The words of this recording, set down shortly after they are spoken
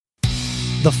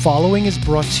The following is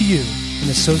brought to you in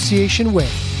association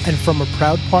with and from a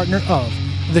proud partner of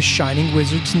the Shining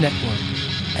Wizards Network.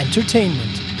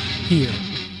 Entertainment here.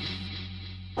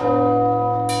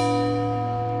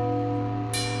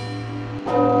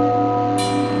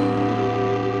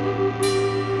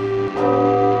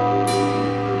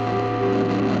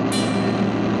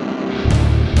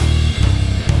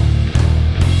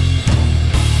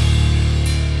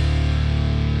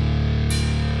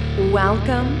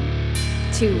 Welcome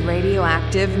to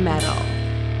Radioactive Metal.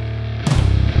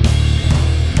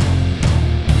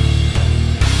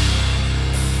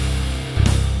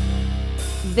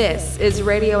 This is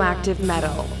Radioactive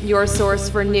Metal, your source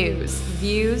for news,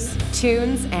 views,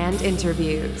 tunes, and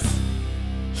interviews.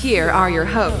 Here are your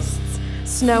hosts,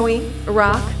 Snowy,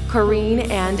 Rock, Corrine,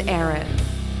 and Aaron.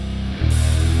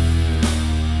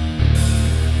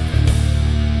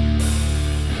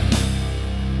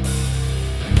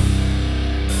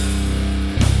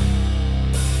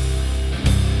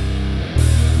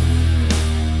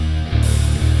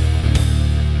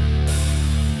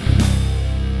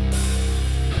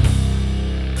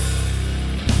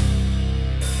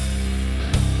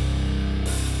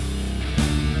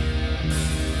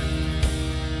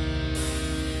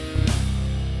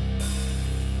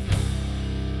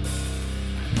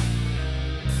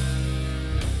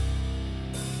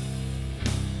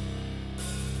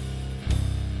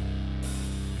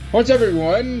 What's up,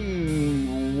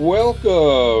 everyone?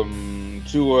 Welcome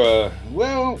to I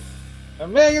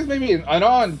guess maybe an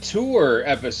on-tour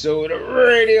episode of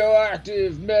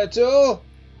Radioactive Metal.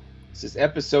 This is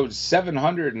episode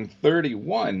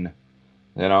 731,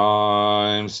 and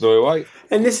I'm Snowy White.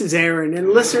 And this is Aaron. And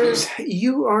listeners,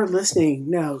 you are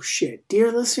listening. No shit.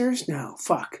 Dear listeners, no.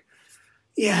 Fuck.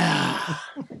 Yeah.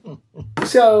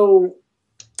 So,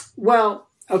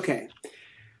 okay.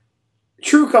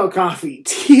 True Call Coffee,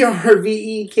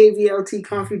 TRVEKVLT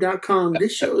Coffee.com.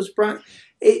 This show is brought...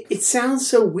 It sounds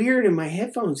so weird in my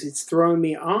headphones. It's throwing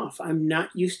me off. I'm not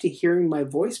used to hearing my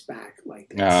voice back like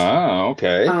this. Ah,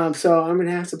 okay. So I'm going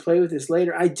to have to play with this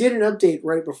later. I did an update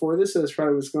right before this, so that's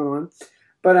probably what's going on.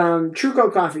 But True Call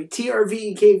Coffee,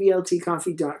 TRVEKVLT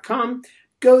Coffee.com.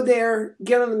 Go there,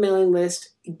 get on the mailing list,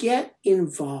 get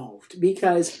involved,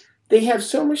 because they have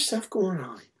so much stuff going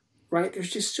on. Right?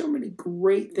 There's just so many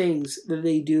great things that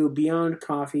they do beyond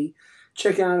coffee.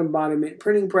 Check out Embodiment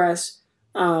Printing Press.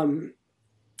 The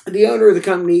owner of the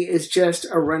company is just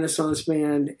a Renaissance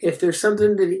man. If there's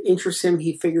something that interests him,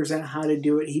 he figures out how to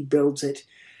do it. He builds it.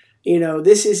 You know,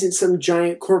 this isn't some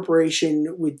giant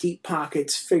corporation with deep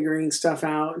pockets figuring stuff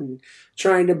out and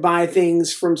trying to buy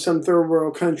things from some third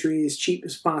world country as cheap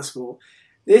as possible.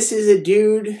 This is a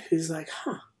dude who's like,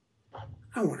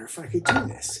 I wonder if I could do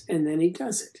this. And then he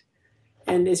does it.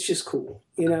 And it's just cool,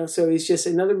 you know. So he's just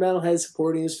another metalhead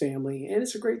supporting his family, and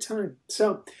it's a great time.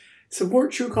 So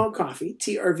support True Call Coffee,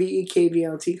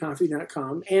 TRVEKVLT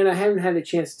Coffee.com. And I haven't had a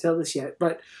chance to tell this yet,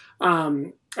 but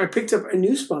I picked up a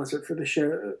new sponsor for the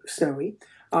show, Snowy.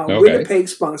 Winnipeg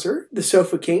sponsor, the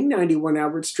Sofa King, 91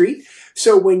 Albert Street.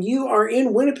 So when you are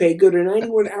in Winnipeg, go to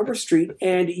 91 Albert Street,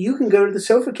 and you can go to the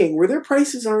Sofa King, where their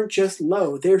prices aren't just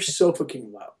low, they're Sofa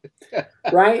King low.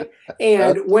 Right?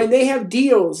 And when they have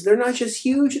deals, they're not just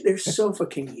huge, they're Sofa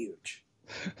King huge.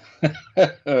 All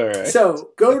right.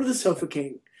 So go to the Sofa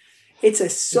King. It's a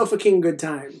Sofa King good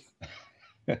time.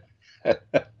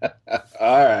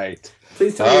 All right.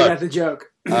 Please tell me about the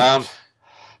joke.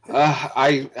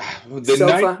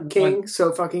 Sofa King,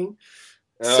 so fucking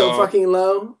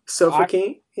low, Sofa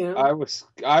King. You know?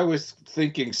 I was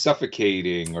thinking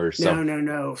suffocating or something.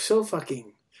 No, so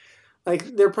fucking.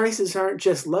 Like, their prices aren't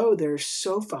just low, they're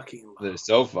so fucking low. They're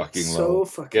so fucking low. So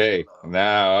fucking okay. low.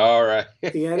 Now, all right. You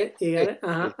get it?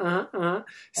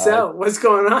 So, what's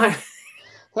going on?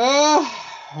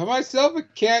 Myself, I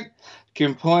can't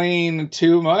complain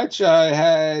too much. I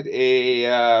had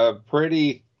a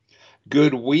pretty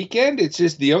good weekend. It's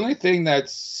just the only thing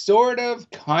that's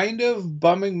kind of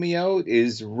bumming me out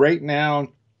is right now,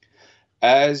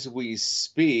 as we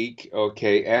speak,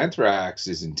 okay, Anthrax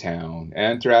is in town.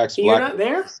 Anthrax. You're not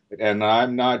there? And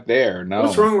I'm not there, no.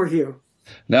 What's wrong with you?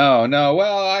 No.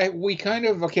 Well, we kind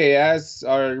of, okay, as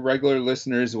our regular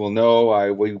listeners will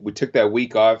know, we took that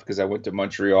week off because I went to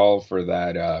Montreal for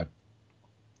that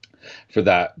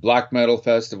black metal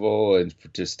festival and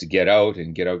just to get out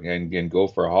and go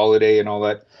for a holiday and all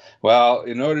that. Well,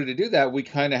 in order to do that, we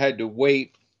kind of had to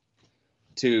wait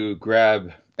to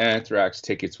grab Anthrax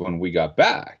tickets when we got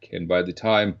back. And by the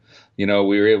time, we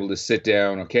were able to sit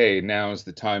down, okay, now is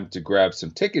the time to grab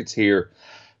some tickets here.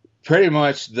 Pretty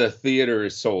much the theater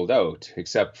is sold out,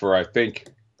 except for, I think,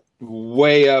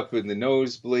 way up in the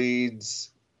nosebleeds.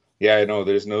 Yeah, I know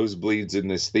there's nosebleeds in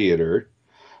this theater,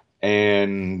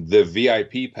 and the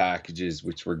VIP packages,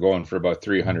 which were going for about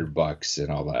 $300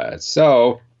 and all that.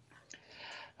 So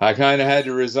I kind of had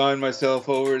to resign myself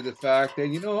over to the fact that,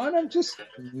 you know what, I'm just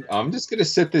gonna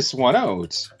sit this one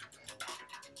out,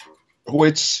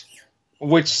 which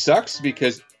sucks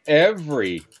because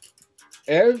every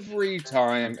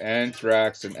time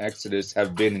Anthrax and Exodus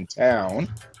have been in town,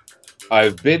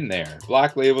 I've been there.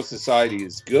 Black Label Society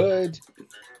is good,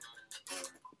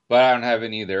 but I don't have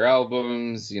any of their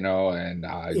albums, you know, and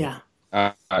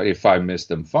if I miss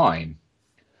them, fine.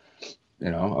 You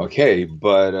know, okay,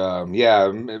 but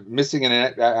missing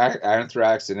an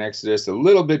Anthrax and Exodus, a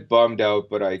little bit bummed out,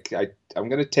 but I'm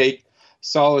going to take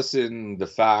solace in the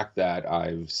fact that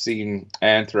I've seen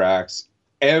Anthrax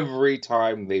every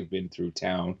time they've been through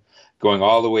town, going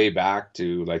all the way back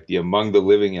to like the Among the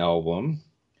Living album.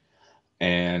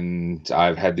 And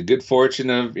I've had the good fortune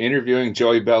of interviewing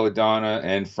Joey Belladonna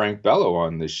and Frank Bello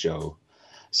on this show.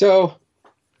 So,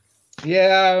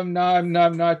 yeah, I'm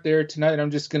not there tonight. I'm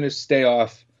just going to stay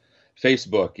off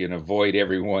Facebook and avoid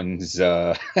everyone's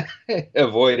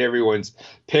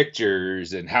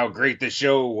pictures and how great the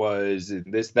show was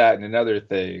and this, that, and another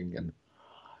thing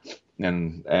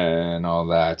and all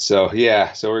that. So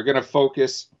yeah, so we're gonna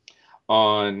focus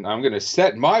on. I'm gonna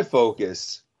set my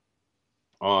focus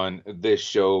on this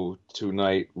show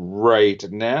tonight, right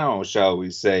now, shall we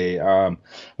say?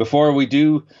 Before we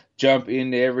do jump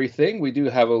into everything, we do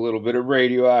have a little bit of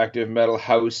radioactive metal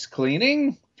house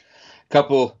cleaning.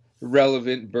 Couple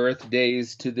relevant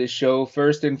birthdays to this show.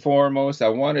 First and foremost, I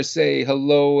want to say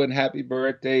hello and happy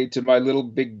birthday to my little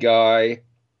big guy,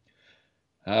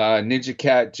 Ninja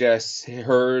Cat Jess.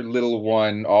 Her little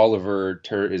one, Oliver,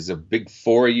 is a big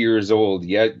 4 years old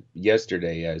yet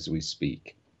yesterday as we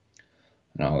speak.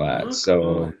 And all that. Okay.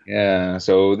 So yeah,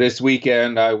 so this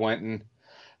weekend I went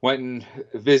and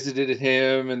visited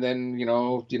him, and then you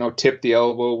know tipped the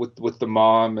elbow with the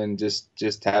mom, and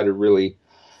just had a really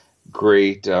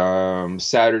great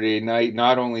Saturday night.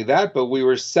 Not only that, but we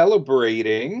were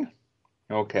celebrating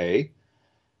the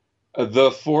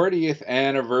 40th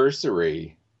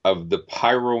anniversary of the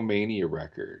Pyromania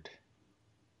record.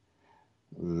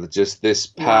 Just this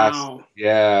past,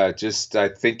 I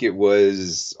think it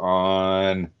was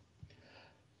on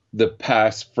the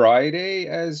past Friday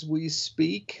as we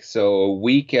speak. So a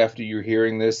week after you're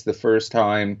hearing this the first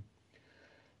time,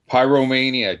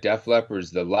 Pyromania, Def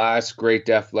Leppard's, the last great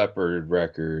Def Leppard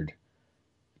record,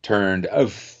 turned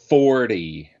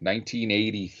 40,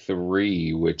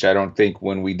 1983, which I don't think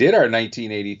when we did our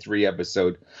 1983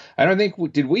 episode,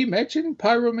 did we mention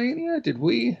Pyromania? Did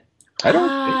we? I don't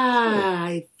think so.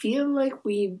 I feel like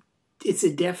it's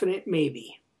a definite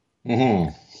maybe. Mm-hmm.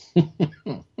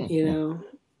 You know?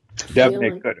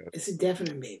 Definitely could have. It's a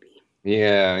definite maybe.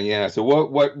 Yeah. So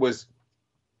what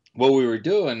we were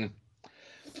doing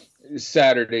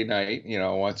Saturday night, you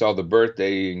know, once all the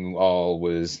birthday all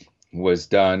was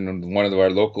done, one of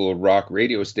our local rock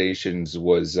radio stations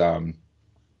was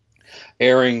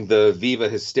airing the Viva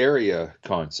Hysteria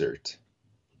concert.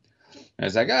 And I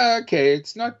was like, okay,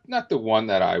 it's not the one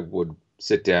that I would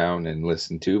sit down and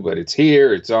listen to, but it's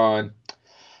here, it's on,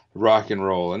 rock and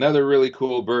roll. Another really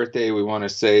cool birthday. We want to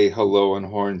say hello and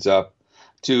horns up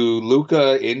to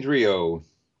Luca Indrio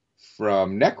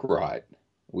from Necrot.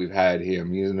 We've had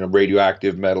him. He's a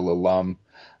radioactive metal alum.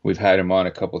 We've had him on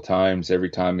a couple times. Every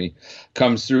time he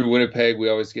comes through Winnipeg, we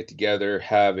always get together,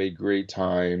 have a great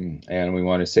time, and we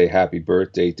want to say happy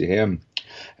birthday to him.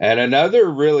 And another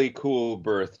really cool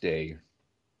birthday,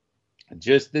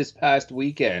 just this past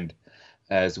weekend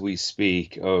as we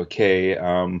speak. Okay,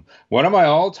 one of my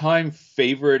all-time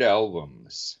favorite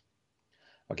albums.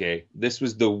 Okay, this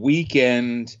was the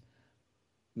weekend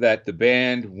that the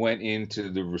band went into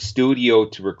the studio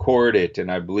to record it,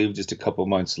 and I believe just a couple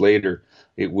months later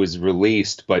it was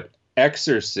released. But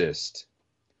Exorcist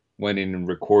went in and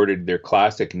recorded their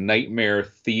classic Nightmare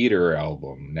Theater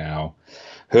album. Now,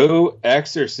 who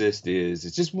Exorcist is?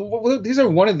 It's just these are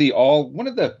one of the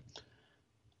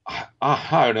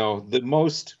I don't know, the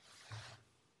most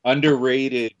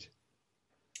underrated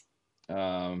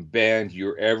band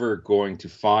you're ever going to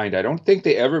find. I don't think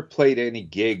they ever played any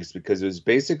gigs because it was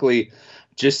basically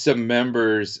just some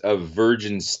members of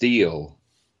Virgin Steel,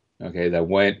 okay, that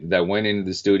went into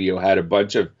the studio, had a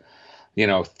bunch of, you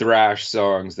know, thrash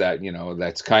songs that, you know,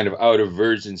 that's kind of out of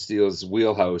Virgin Steel's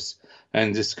wheelhouse,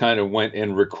 and just kind of went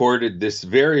and recorded this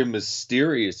very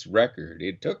mysterious record.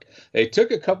 It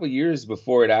took a couple years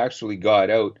before it actually got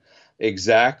out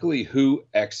exactly who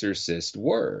Exorcist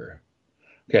were.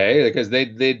 Okay, because they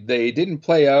didn't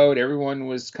play out. Everyone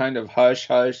was kind of hush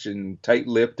and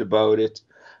tight-lipped about it.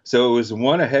 So it was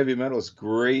one of heavy metal's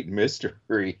great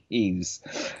mysteries,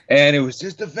 and it was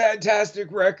just a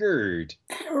fantastic record.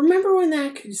 Remember when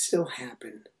that could still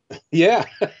happen? Yeah,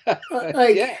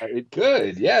 Like, yeah, it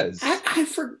could. Yes, I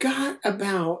forgot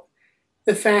about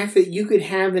the fact that you could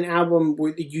have an album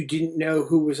where you didn't know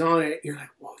who was on it. You're like,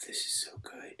 whoa, this is so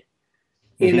good.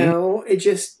 You know, it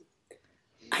just,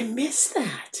 I miss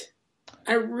that.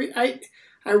 I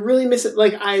really miss it.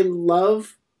 Like, I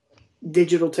love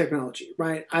digital technology,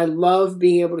 right? I love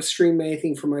being able to stream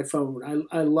anything from my phone.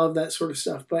 I love that sort of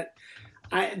stuff. But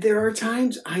there are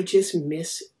times I just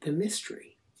miss the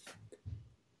mystery,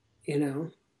 you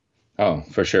know? Oh,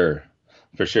 for sure.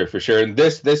 And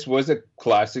this was a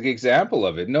classic example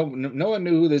of it. No one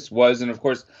knew who this was, and of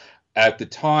course, at the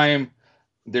time,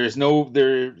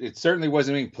 it certainly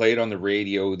wasn't being played on the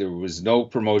radio. There was no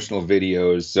promotional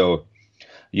videos, so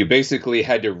you basically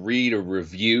had to read a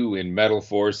review in Metal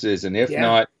Forces, and if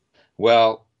not,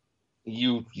 well,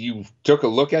 you took a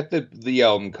look at the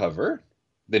album cover,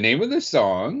 the name of the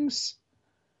songs,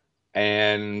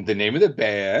 and the name of the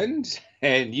band,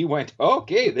 and you went,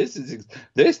 okay, this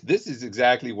is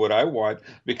exactly what I want,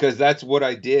 because that's what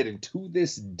I did. And to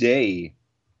this day,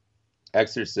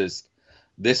 Exorcist,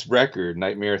 this record,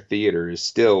 Nightmare Theater, is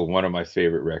still one of my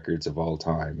favorite records of all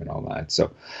time and all that.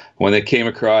 So when they came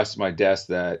across my desk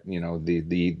that, you know,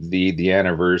 the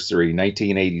anniversary,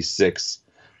 1986,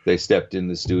 they stepped in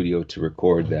the studio to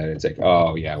record that. It's like,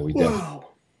 oh yeah,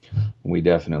 we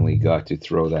definitely got to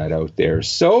throw that out there.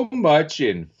 So much,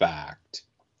 in fact.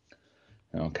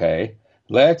 Okay,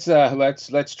 let's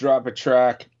drop a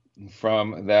track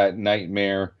from that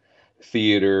Nightmare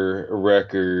Theater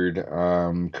record,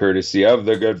 courtesy of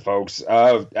the good folks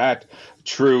at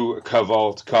True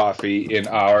Cavalt Coffee in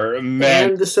our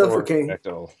and the Suffocating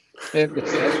metal. And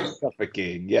the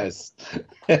Suffocating, yes.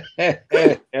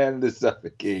 And the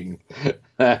Suffocating.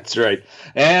 That's right.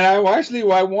 And I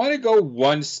want to go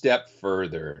one step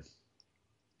further.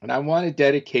 And I want to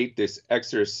dedicate this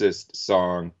Exorcist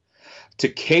song to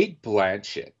Cate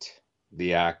Blanchett,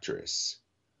 the actress.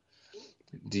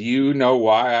 Do you know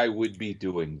why I would be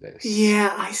doing this?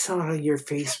 Yeah, I saw it on your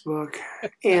Facebook,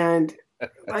 and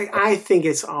I think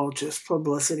it's all just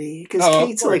publicity, because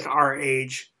Kate's like our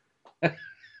age.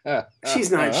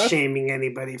 She's not shaming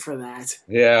anybody for that.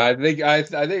 Yeah, I think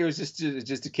it was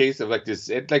just a case of like this,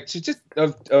 she's just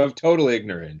of total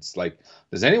ignorance. Like,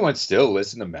 does anyone still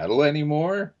listen to metal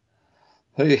anymore?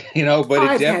 You know, but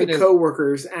I've had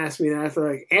coworkers ask me that.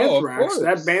 They're like, Anthrax,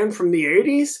 that band from the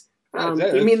 80s?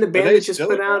 You mean the band that just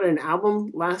put out an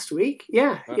album last week?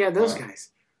 Yeah, those guys.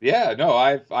 Yeah, no,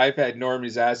 I've had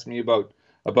normies ask me about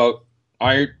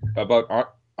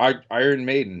Iron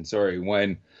Maiden. Sorry,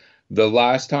 when the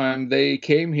last time they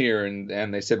came here,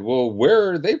 and they said, well,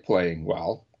 where are they playing?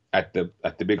 Well, at the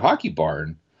big hockey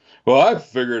barn. Well, I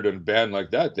figured in a band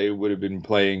like that they would have been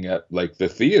playing at like the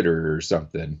theater or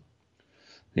something.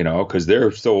 You know, because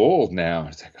they're so old now.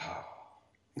 It's like, oh.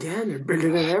 Yeah, they're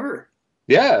bigger than ever.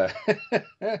 Yeah,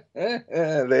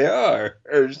 they are.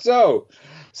 So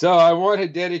I want to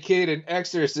dedicate an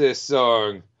Exorcist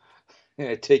song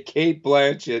to Cate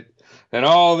Blanchett and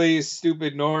all these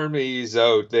stupid normies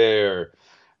out there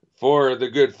for the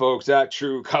good folks at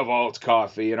True Cavalt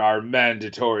Coffee in our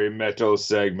mandatory metal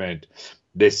segment.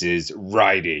 This is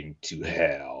Riding to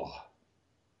Hell.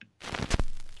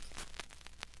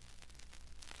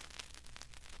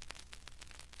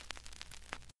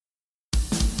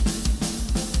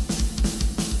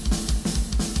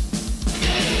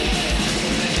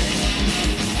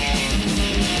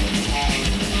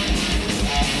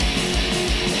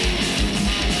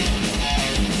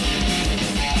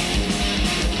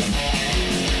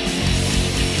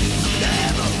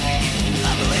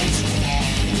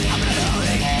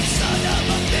 Son of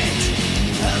a bitch,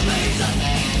 help me.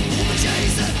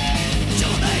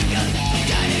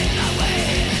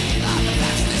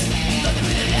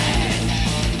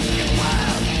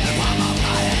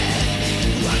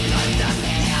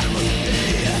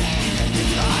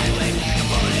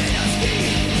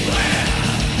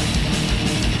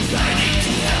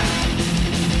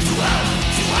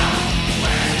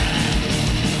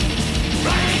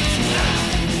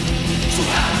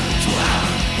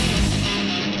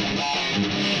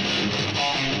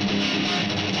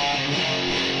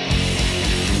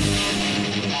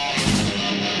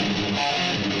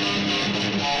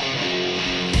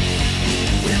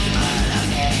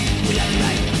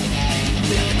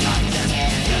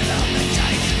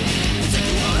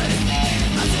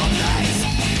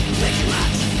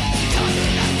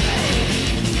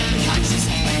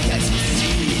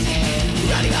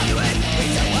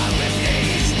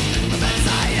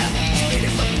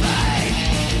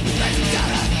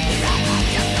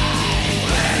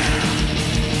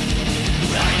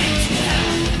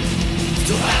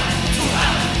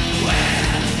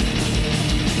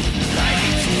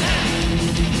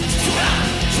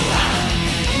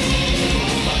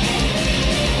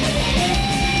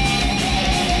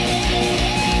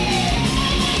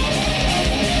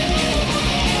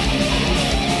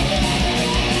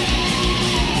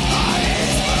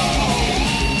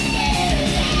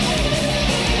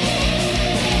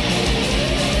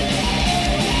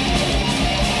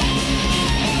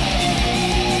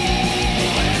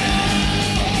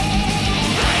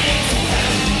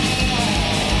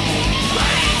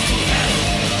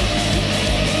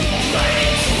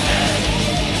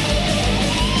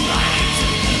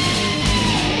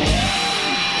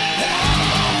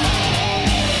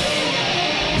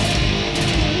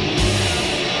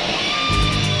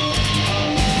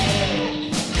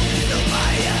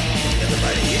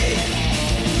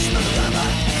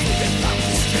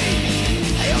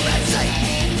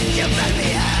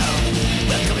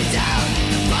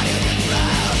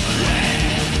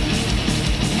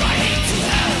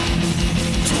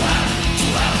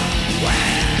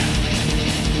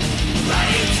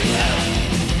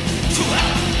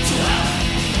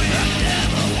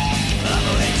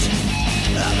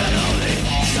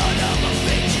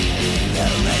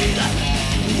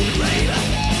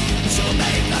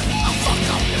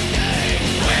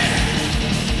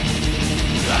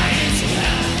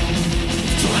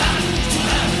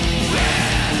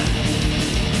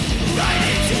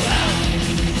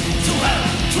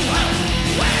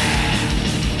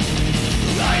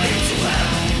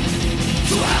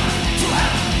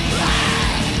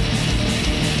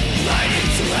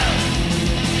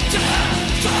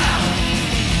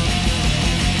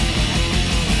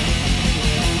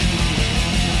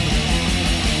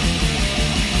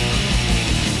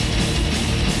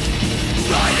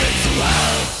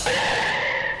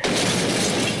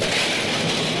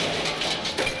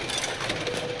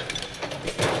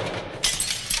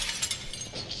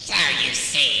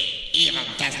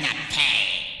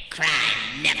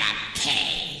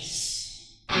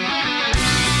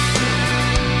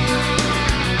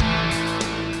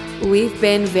 We've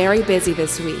been very busy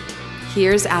this week.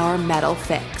 Here's our metal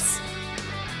fix.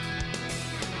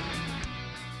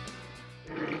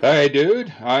 Hi,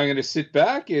 dude. I'm going to sit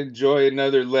back, enjoy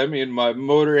another Lemmy in my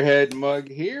Motorhead mug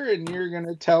here, and you're going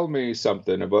to tell me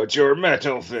something about your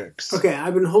metal fix. Okay,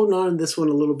 I've been holding on to this one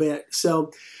a little bit.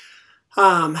 So,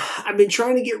 I've been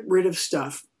trying to get rid of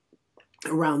stuff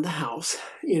around the house,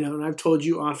 and I've told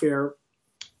you off air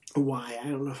why. I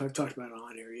don't know if I've talked about it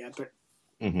on air yet, but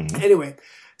anyway.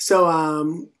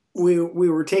 So, we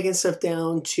were taking stuff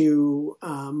down to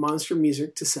Monster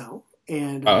Music to sell.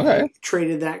 And I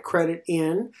traded that credit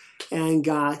in and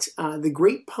got the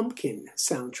Great Pumpkin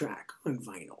soundtrack on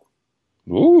vinyl.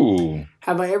 Ooh.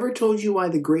 Have I ever told you why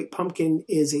the Great Pumpkin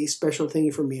is a special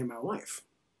thing for me and my wife?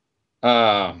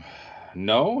 No,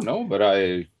 but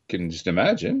I can just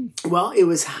imagine. Well, it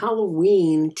was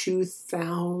Halloween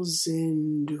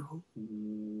 2001?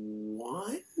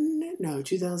 No,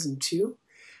 2002?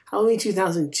 Halloween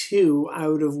 2002, I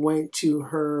would have went to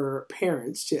her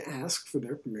parents to ask for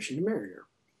their permission to marry her.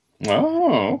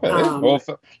 Oh,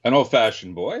 okay. An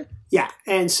old-fashioned boy. Yeah,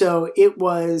 and so it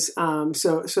was.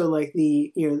 So like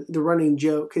the the running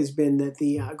joke has been that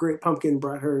the Great Pumpkin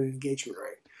brought her an engagement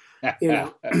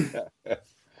ring.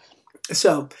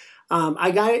 So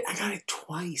I got it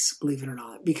twice, believe it or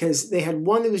not, because they had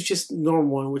one that was just the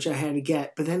normal one, which I had to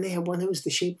get, but then they had one that was the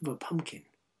shape of a pumpkin.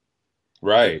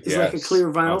 Right. It's like a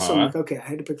clear vinyl, so I'm like, okay, I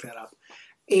had to pick that up.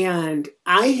 And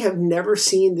I have never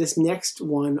seen this next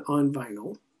one on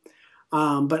vinyl,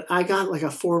 but I got like a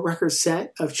 4-record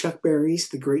set of Chuck Berry's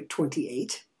The Great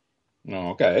 28.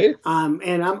 Okay.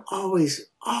 And I'm always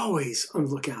on the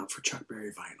lookout for Chuck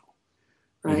Berry vinyl,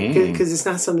 right? Because it's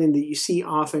not something that you see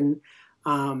often.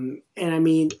 And I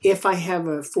mean, if I have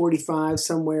a 45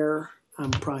 somewhere,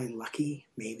 I'm probably lucky,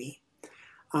 maybe.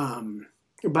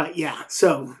 But yeah,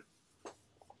 so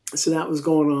that was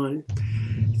going on.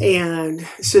 And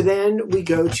so then we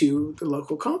go to the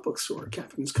local comic book store,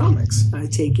 Captain's Comics. I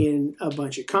take in a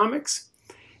bunch of comics.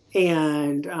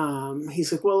 And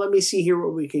he's like, well, let me see here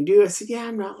what we can do. I said, yeah,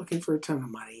 I'm not looking for a ton of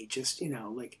money. Just,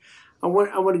 like I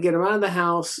want to get them out of the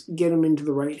house, get them into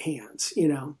the right hands,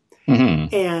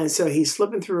 And so he's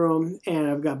flipping through them,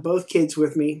 and I've got both kids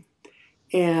with me.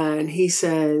 And he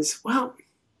says, well,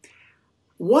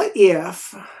 what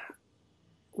if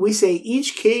we say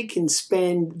each kid can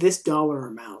spend this dollar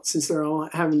amount, since they're all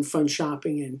having fun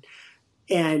shopping,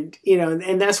 and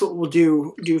that's what we'll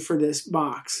do for this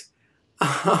box.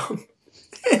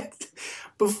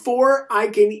 Before I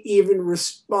can even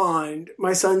respond,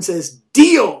 my son says,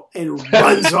 deal, and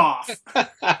runs off.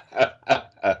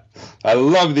 I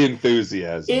love the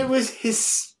enthusiasm. It was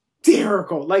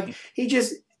hysterical. Like, he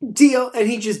just deal, and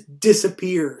he just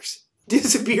disappears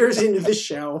into the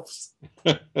shelves.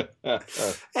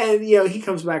 And, he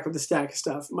comes back with a stack of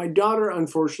stuff. My daughter,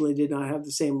 unfortunately, did not have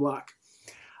the same luck.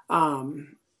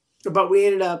 But we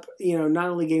ended up, not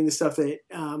only getting the stuff that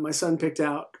my son picked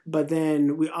out, but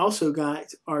then we also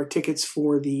got our tickets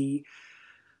for the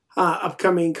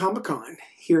upcoming Comic-Con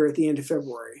here at the end of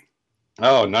February.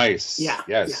 Oh, nice. Yeah.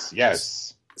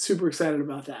 Yes. Super excited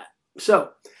about that.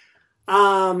 So,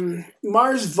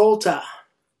 Mars Volta.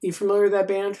 You familiar with that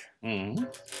band? Mm-hmm.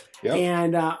 Yep.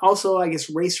 And also, I guess,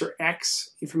 Racer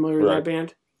X. You familiar with that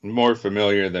band? More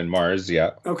familiar than Mars,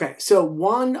 yeah. Okay, so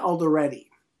Juan Alderete.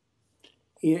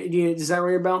 Does that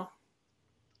ring a bell?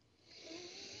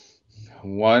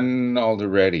 Juan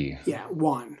Alderete. Yeah,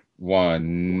 Juan.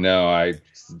 No, is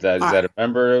that a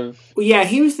member of? Well, yeah,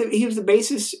 he was the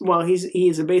bassist. Well, he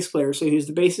is a bass player, so he was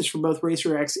the bassist for both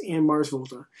Racer X and Mars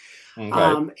Volta.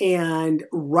 Okay. And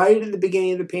right at the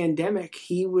beginning of the pandemic,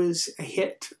 he was a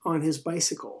hit on his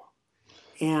bicycle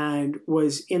and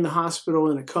was in the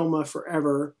hospital in a coma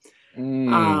forever.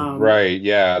 Right.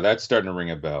 Yeah. That's starting to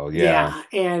ring a bell. Yeah.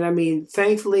 And I mean,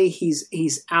 thankfully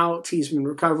he's out. He's been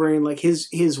recovering. Like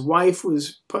his wife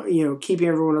was, keeping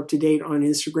everyone up to date on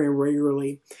Instagram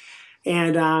regularly.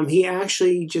 And he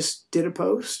actually just did a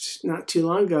post not too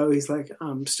long ago. He's like,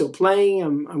 I'm still playing.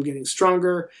 I'm getting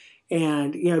stronger.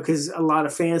 And, because a lot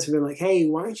of fans have been like, hey,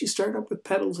 why don't you start up with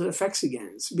pedals and effects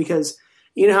again? Because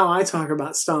you know how I talk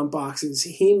about stomp boxes.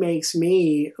 He makes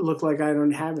me look like I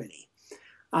don't have any.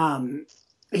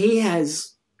 He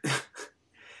has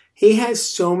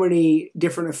so many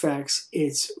different effects.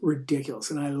 It's ridiculous.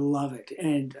 And I love it.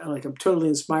 And I'm totally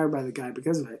inspired by the guy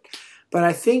because of it. But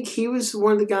I think he was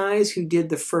one of the guys who did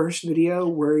the first video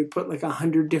where he put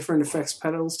 100 different effects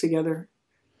pedals together.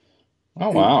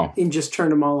 Oh, wow. And just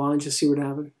turned them all on, just see what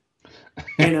happened.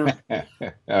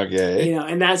 Okay.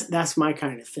 And that's my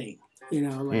kind of thing. You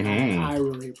know, like I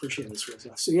really appreciate this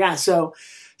stuff. So yeah, so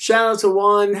shout out to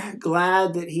Juan.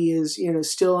 Glad that he is, you know,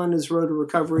 still on his road to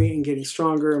recovery and getting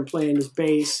stronger and playing his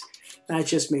bass. That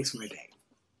just makes my day.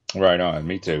 Right on.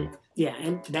 Me too. Yeah,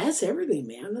 and that's everything,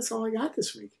 man. That's all I got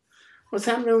this week. What's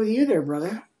happening with you there,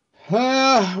 brother?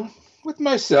 With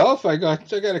myself, I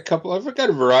got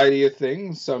a variety of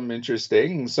things. Some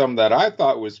interesting, some that I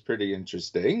thought was pretty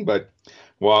interesting, but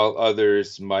while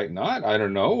others might not, I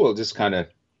don't know. We'll just kind of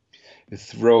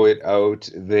throw it out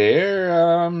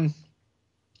there.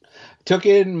 Took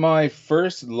in my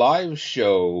first live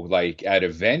show, like at a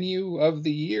venue of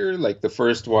the year, like the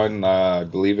first one. I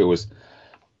believe it was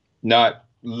not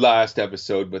last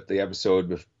episode, but the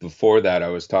episode before that, I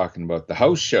was talking about the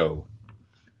house show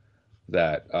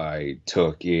that I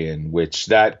took in, which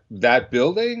that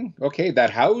building, okay,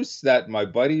 that house that my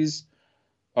buddies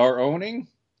are owning,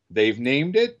 they've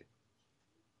named it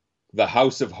the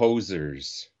House of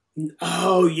Hosers.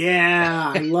 Oh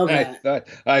yeah, I love that.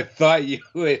 I thought you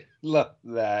would love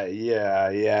that.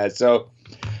 Yeah. So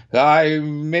I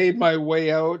made my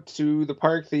way out to the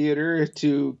Park Theater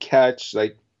to catch,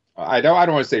 like, I don't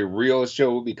want to say real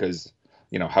show, because,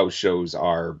 you know, house shows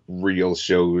are real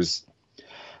shows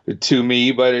to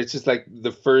me, but it's just like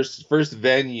the first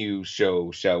venue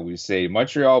show, shall we say.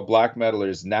 Montreal black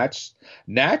metalers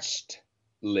Natched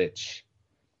Lich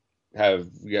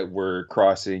were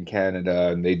crossing Canada,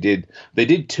 and they did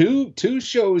two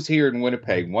shows here in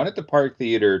Winnipeg, one at the Park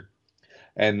Theater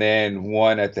and then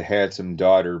one at the Handsome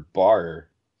Daughter Bar.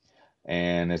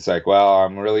 And it's like, well,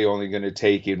 I'm really only going to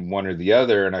take in one or the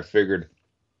other, and I figured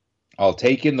I'll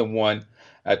take in the one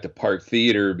at the Park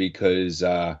Theater because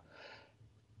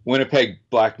Winnipeg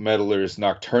black metalers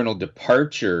Nocturnal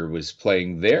Departure was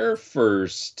playing their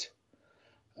first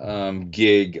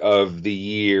gig of the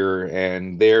year,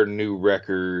 and their new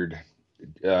record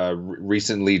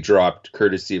recently dropped,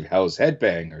 courtesy of Hell's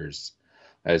Headbangers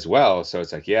as well. So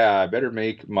it's like, yeah, I better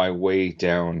make my way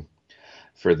down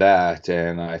for that.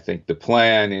 And I think the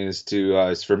plan is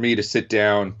for me to sit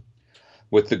down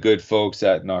with the good folks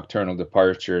at Nocturnal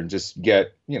Departure and just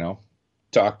get, you know,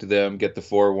 talk to them, get the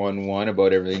 411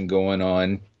 about everything going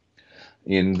on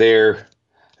in their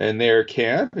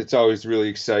camp. It's always really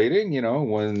exciting, you know,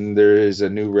 when there is a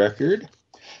new record.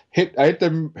 I hit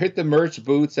the merch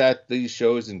booths at these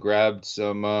shows and grabbed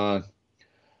some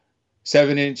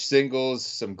 7-inch singles,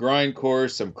 some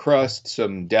grindcore, some crust,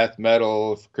 some death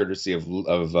metal, courtesy of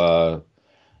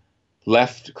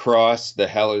Left Cross, the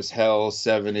Hell is Hell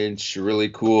 7-inch, really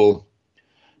cool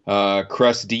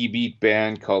crust D-beat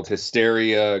band called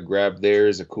Hysteria. Grabbed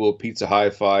theirs, a cool Pizza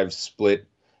High Five split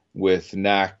with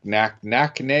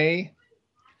Nakne.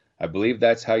 I believe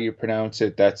that's how you pronounce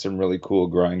it. That's some really cool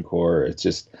grindcore. It's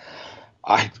just,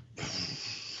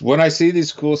 when I see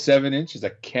these cool 7-inches, I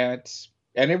can't.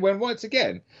 And it went once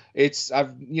again.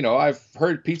 I've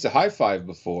heard Pizza High Five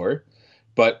before,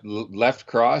 but Left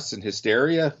Cross and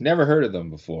Hysteria, never heard of them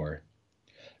before.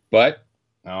 But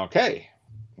okay,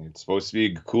 it's supposed to be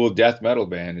a cool death metal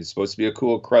band. It's supposed to be a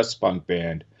cool crust punk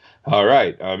band. All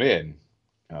right, I'm in.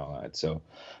 All right, so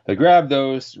I grabbed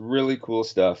those, really cool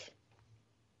stuff.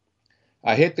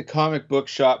 I hit the comic book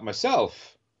shop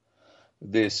myself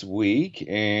this week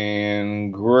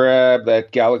and grabbed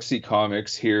that Galaxy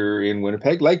Comics here in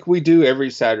Winnipeg, like we do every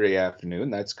Saturday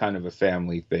afternoon. That's kind of a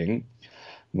family thing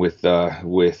with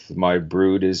my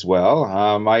brood as well.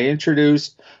 I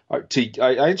introduced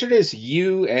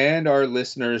you and our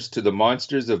listeners to the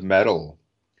Monsters of Metal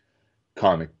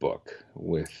comic book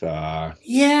with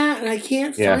and I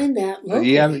can't find that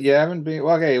locally. You haven't been.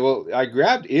 Okay, well, I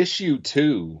grabbed issue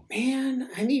 2. Man,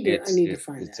 I need to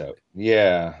find it's that. Out.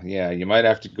 Yeah, you might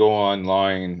have to go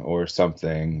online or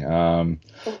something.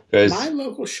 Because my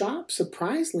local shop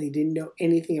surprisingly didn't know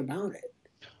anything about it.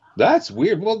 That's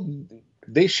weird. Well,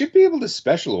 they should be able to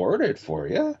special order it for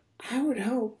you. I would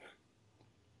hope,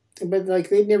 but like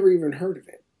they'd never even heard of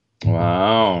it.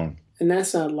 Wow. And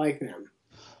that's not like them.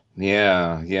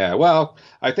 Yeah. Well,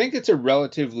 I think it's a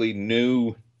relatively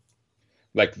new,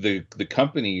 like the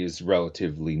company is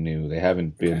relatively new. They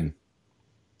haven't been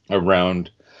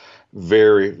around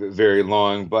very, very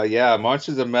long. But yeah,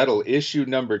 Monsters of Metal issue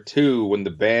number 2, when the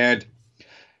band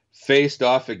faced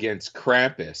off against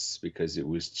Krampus because it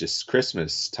was just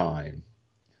Christmas time.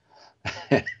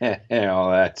 And all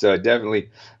that. So it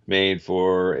definitely made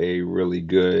for a really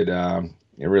good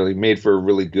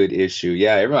issue.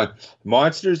 Yeah, everyone,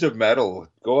 Monsters of Metal,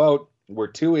 go out. We're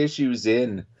 2 issues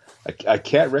in. I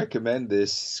can't recommend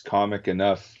this comic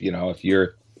enough. You know, if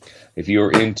you're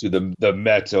into the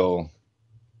metal,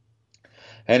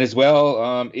 and as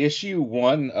well, issue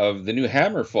 1 of the new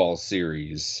Hammerfall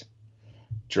series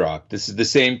dropped. This is the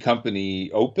same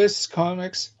company, Opus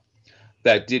Comics,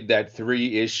 that did that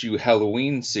 3-issue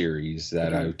Halloween series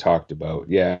that I talked about.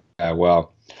 Yeah,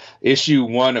 well, issue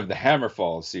 1 of the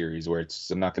Hammerfall series, where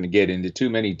I'm not going to get into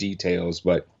too many details,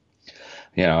 but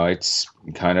it's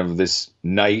kind of this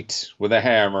knight with a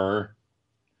hammer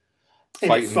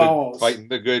fighting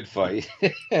the good fight.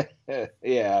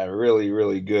 Yeah, really,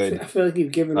 really good. I feel like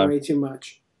you've given away too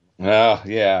much. Oh,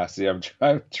 yeah. See, I'm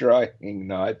trying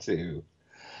not to.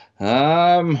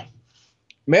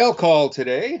 Mail call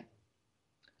today.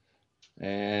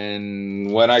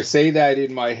 And when I say that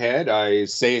in my head, I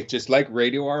say it just like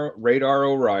Radar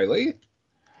O'Reilly.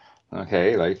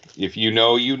 Okay, like, if you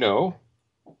know, you know.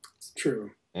 It's true.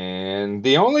 And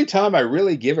the only time I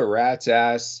really give a rat's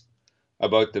ass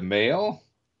about the mail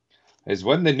is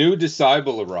when the new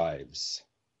Decibel arrives.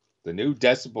 The new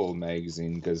Decibel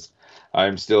magazine, because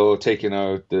I'm still taking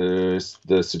out the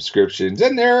subscriptions.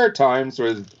 And there are times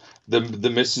where the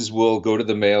missus will go to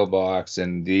the mailbox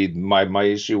and my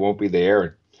issue won't be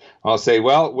there. I'll say,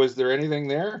 well, was there anything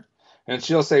there? And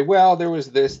she'll say, well, there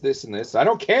was this, and this. I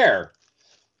don't care.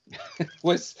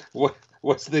 Was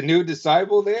the new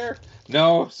Decibel there?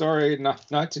 No, sorry,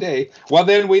 not today. Well,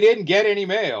 then we didn't get any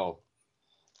mail.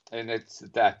 And it's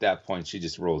at that point she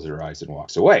just rolls her eyes and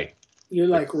walks away. You're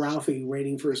like Ralphie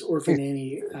waiting for his Orphan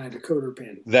Annie decoder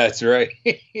pin. That's right.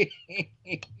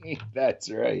 That's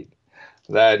right.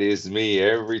 That is me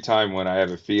every time when I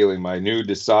have a feeling my new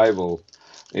Decibel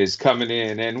is coming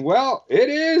in. And, well, it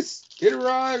is. It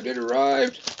arrived.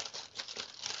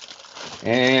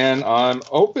 And I'm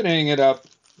opening it up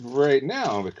right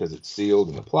now because it's sealed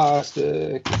in the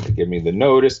plastic. They give me the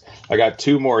notice. I got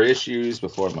 2 more issues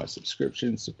before my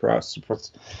subscription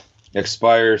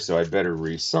expires, so I better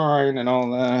re-sign and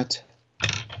all that.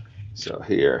 So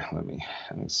here, let me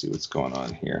see what's going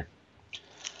on here.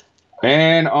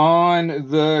 And on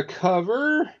the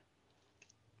cover,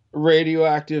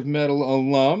 Radioactive Metal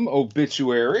alum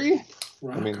obituary.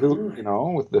 Right. I mean,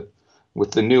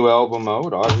 with the new album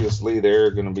out, obviously they're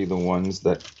going to be the ones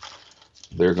that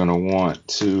they're going to want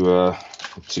to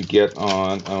get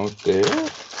on out there.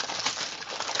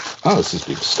 Oh, this is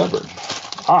being stubborn.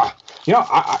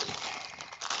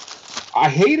 I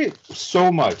hate it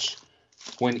so much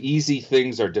when easy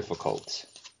things are difficult.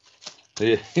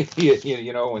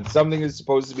 When something is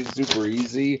supposed to be super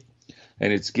easy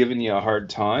and it's giving you a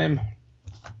hard time,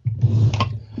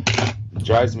 it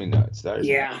drives me nuts. Like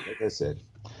I said,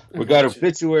 we got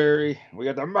obituary. We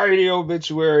got the mighty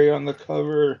obituary on the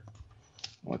cover.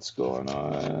 What's going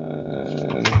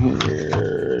on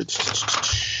here?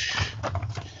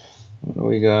 What do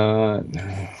we got?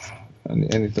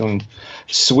 Anything?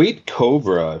 Sweet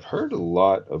Cobra. I've heard a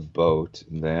lot about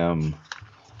them.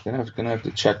 Gonna have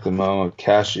to check them out.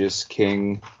 Cassius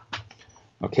King.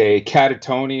 Okay,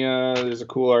 Catatonia. There's a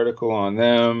cool article on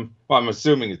them. Well, I'm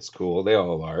assuming it's cool. They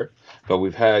all are. But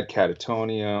we've had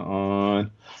Catatonia on.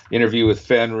 Interview with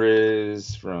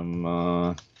Fenriz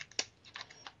from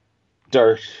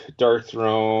Dark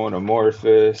Throne,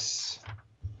 Amorphous.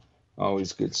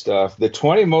 Always good stuff. The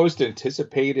 20 most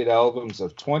anticipated albums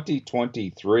of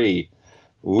 2023.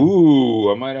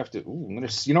 Ooh, I might have to. I'm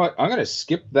gonna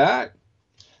skip that.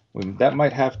 That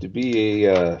might have to be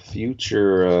a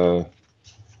future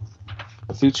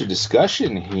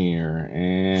discussion here.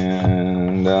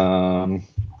 And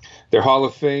their Hall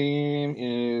of Fame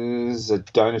is a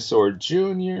Dinosaur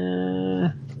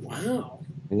Jr. Wow.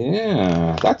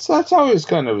 Yeah, that's always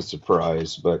kind of a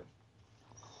surprise, but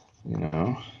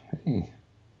hey.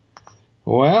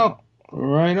 Well,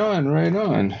 right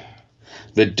on.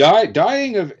 The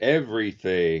Dying of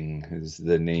Everything is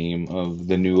the name of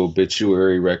the new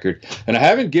obituary record, and I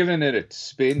haven't given it a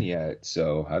spin yet,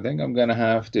 so I think I'm gonna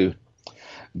have to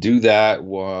do that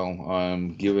while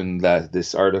I'm giving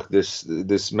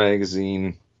this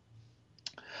magazine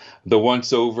the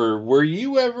once over. Were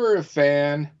you ever a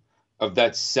fan of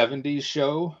that 70s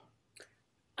show?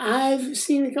 I've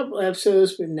seen a couple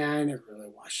episodes, but I never really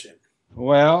watched it.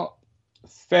 Well,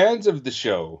 fans of the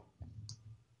show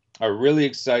are really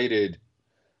excited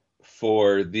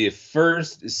for the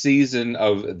first season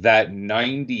of that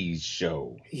 90s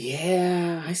show.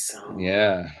 Yeah, I saw.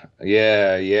 Yeah.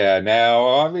 Now,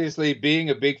 obviously,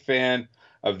 being a big fan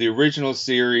of the original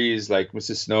series, like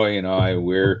Mrs. Snowy and I,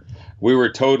 we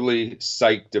were totally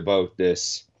psyched about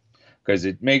this because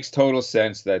it makes total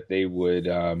sense that they would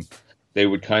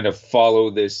kind of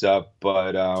follow this up,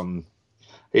 but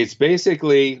it's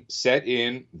basically set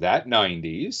in that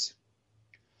 90s.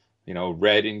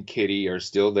 Red and Kitty are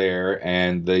still there,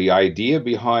 and the idea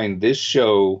behind this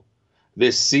show,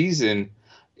 this season,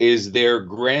 is their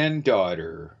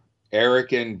granddaughter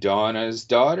Eric and Donna's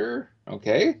daughter,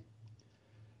 okay,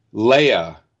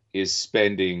 Leia, is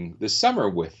spending the summer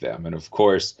with them. And of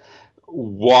course,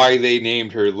 why they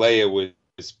named her Leia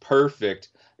was perfect,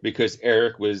 because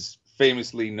Eric was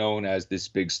famously known as this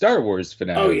big Star Wars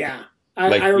fanatic. Oh, yeah.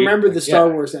 I remember the Star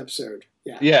Wars episode.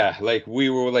 Yeah. Yeah, like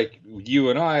we were like, you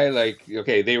and I, like,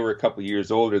 okay, they were a couple years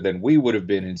older than we would have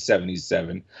been in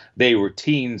 77. They were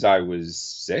teens. I was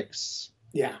 6.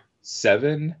 Yeah.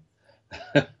 7.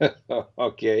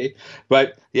 Okay.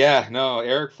 But yeah, no,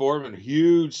 Eric Foreman,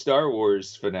 huge Star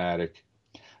Wars fanatic.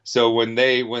 So when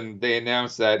they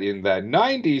announced that in that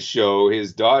 90s show,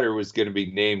 his daughter was going to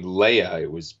be named Leia,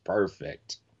 it was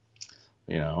perfect.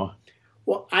 You know?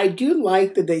 Well, I do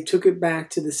like that they took it back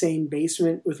to the same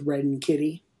basement with Red and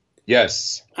Kitty.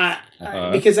 Yes.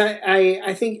 Because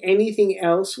I think anything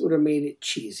else would have made it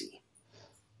cheesy.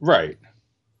 Right.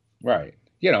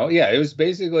 You know, yeah, it was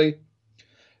basically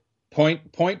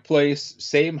Point Place,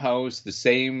 same house, the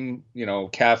same, you know,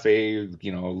 cafe,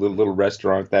 you know, little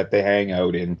restaurant that they hang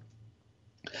out in.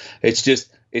 It's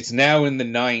just, it's now in the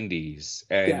 90s,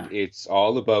 and it's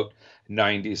all about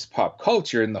 90s pop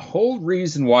culture. And the whole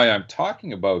reason why I'm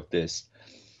talking about this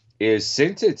is,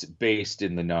 since it's based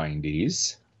in the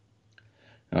 90s,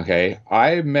 okay,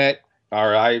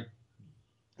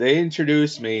 they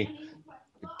introduced me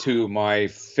to my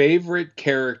favorite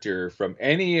character from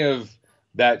any of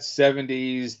that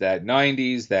 70s, that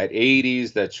 90s, that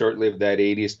 80s, that short-lived that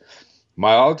 80s.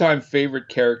 My all-time favorite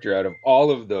character out of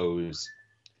all of those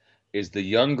is the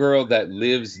young girl that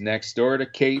lives next door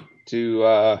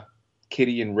to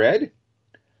Kitty and Red,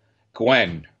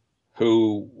 Gwen,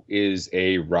 who is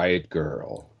a riot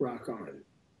girl. Rock on.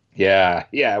 Yeah.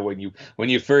 When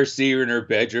you first see her in her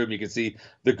bedroom, you can see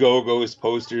the Go-Go's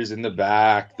posters in the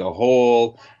back, the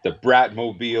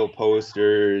Bratmobile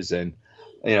posters, and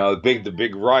you know, the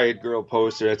big riot girl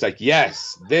poster. It's like,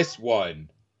 yes, this one.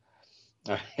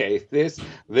 Okay, this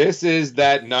is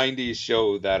that 90s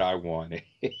show that I wanted.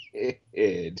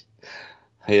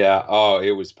 Yeah, oh,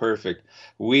 it was perfect.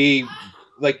 We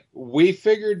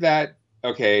figured that,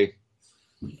 okay,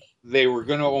 they were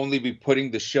going to only be putting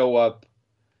the show up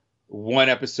one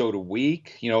episode a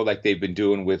week, you know, like they've been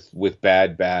doing with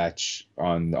Bad Batch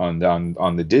on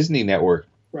the Disney network.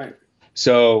 Right.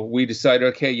 So we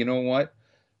decided, okay, you know what?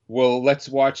 Well, let's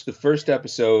watch the first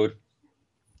episode,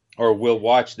 or we'll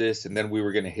watch this, and then we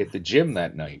were going to hit the gym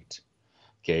that night.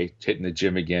 Okay, hitting the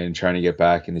gym again, trying to get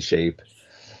back into shape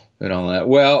and all that.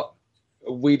 Well,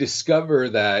 we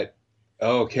discover that,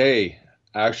 okay,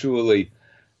 actually,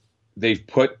 they've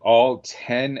put all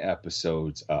 10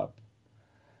 episodes up.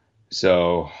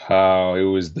 So it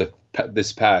was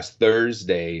this past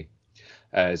Thursday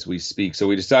as we speak. So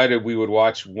we decided we would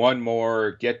watch one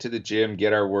more, get to the gym,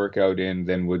 get our workout in,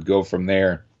 then would go from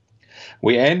there.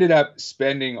 We ended up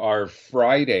spending our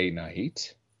Friday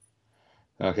night,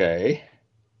 okay,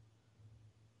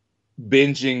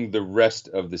 binging the rest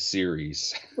of the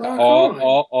series,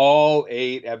 all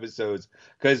 8 episodes,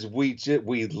 because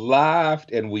we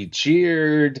laughed and we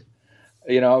cheered,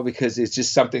 you know, because it's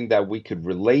just something that we could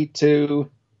relate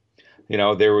to. You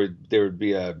know, there would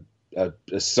be a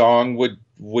song would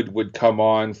come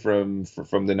on from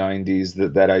the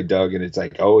 90s that I dug, and it's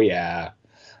like, oh yeah,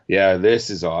 this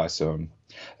is awesome.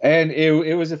 And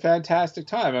it was a fantastic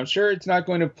time. I'm sure it's not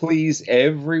going to please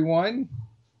everyone,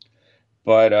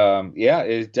 but yeah,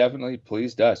 it definitely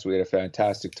pleased us. We had a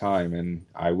fantastic time, and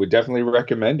I would definitely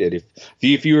recommend it.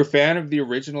 If you're a fan of the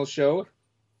original show,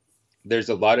 there's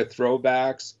a lot of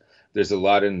throwbacks. There's a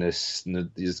lot of there's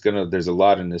a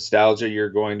lot of nostalgia you're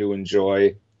going to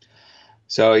enjoy.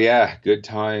 So yeah, good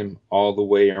time all the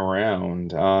way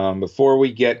around. Before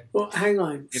we get... Well, hang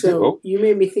on. So you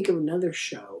made me think of another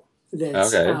show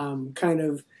that's kind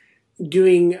of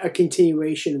doing a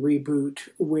continuation reboot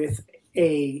with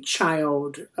a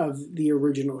child of the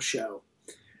original show.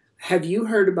 Have you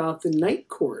heard about the Night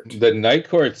Court? The Night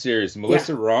Court series,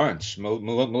 Melissa Raunch.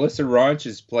 Melissa Raunch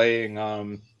is playing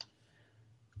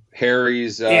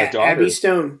Harry's daughter. Abby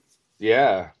Stone.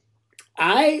 Yeah.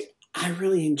 I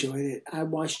really enjoyed it. I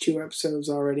watched 2 episodes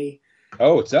already.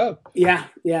 Oh, it's up. Yeah,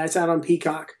 it's out on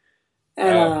Peacock.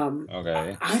 And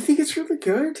okay. I think it's really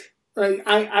good. Like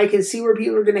I can see where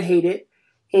people are going to hate it,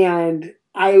 and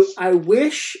I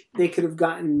wish they could have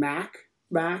gotten Mac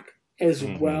back as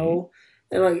well,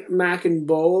 and like Mac and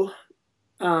Bull,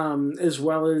 as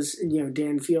well as, you know,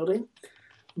 Dan Fielding.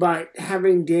 But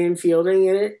having Dan Fielding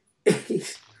in it,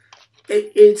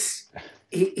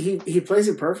 he plays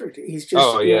it perfect. He's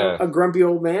just a grumpy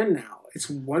old man now. It's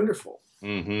wonderful.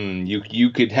 Mm-hmm.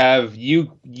 You could have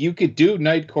you could do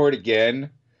Night Court again,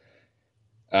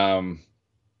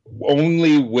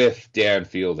 only with Dan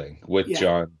Fielding, with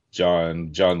Yeah.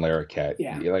 John Larroquette.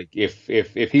 Yeah. Like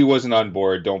if he wasn't on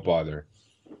board, don't bother.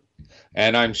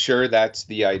 And I'm sure that's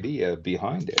the idea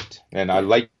behind it. And I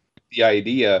like the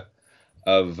idea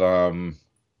of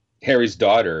Harry's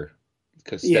daughter,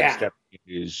 because stepping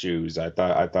into his shoes. I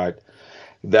thought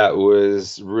that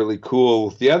was really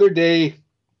cool. The other day,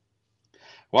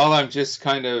 while I'm just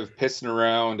kind of pissing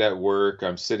around at work,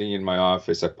 I'm sitting in my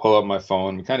office. I pull up my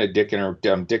phone, I'm kind of dicking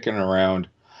around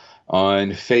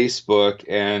on Facebook,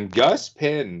 and Gus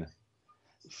Pin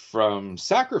from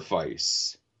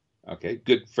Sacrifice. Okay,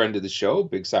 good friend of the show,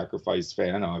 big Sacrifice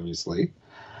fan, obviously.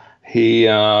 He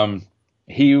put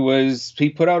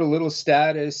out a little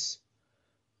status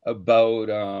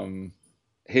about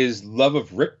his love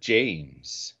of Rick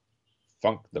James,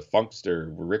 the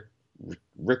funkster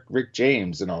Rick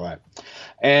James and all that.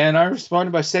 And I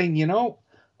responded by saying,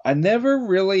 I never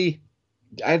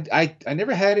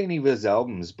had any of his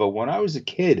albums, but when I was a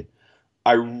kid,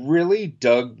 I really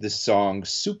dug the song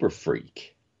Super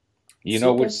Freak. You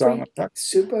know which song I'm talking?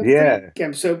 Super Freak.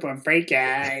 I'm super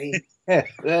freaky.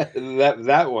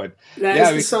 that one.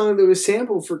 That's the song that was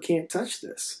sampled for Can't Touch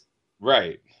This.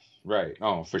 Right.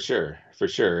 Oh, for sure.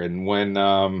 And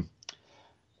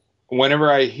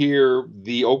whenever I hear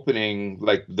the opening,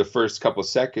 like the first couple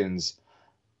seconds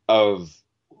of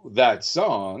that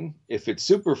song, if it's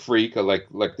Super Freak, like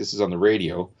this is on the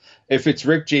radio, if it's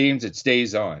Rick James, it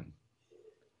stays on.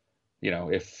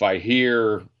 If I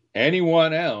hear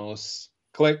anyone else,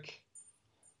 click,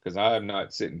 because I'm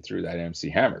not sitting through that MC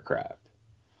Hammer crap.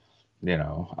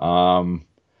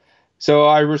 So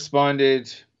I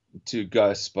responded to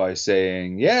Gus by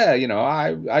saying,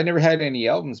 I never had any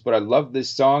albums, but I love this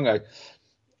song.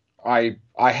 I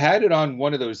had it on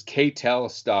one of those K-Tel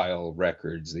style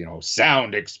records,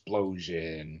 Sound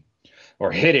Explosion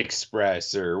or Hit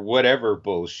Express or whatever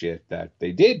bullshit that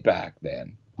they did back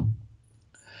then.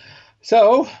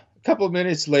 So a couple of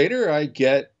minutes later, I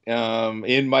get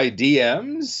in my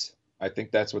DMs, I think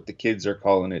that's what the kids are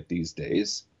calling it these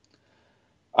days,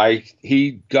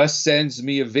 Gus sends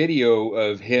me a video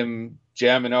of him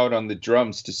jamming out on the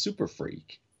drums to Super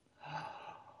Freak.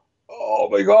 Oh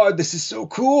my God, this is so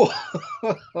cool.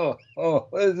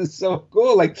 This is so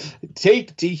cool. Like,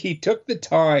 he took the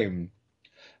time,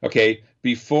 okay,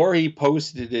 before he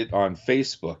posted it on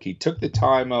Facebook, he took the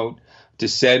time out to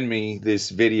send me this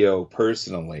video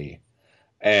personally.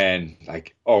 And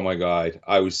like, oh my God,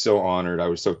 I was so honored. I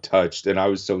was so touched, and I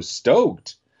was so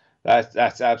stoked.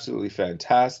 That's absolutely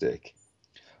fantastic.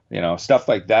 Stuff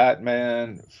like that,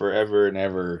 man, forever and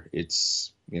ever.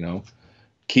 It's,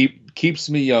 keeps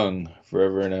me young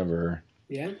forever and ever.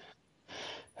 Yeah.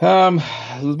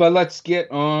 But let's get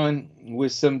on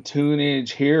with some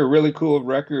tunage here. A really cool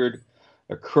record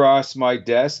across my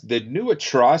desk. The new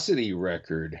Atrocity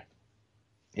record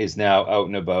is now out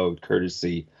and about,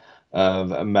 courtesy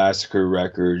of Massacre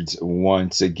Records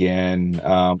once again.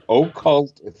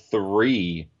 Occult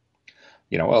 3.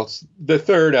 It's the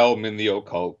third album in the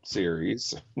Occult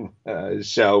series,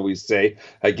 shall we say.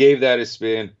 I gave that a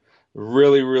spin.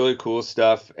 Really, really cool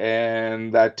stuff.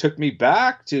 And that took me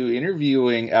back to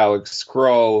interviewing Alex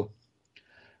Skrull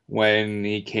when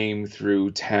he came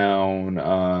through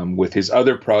town with his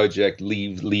other project,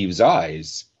 Leaves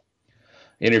Eyes.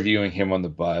 Interviewing him on the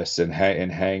bus and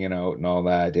hanging out and all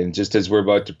that. And just as we're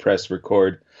about to press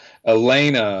record,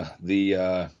 Elena,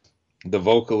 the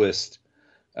vocalist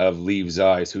of Leaves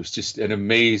Eyes, who's just an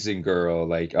amazing girl,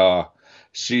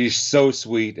 she's so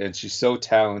sweet and she's so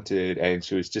talented, and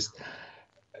she was the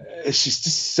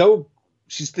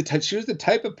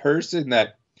type of person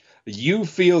that you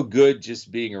feel good just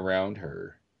being around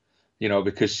her,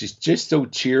 because she's just so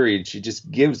cheery and she just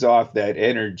gives off that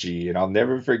energy. And I'll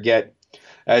never forget,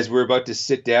 as we're about to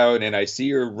sit down and I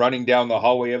see her running down the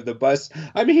hallway of the bus,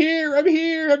 I'm here. I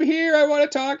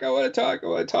want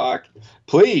to talk.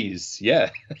 Please. Yeah.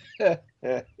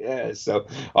 Yeah. So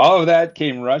all of that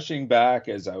came rushing back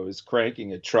as I was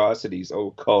cranking Atrocity's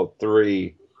Occult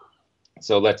 3.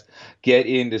 So let's get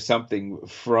into something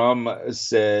from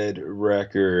said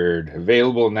record.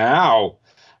 Available now.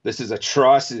 This is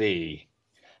Atrocity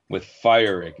with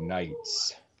Fire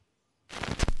Ignites.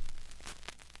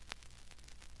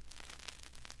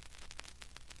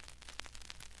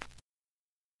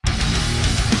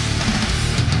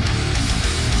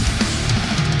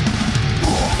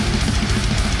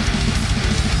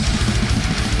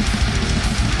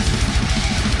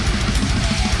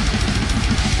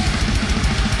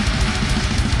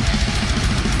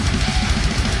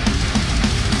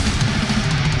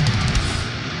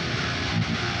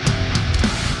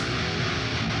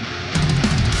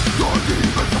 Dark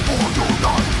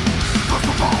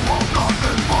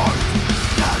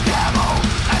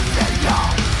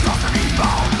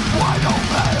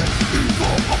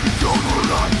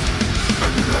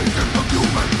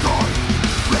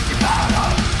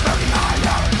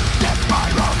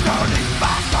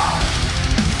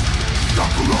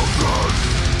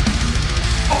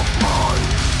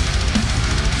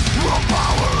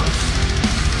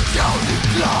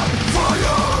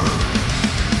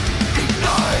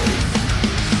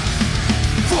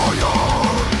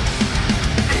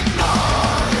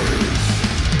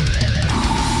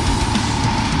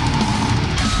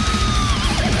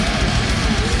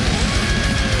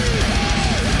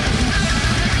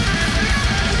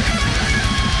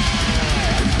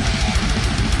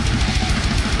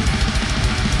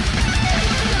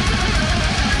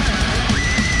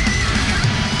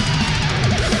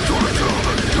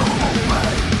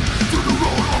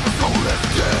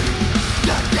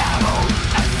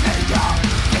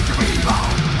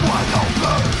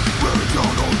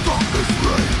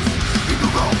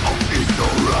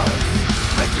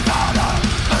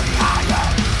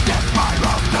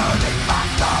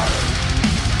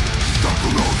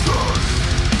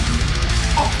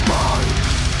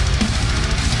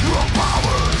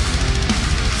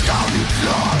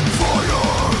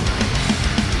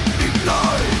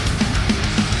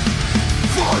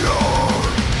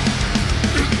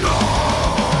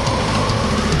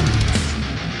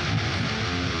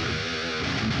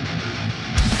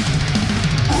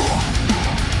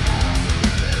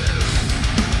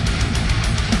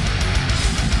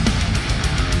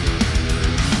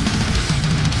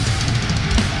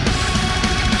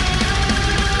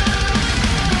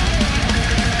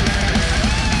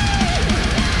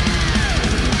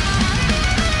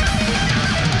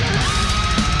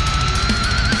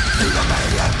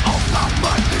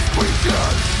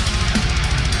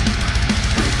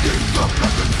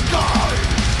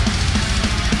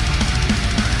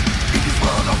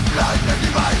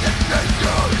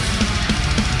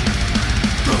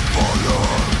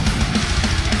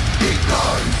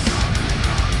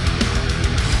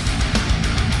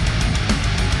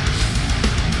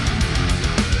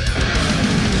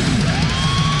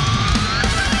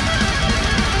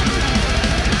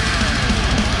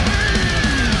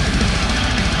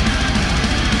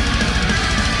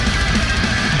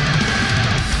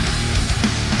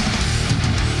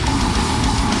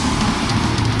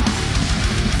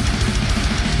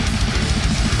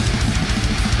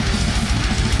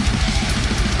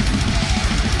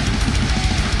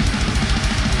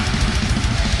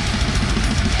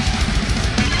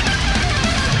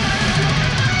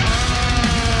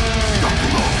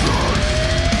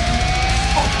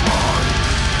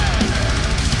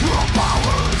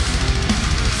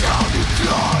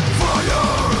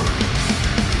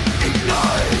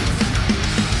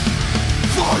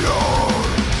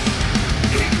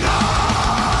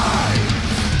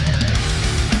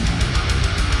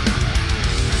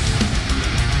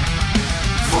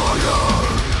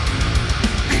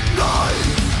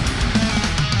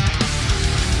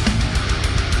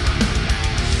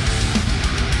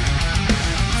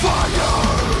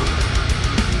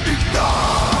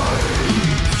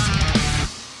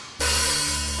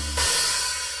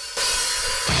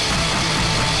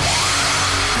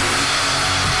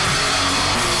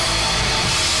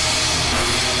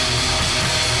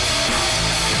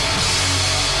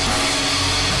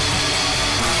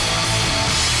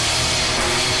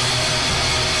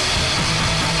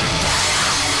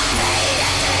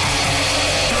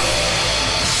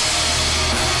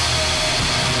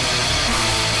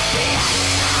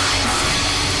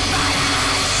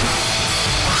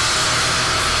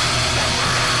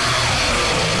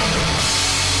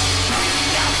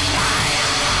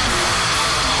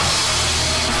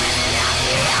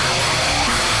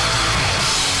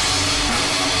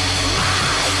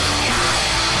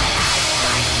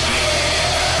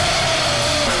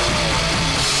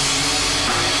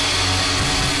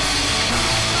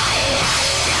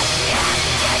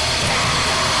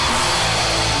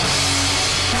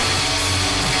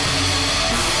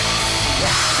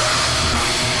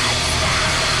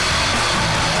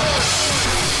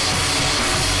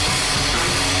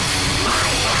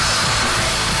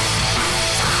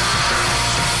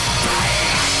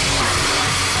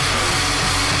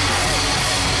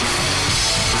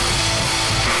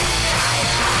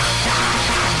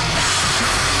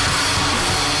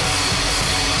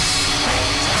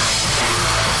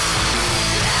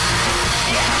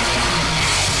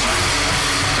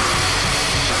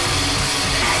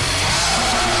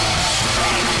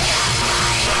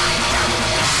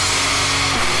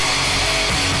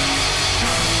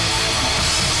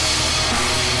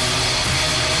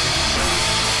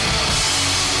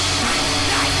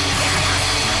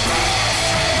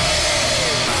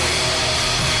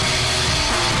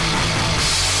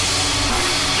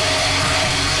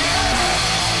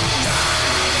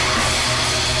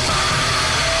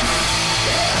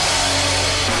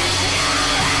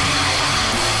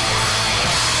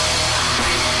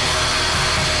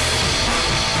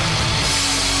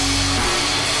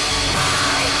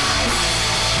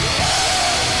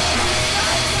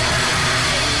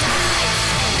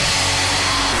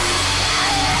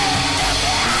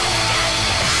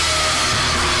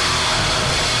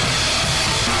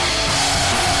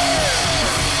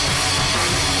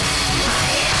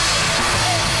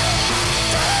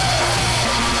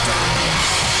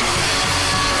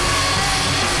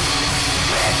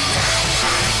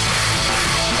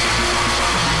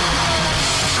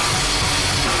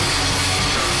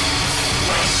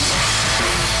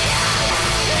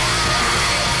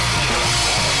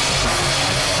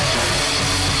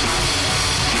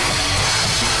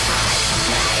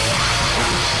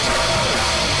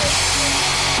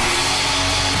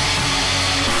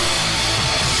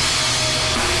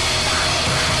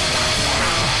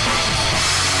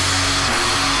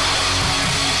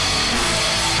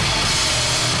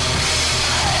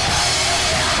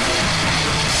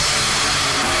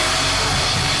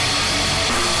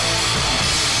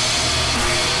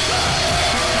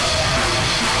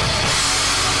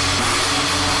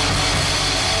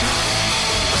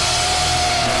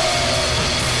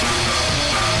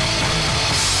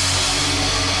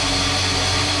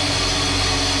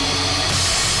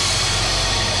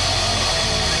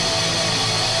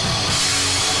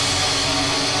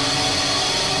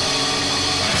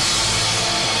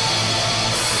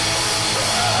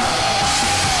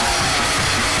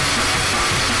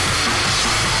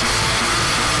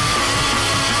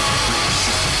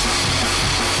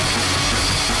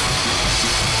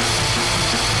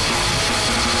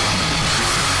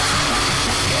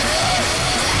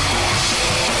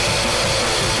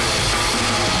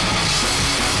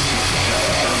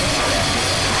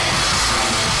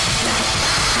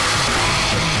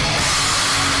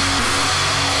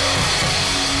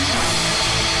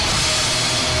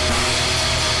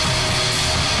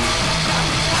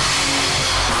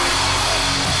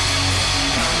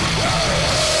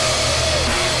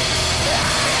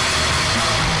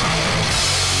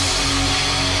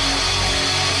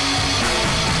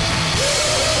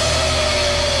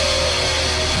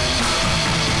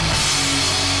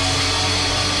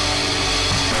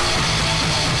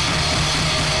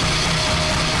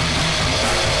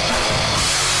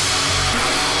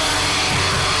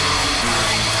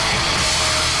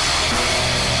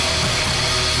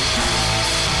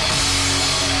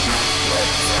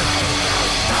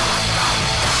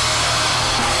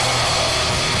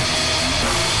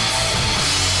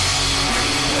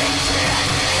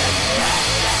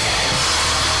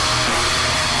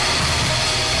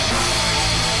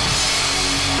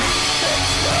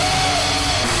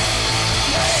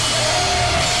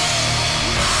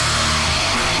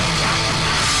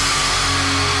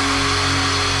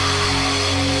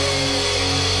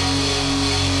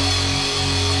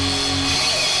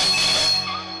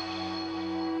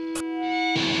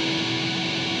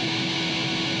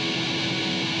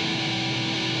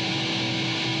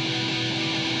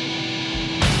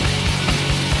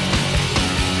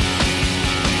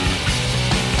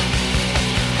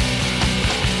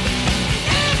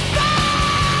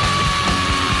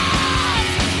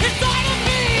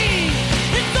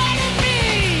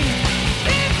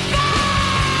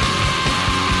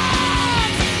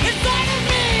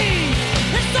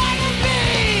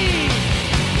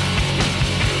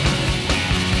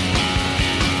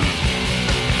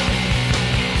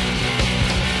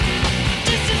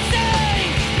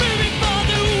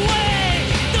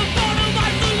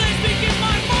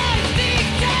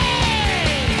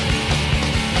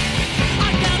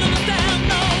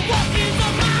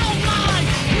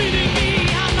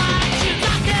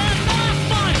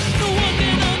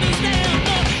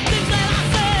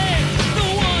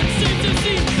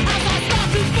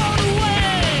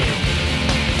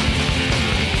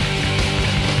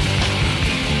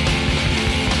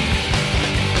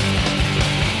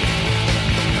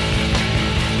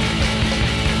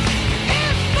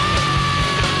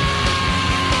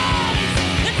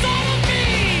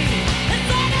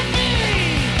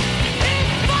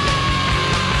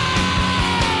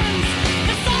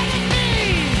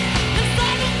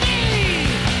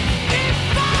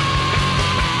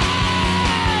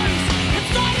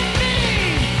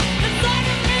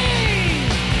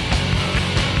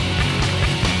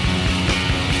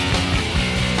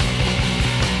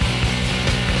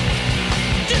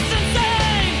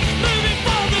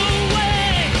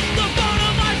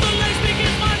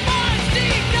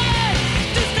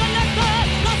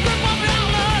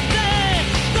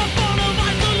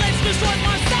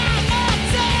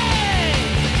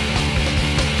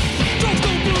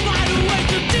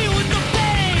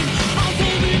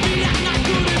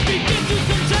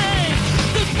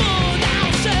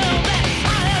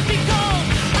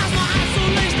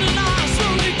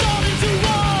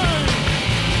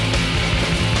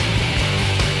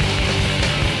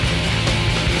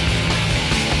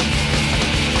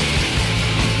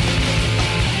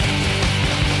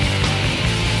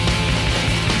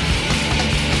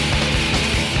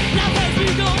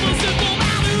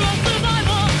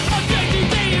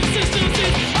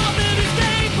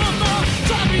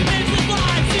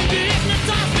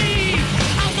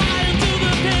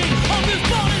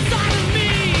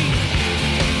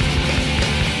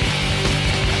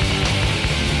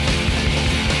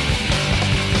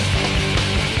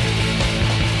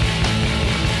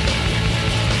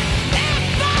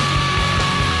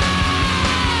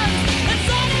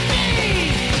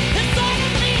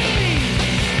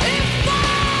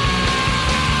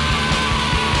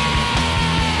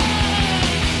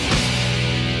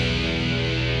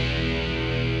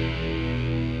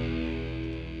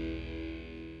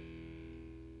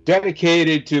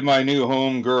dedicated to my new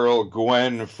homegirl,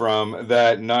 Gwen, from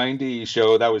that 90s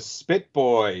show. That was Spit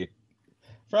Boy.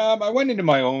 I went into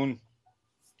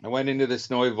the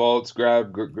Snowy Vaults,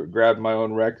 grabbed my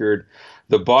own record,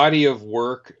 the Body of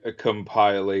Work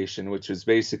compilation, which was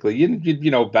basically,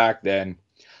 you know, back then,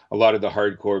 a lot of the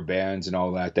hardcore bands and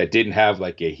all that didn't have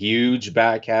like a huge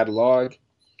back catalog,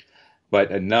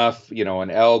 but enough, you know, an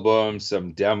album,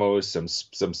 some demos, some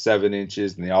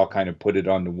 7-inches, and they all kind of put it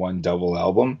onto one double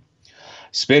album.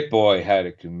 Spit Boy had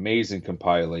an amazing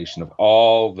compilation of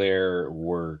all their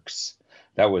works.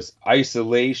 That was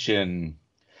Isolation,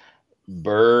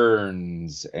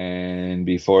 Burns, and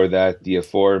before that, the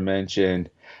aforementioned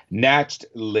Natched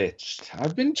Liched.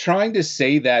 I've been trying to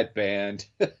say that band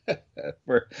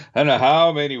for I don't know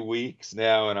how many weeks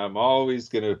now, and I'm always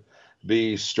going to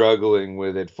be struggling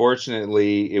with it.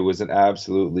 Fortunately, it was an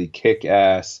absolutely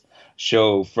kick-ass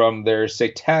show from their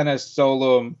Satana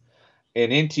Solum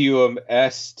and Intium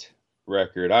Est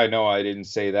record. I know I didn't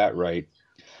say that right.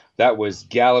 That was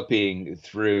Galloping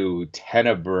Through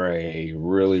Tenebrae.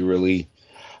 Really, really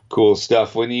cool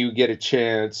stuff. When you get a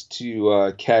chance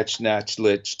to catch Natched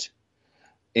Liched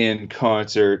in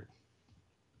concert,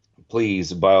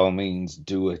 please, by all means,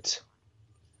 do it.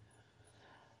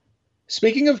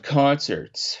 Speaking of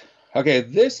concerts, okay,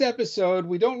 this episode,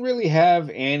 we don't really have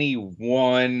any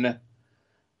one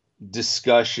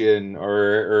discussion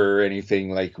or anything.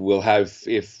 Like, we'll have,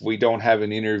 if we don't have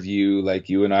an interview, like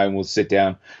you and I will sit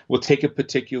down, we'll take a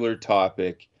particular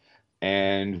topic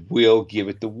and we'll give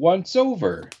it the once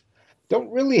over.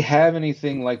 Don't really have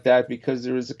anything like that because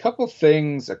there was a couple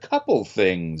things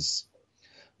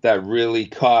that really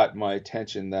caught my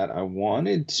attention that I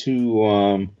wanted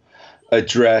to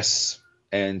address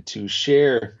and to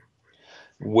share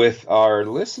with our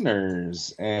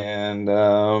listeners. And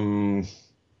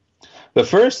the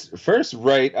first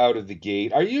right out of the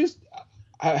gate,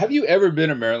 have you ever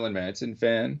been a Marilyn Manson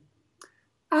fan?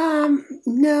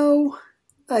 No.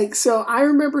 Like, so I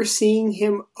remember seeing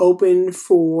him open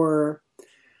for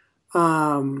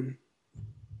 9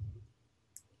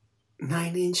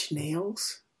 Inch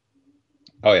Nails.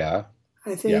 Oh yeah.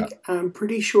 I think I'm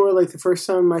pretty sure like the first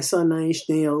time I saw 9 Inch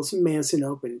Nails, Manson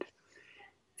opened.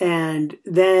 And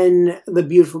then The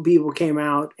Beautiful People came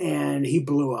out and he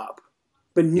blew up.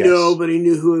 But nobody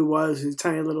knew who he was. It was a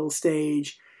tiny little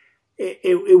stage.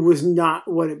 It was not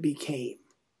what it became.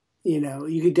 You know,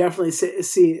 you could definitely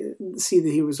see that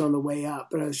he was on the way up,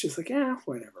 but I was just like,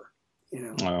 whatever. You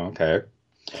know. Oh, okay.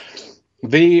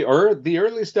 The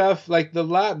early stuff, like the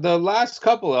last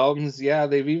couple albums,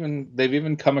 they've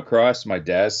even come across my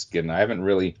desk, and I haven't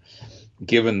really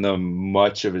given them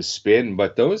much of a spin.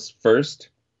 But those first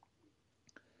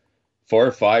 4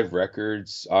 or 5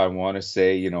 records, I want to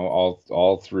say, you know,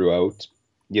 all throughout,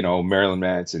 you know, Marilyn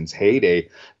Manson's heyday,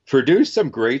 produced some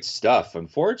great stuff.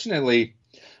 Unfortunately,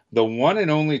 the one and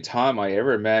only time I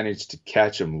ever managed to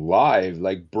catch him live,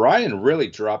 like, Brian really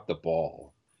dropped the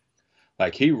ball.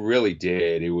 Like, he really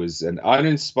did. It was an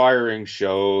uninspiring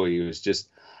show. He was just,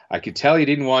 I could tell he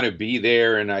didn't want to be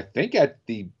there. And I think at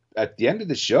the end of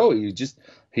the show, he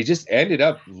just ended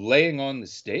up laying on the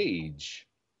stage.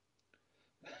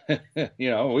 You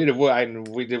know, we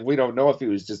don't know if he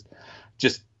was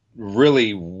just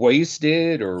really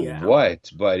wasted or what,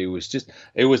 but it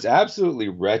was absolutely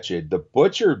wretched. The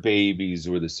Butcher Babies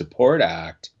were the support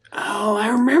act. Oh, I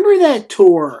remember that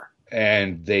tour.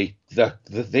 And they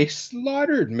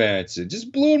slaughtered Manson,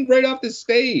 just blew him right off the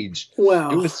stage.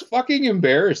 Well, it was fucking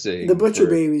embarrassing. The Butcher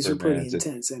Babies are pretty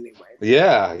intense anyway.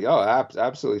 Yeah,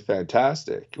 absolutely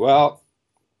fantastic. Well,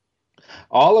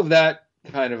 all of that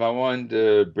kind of, I wanted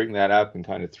to bring that up and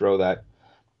kind of throw that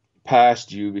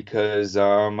past you because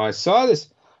I saw this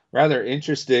rather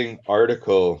interesting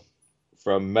article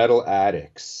from Metal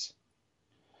Addicts.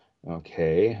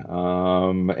 Okay,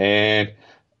 and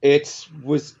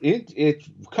it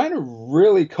kind of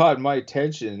really caught my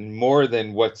attention more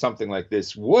than what something like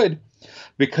this would,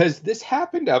 because this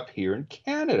happened up here in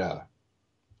Canada.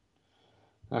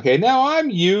 Okay, now I'm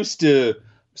used to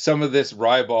some of this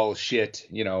ribald shit,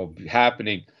 you know,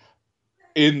 happening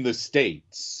in the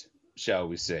States, shall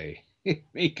we say,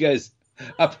 because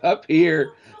up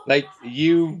here, like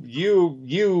you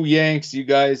Yanks, you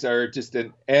guys are just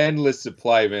an endless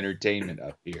supply of entertainment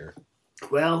up here.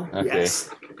 Well, okay. Yes.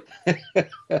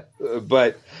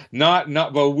 but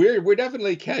we're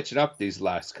definitely catching up these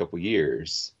last couple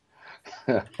years.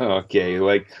 Okay,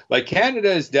 like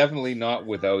Canada is definitely not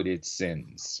without its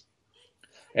sins.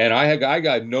 And I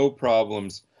got no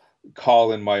problems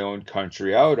calling my own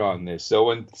country out on this. So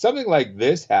when something like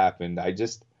this happened, I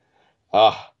just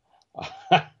I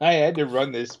had to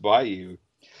run this by you.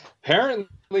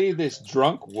 Apparently, this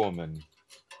drunk woman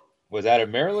was at a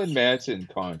Marilyn Manson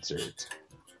concert,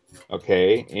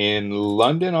 okay, in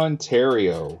London,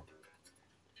 Ontario.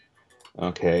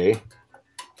 Okay.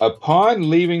 Upon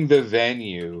leaving the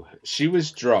venue, she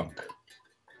was drunk,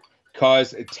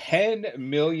 caused $10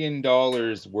 million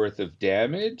worth of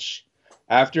damage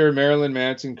after a Marilyn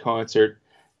Manson concert,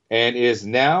 and is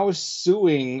now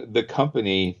suing the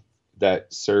company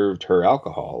that served her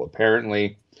alcohol.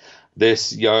 Apparently,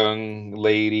 this young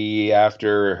lady,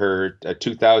 after her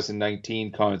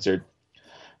 2019 concert,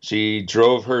 she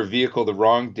drove her vehicle the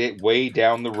wrong way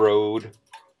down the road,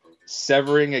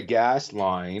 severing a gas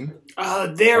line.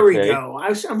 Oh, there we go.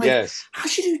 I'm like, yes. How'd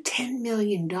she do $10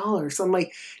 million? I'm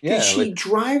like, did she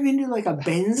drive into like a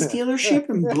Benz dealership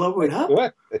and blow it up?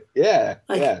 What? Yeah.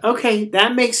 Okay,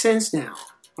 that makes sense now.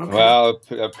 Okay. Well,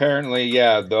 apparently,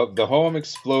 the home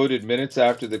exploded minutes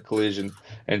after the collision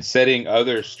and setting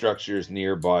other structures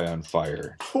nearby on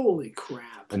fire. Holy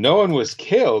crap. And no one was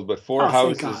killed, but four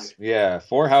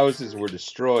houses were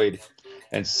destroyed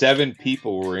and 7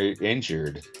 people were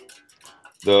injured.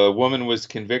 The woman was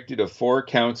convicted of 4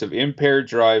 counts of impaired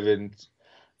driving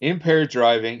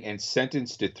and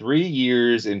sentenced to 3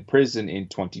 years in prison in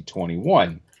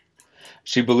 2021.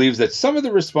 She believes that some of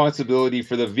the responsibility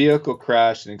for the vehicle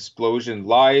crash and explosion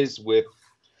lies with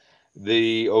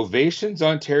the Ovations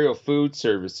Ontario Food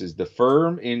Services, the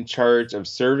firm in charge of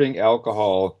serving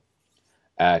alcohol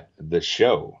at the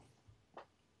show.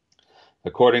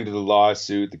 According to the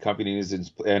lawsuit, the company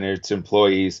and its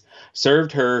employees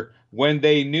served her when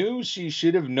they knew she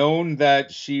should have known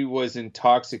that she was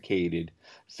intoxicated,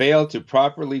 failed to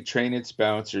properly train its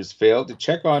bouncers, failed to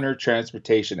check on her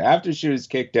transportation after she was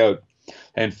kicked out,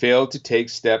 and failed to take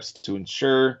steps to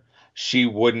ensure she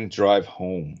wouldn't drive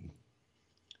home.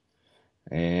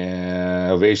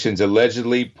 And Ovations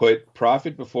allegedly put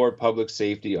profit before public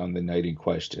safety on the night in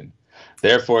question.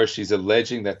 Therefore, she's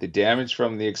alleging that the damage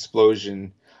from the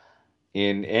explosion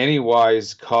in any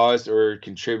wise caused or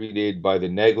contributed by the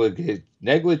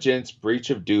negligence, breach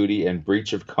of duty, and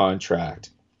breach of contract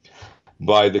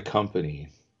by the company.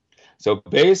 So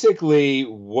basically,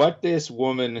 what this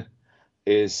woman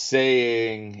is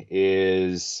saying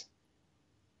is,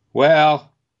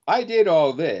 well, I did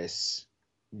all this,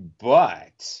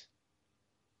 but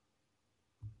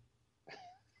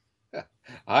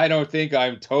I don't think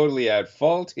I'm totally at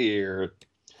fault here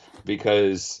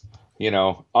because,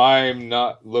 I'm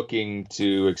not looking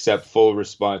to accept full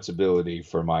responsibility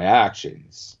for my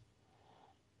actions.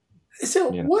 So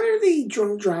what are the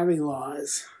drunk driving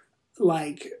laws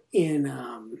like in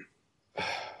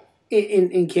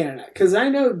Canada? Because I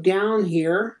know down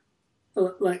here,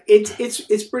 like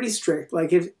it's pretty strict.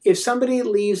 Like if somebody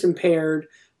leaves impaired,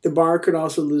 the bar could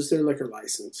also lose their liquor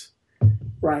license,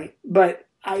 right? But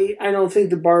I don't think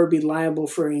the bar would be liable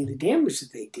for any of the damage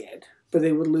that they did, but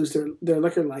they would lose their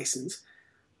liquor license,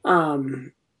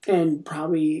 and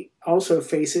probably also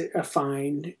face a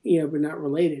fine, but not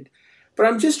related. But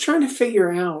I'm just trying to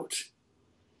figure out,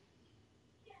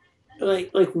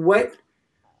 like what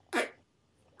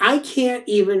I can't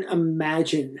even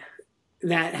imagine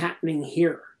that happening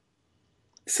here.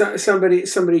 So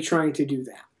somebody trying to do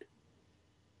that.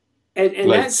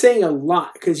 And that's saying a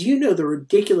lot because the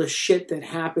ridiculous shit that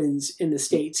happens in the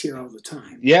States here all the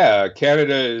time. Yeah,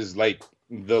 Canada is like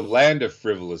the land of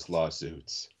frivolous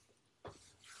lawsuits.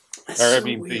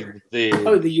 Weird.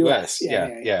 The U.S.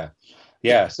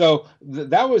 Yeah. So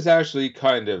that was actually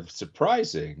kind of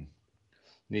surprising,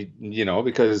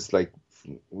 because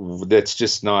that's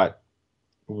just not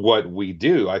what we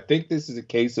do. I think this is a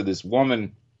case of this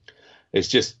woman is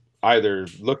just either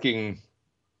looking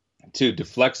to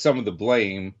deflect some of the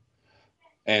blame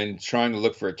and trying to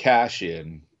look for a cash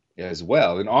in as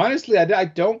well. And honestly, I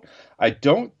don't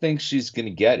think she's going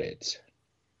to get it.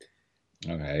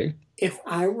 Okay. If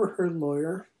I were her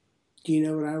lawyer, do you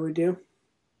know what I would do?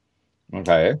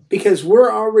 Okay. Because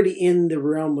we're already in the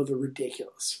realm of the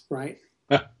ridiculous, right?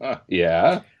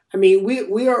 Yeah. I mean,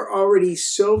 we are already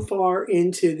so far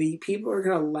into the people are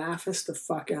going to laugh us the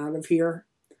fuck out of here,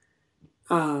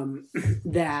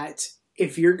 that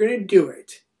if you're going to do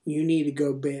it, you need to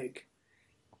go big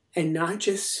and not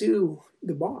just sue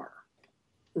the bar,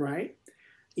 right?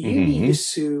 You need to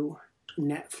sue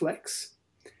Netflix.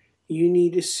 You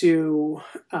need to sue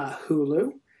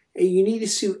Hulu. And you need to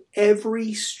sue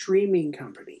every streaming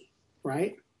company,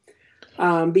 right?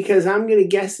 Because I'm going to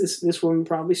guess this woman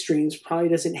probably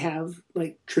doesn't have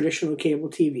like traditional cable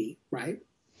TV, right?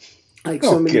 Like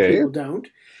so many people don't.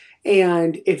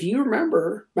 And if you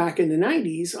remember back in the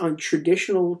 90s on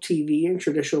traditional TV and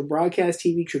traditional broadcast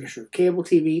TV, traditional cable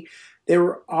TV, There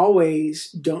were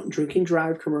always don't drink and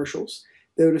drive commercials.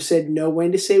 They would have said know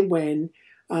when to say when.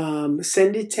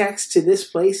 Send a text to this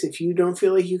place if you don't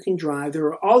feel like you can drive. There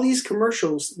were all these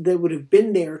commercials that would have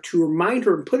been there to remind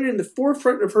her and put it in the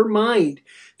forefront of her mind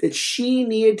that she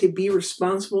needed to be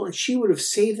responsible, and she would have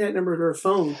saved that number to her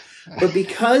phone. But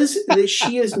because that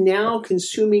she is now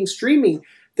consuming streaming,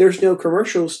 there's no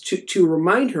commercials to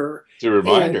remind her.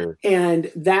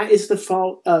 And that is the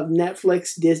fault of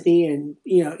Netflix, Disney, and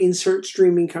insert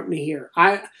streaming company here.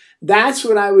 That's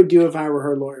what I would do if I were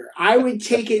her lawyer. I would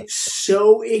take it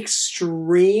so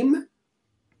extreme,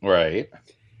 right?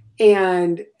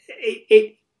 And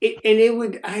it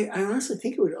would. I honestly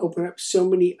think it would open up so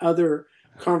many other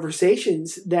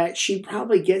conversations that she'd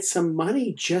probably get some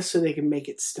money just so they can make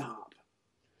it stop.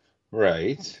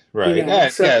 Right.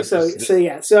 So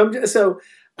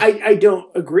I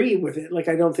don't agree with it. Like,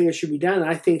 I don't think it should be done.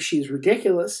 I think she's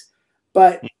ridiculous.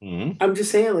 But I'm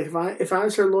just saying, like, if I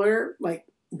was her lawyer, like,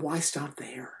 why stop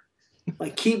there?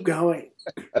 Like, keep going.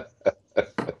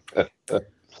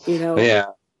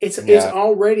 It's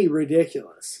already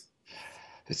ridiculous.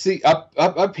 See,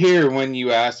 up here, when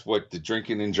you ask what the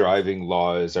drinking and driving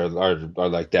laws are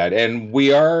like that, and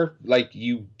we are like,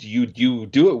 you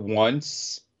do it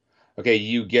once. Okay,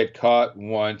 you get caught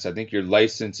once. I think your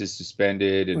license is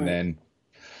suspended, and then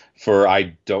for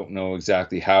I don't know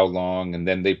exactly how long, and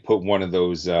then they put one of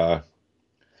those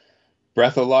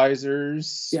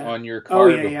breathalyzers on your car.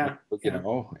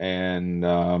 And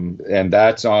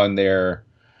that's on there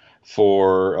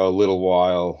for a little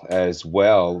while as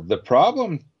well. The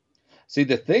problem,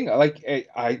 the thing, like,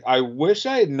 I wish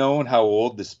I had known how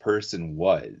old this person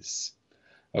was.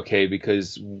 Okay,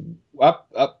 because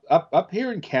up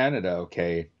here in Canada,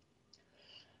 okay,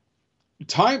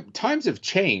 times have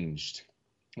changed.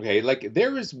 Okay, like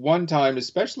there was one time,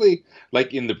 especially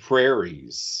like in the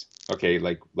prairies. Okay,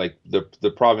 like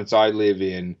the province I live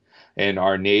in and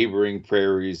our neighboring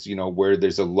prairies, where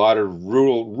there's a lot of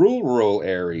rural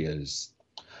areas.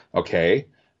 Okay,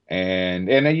 and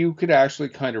you could actually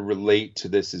kind of relate to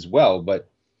this as well. But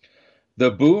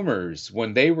the boomers,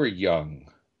 when they were young,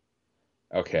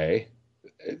 okay,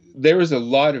 there was a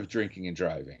lot of drinking and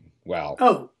driving.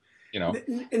 Wow.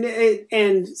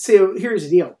 And so here's the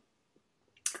deal.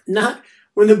 Not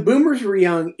when the boomers were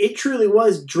young, it truly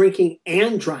was drinking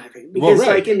and driving. Because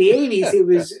like in the 80s, it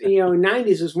was,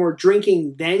 90s, it was more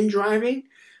drinking than driving.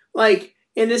 Like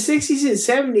in the 60s and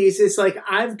 70s, it's like,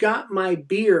 I've got my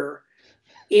beer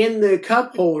in the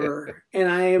cup holder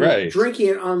and I am drinking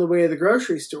it on the way to the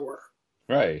grocery store.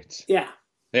 Right. Yeah.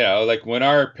 Yeah, like when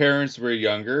our parents were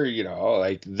younger,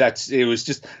 like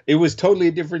it was totally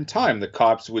a different time. The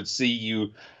cops would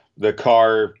see the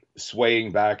car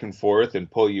swaying back and forth and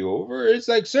pull you over. It's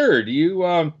like, sir, do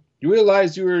you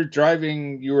realize you were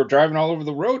driving all over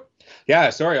the road? Yeah,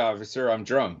 sorry, officer, I'm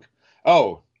drunk.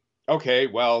 Oh, okay,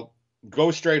 well,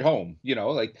 go straight home.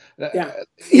 Right?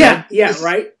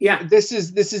 Yeah. This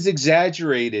is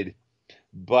exaggerated,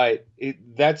 but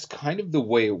that's kind of the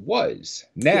way it was.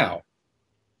 Now,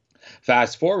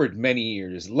 fast forward many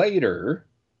years later,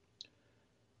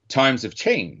 times have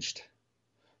changed.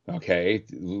 Okay,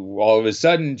 all of a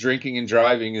sudden, drinking and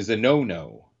driving is a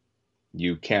no-no.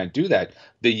 You can't do that.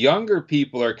 The younger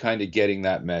people are kind of getting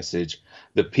that message.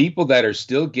 The people that are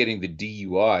still getting the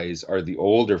DUIs are the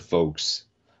older folks,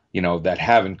 that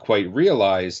haven't quite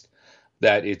realized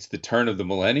that it's the turn of the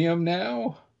millennium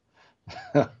now.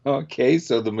 Okay,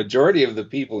 so the majority of the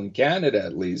people in Canada,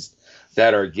 at least,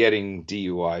 that are getting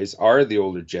DUIs are the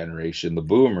older generation, the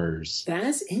boomers.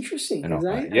 That's interesting, because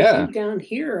I think down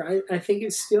here, I think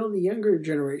it's still the younger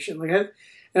generation.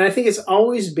 And I think it's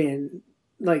always been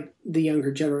like the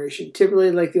younger generation.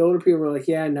 Typically, like the older people were like,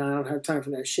 "Yeah, no, I don't have time for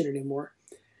that shit anymore."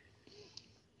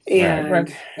 And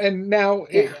right. And now,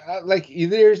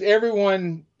 there's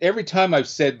everyone. Every time I've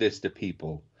said this to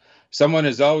people, someone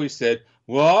has always said,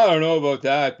 "Well, I don't know about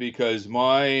that because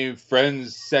my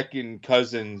friend's second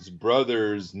cousin's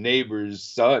brother's neighbor's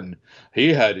son,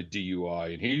 he had a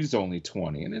DUI and he's only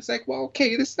 20." And it's like, well, okay,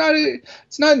 it's not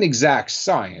an exact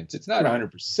science. It's not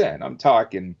 100%. I'm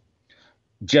talking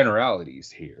generalities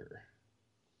here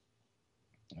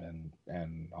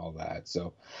and all that.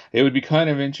 So it would be kind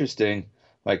of interesting,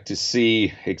 like, to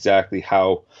see exactly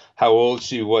how old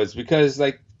she was, because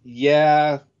I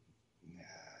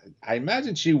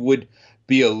imagine she would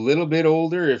be a little bit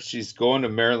older if she's going to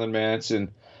Marilyn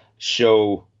Manson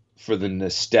show for the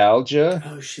nostalgia.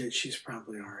 Oh shit, she's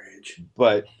probably our age.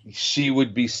 But she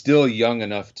would be still young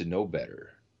enough to know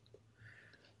better.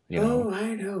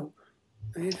 I'd hope.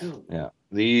 Yeah.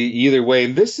 Either way,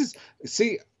 and this is,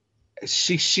 see,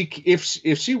 she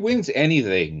if she wins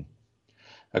anything,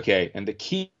 Okay, and the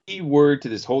key word to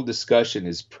this whole discussion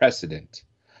is precedent.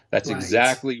 That's Right.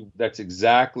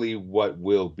 exactly what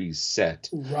will be set.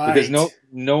 Right. Because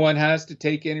no one has to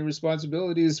take any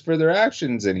responsibilities for their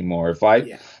actions anymore. If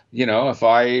I if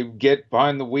I get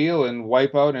behind the wheel and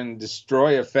wipe out and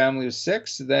destroy a family of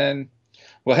 6, then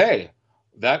well, hey,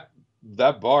 that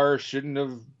bar shouldn't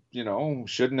have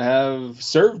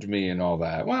served me and all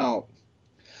that. Well,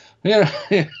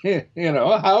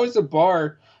 how is a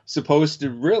bar supposed to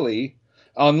really,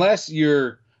 unless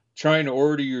you're trying to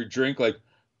order your drink like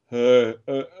no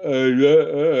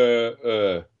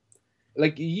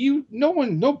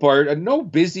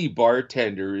busy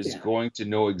bartender is going to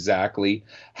know exactly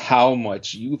how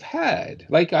much you've had.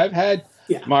 Like I've had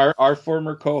our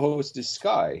former co-host is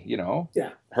Sky,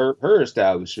 her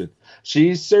establishment.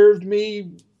 She served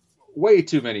me way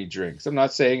too many drinks. I'm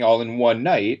not saying all in one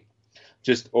night,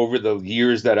 just over the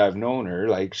years that I've known her,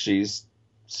 like she's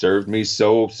served me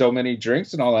so many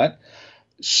drinks and all that.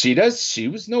 She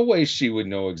was no way she would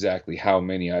know exactly how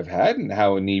many I've had and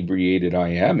how inebriated I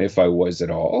am, if I was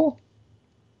at all.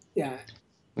 Yeah.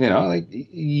 Like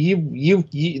you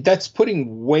that's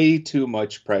putting way too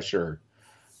much pressure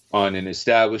on an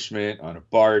establishment, on a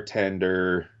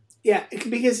bartender. Yeah,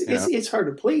 because it's hard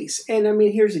to police. And I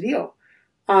mean, here's the deal.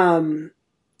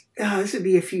 This would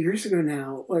be a few years ago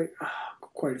now,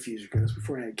 quite a few years ago. It was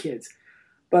before I had kids.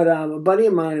 But a buddy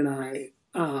of mine and I,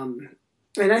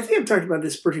 and I think I've talked about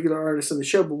this particular artist on the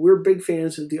show, but we're big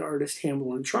fans of the artist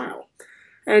Hamill on Trial.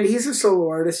 And he's a solo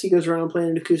artist. He goes around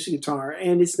playing an acoustic guitar,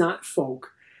 and it's not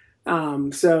folk.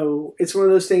 So it's one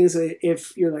of those things that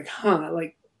if you're like,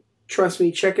 trust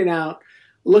me, check it out.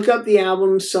 Look up the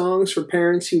album Songs for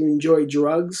Parents Who Enjoy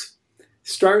Drugs.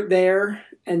 Start there,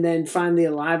 and then find the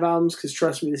live albums, because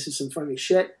trust me, this is some funny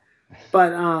shit.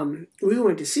 But we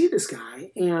went to see this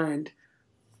guy, and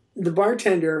the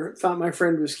bartender thought my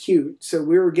friend was cute, so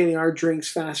we were getting our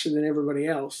drinks faster than everybody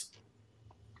else.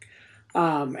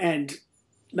 And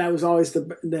that was always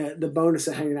the bonus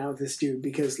of hanging out with this dude,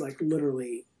 because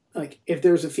literally, if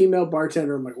there's a female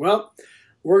bartender, I'm like, well,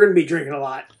 we're going to be drinking a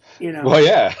lot, Well,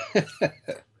 yeah.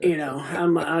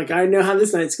 I'm like, I know how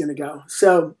this night's going to go.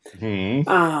 So,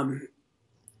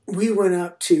 we went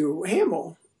up to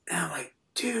Hamill, and I'm like,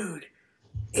 dude,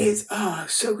 it's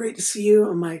so great to see you.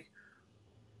 I'm like,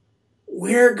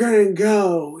 we're going to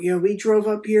go. We drove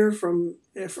up here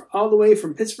all the way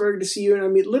from Pittsburgh to see you. And I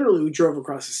mean, literally, we drove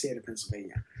across the state of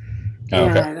Pennsylvania.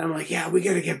 Okay. And I'm like, yeah, we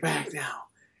got to get back now.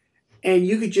 And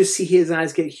you could just see his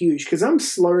eyes get huge, because I'm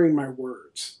slurring my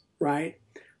words, right?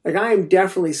 Like, I am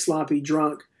definitely sloppy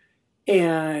drunk.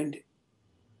 And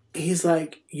he's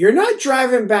like, you're not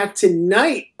driving back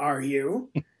tonight, are you?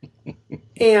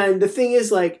 And the thing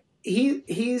is,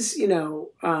 he's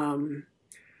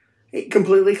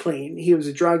completely clean. He was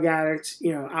a drug addict,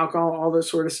 alcohol, all this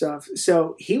sort of stuff.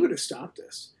 So he would have stopped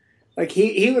us.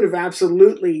 He would have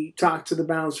absolutely talked to the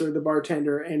bouncer, the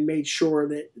bartender, and made sure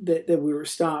that we were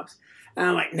stopped. And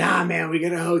I'm like, nah, man, we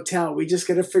got a hotel. We just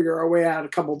got to figure our way out a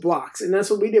couple blocks. And that's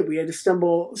what we did. We had to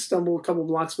stumble a couple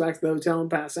blocks back to the hotel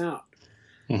and pass out.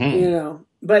 Mm-hmm.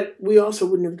 But we also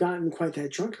wouldn't have gotten quite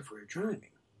that drunk if we were driving.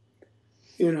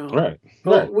 Right.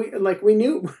 We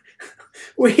knew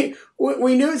we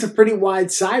knew it's a pretty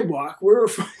wide sidewalk. We were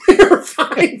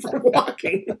fine for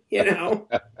walking,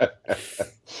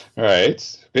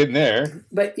 Right. Been there.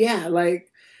 But yeah,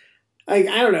 I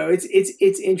don't know.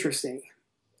 It's interesting,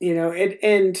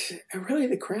 and really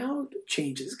the crowd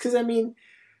changes, because I mean,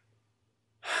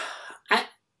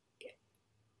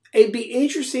 it'd be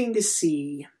interesting to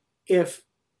see if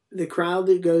the crowd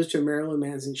that goes to a Marilyn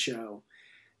Manson show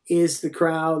is the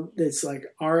crowd that's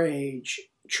our age,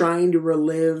 trying to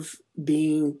relive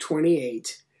being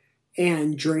 28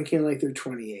 and drinking like they're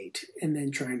 28 and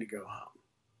then trying to go home.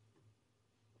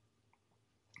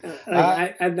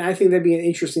 I think that'd be an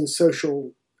interesting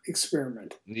social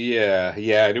experiment. Yeah.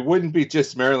 And it wouldn't be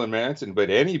just Marilyn Manson, but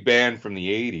any band from the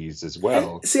 80s as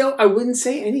well. I wouldn't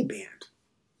say any band,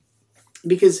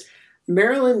 because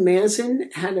Marilyn Manson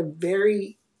had a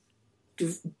very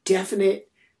definite,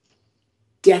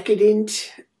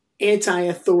 decadent,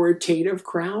 anti-authoritative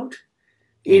crowd,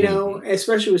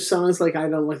 especially with songs like I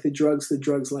Don't Like the Drugs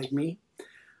Like Me,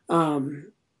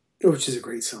 which is a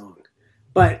great song.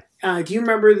 But do you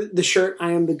remember the shirt,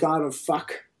 I Am the God of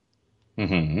Fuck?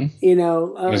 Mm-hmm. It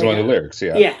was one of the lyrics,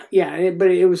 yeah. Yeah.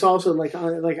 But it was also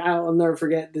I'll never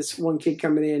forget this one kid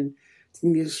coming in to the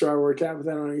music store I worked at with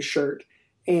that on his shirt.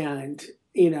 And,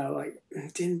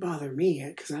 it didn't bother me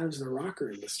because I was the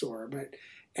rocker in the store, but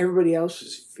everybody else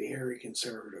was very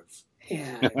conservative,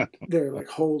 and they're like,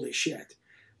 holy shit.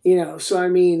 So, I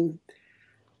mean,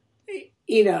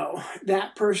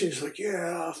 that person is like,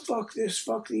 yeah, fuck this,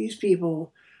 fuck these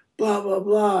people, blah, blah,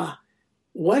 blah.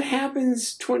 What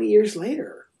happens 20 years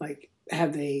later? Like,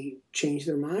 have they changed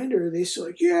their mind, or are they still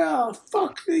like, yeah,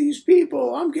 fuck these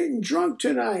people, I'm getting drunk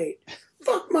tonight,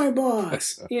 fuck my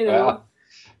boss,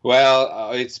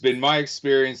 Well, it's been my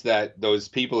experience that those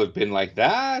people have been like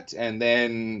that, and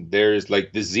then there's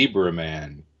like the Zebra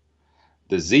Man.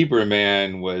 The Zebra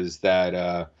Man was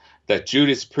that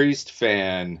Judas Priest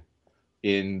fan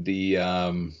in the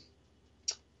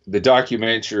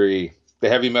documentary, the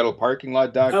Heavy Metal Parking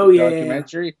Lot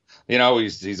documentary. Yeah.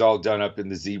 He's all done up in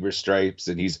the zebra stripes,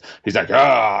 and he's like,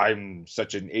 I'm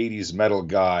such an 80s metal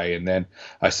guy. And then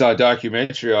I saw a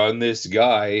documentary on this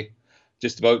guy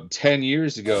just about 10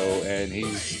 years ago, and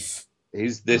he's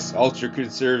this ultra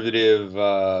conservative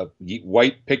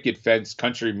white picket fence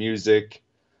country music,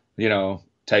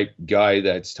 type guy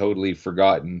that's totally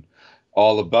forgotten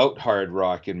all about hard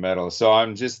rock and metal. So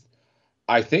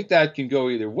I think that can go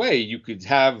either way. You could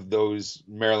have those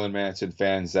Marilyn Manson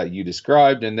fans that you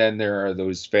described, and then there are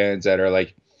those fans that are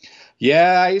like,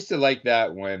 yeah, I used to like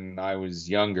that when I was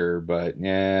younger, but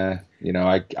yeah,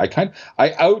 I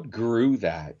outgrew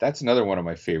that. That's another one of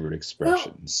my favorite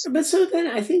expressions. Well, but so then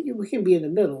I think we can be in the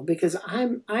middle, because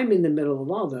I'm in the middle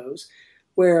of all those,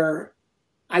 where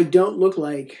I don't look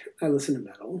like I listen to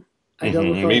metal. I don't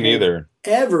look like me neither. I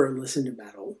ever listen to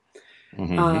metal.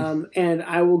 Mm-hmm. And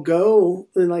I will go,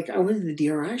 like, I went to the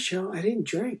DRI show. I didn't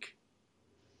drink,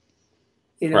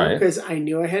 because I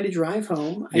knew I had to drive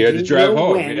home. You had to drive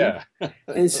home, yeah.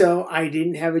 And so I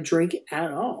didn't have a drink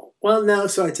at all. Well, no,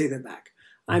 so I take that back.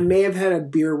 I may have had a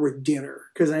beer with dinner,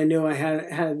 because I knew I had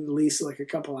at least like a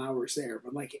couple hours there,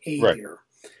 but like a beer.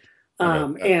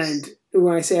 And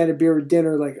when I say I had a beer with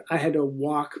dinner, like I had to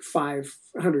walk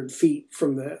 500 feet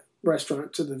from the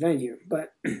restaurant to the venue.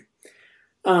 But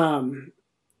I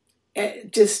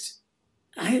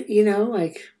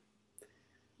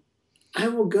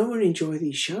will go and enjoy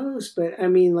these shows, but I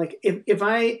mean, like, if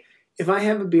I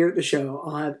have a beer at the show,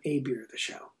 I'll have a beer at the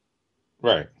show.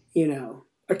 Right.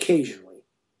 Occasionally.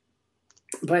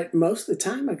 But most of the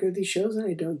time I go to these shows and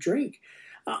I don't drink.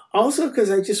 Also because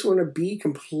I just want to be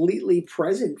completely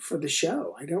present for the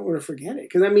show. I don't want to forget it.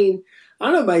 Because, I mean, I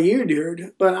don't know about you,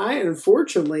 dude, but I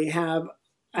unfortunately have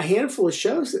a handful of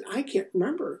shows that I can't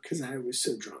remember because I was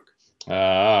so drunk.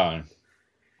 And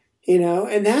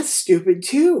that's stupid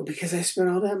too, because I spent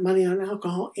all that money on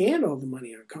alcohol and all the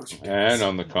money on concert tickets. And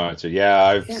on the concert.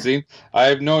 Yeah,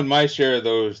 I've known my share of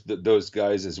those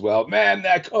guys as well. Man,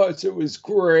 that concert was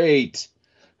great.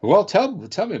 Well, tell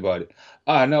me about it.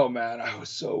 No, man, I was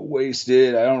so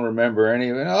wasted. I don't remember any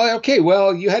of it. Okay,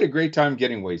 well, you had a great time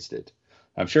getting wasted.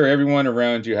 I'm sure everyone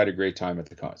around you had a great time at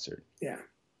the concert. Yeah.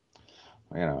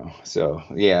 So,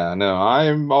 yeah, no,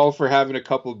 I'm all for having a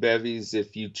couple bevies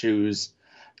if you choose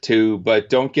to, but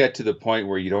don't get to the point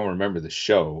where you don't remember the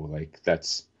show. Like,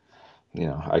 that's,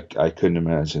 I couldn't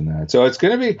imagine that. So it's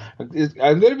going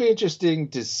to be interesting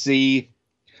to see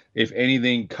if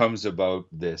anything comes about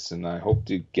this, and I hope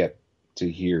to get to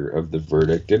hear of the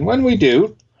verdict. And when we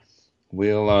do,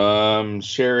 we'll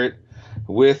share it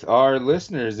with our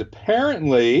listeners.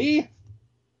 Apparently,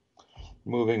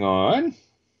 moving on,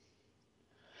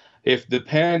 if the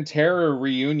Pantera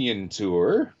reunion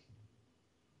tour,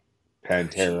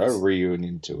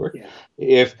 yeah.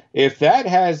 if that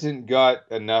hasn't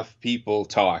got enough people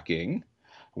talking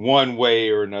one way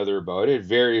or another about it,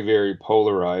 very, very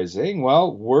polarizing,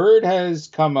 well, word has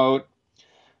come out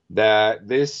that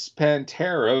this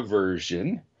Pantera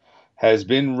version has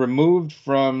been removed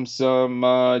from some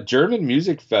German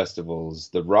music festivals,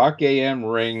 the Rock AM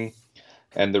Ring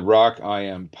and the Rock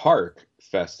IM Park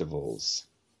festivals,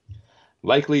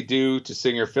 likely due to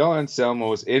singer Phil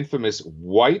Anselmo's infamous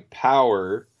White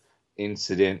Power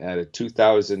incident at a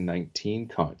 2019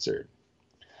 concert.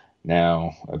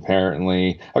 Now,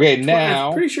 apparently... Okay, now...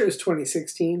 I'm pretty sure it's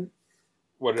 2016.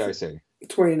 What did I say?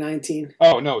 2019.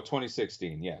 Oh, no,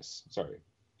 2016, yes. Sorry.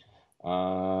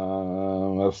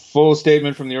 A full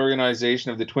statement from the organization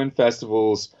of the Twin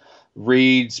Festivals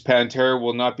reads, Pantera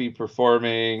will not be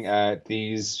performing at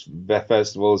these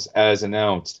festivals as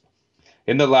announced.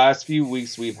 In the last few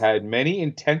weeks, we've had many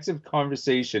intensive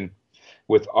conversation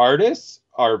with artists,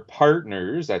 our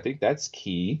partners, I think that's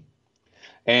key,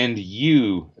 and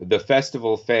you, the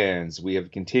festival fans. We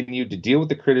have continued to deal with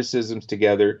the criticisms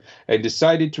together and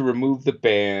decided to remove the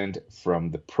band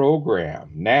from the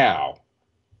program. Now,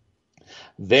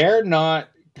 they're not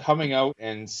coming out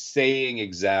and saying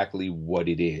exactly what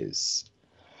it is.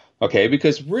 Okay,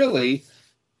 because really,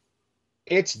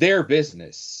 it's their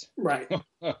business. Right.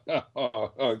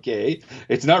 Okay.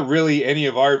 It's not really any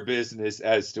of our business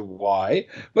as to why,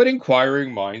 but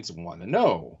inquiring minds want to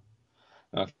know.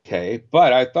 Okay.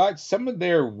 But I thought some of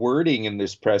their wording in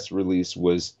this press release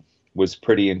was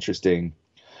pretty interesting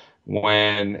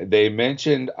when they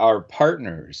mentioned our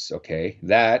partners, okay?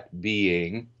 That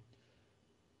being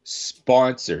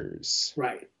sponsors.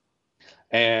 Right.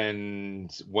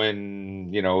 And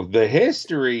when, the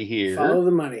history here. Follow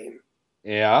the money.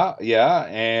 Yeah,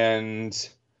 and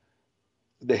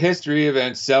the history of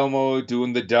Anselmo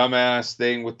doing the dumbass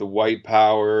thing with the white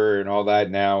power and all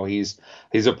that now. He's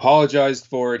apologized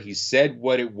for it. He said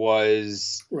what it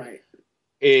was. Right.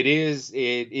 It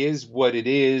is what it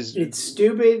is. It's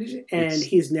stupid, and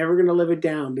he's never going to live it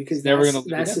down because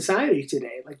that's society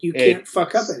today. Like, you can't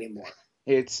fuck up anymore.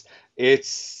 I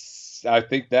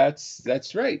think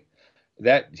that's right.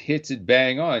 That hits it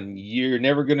bang on. You're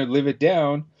never going to live it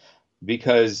down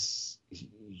because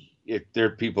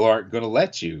if people aren't going to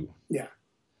let you. Yeah.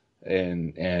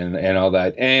 And all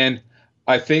that. And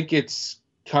I think it's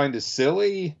kind of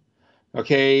silly.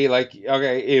 Okay,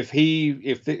 if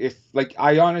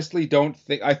I honestly don't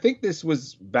think, I think this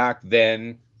was back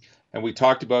then, and we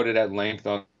talked about it at length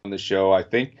on the show. I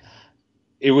think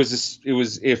it was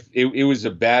a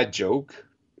bad joke.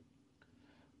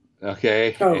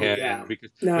 Okay. Oh, yeah.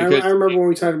 I remember when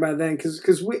we talked about it then,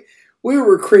 because we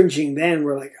were cringing then.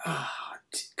 We're like,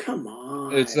 come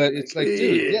on. It's like,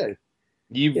 dude, yeah.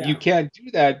 You can't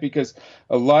do that because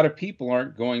a lot of people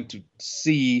aren't going to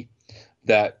see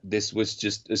that this was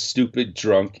just a stupid,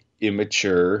 drunk,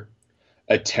 immature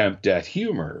attempt at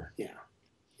humor. Yeah.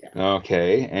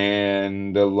 Okay.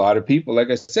 And a lot of people,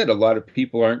 like I said, a lot of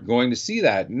people aren't going to see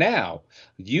that. Now,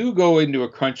 you go into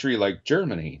a country like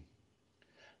Germany,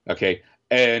 okay,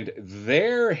 and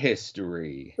their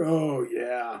history. Oh,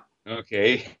 yeah.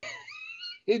 Okay.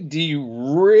 Do you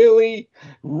really,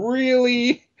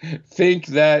 really think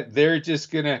that they're just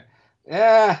going to,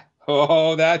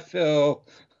 that Phil,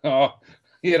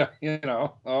 he's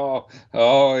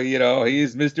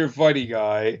Mr. Funny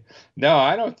Guy. No,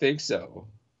 I don't think so.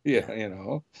 Yeah,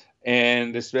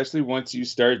 and especially once you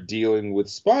start dealing with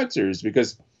sponsors,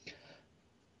 because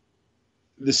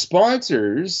the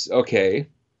sponsors, okay,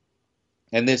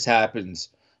 and this happens,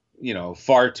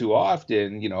 far too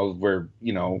often, where,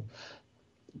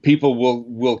 people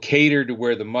will cater to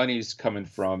where the money's coming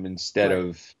from instead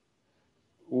of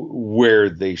where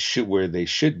they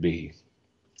should be.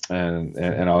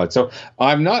 And all that. So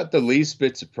I'm not the least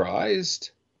bit surprised.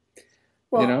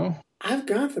 Well, I've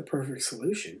got the perfect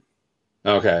solution.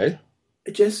 Okay.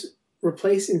 Just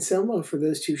replace Anselmo for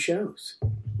those two shows.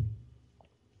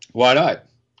 Why not?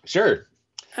 Sure.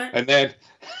 And then.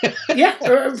 Yeah,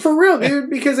 for real, dude.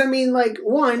 Because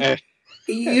one,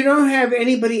 you don't have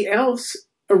anybody else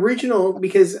original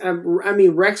because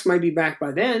Rex might be back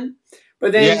by then.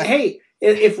 But then, hey.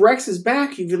 If Rex is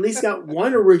back, you've at least got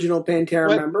one original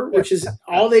Pantera member, which is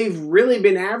all they've really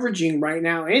been averaging right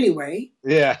now anyway.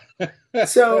 Yeah.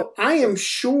 So I am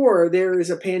sure there is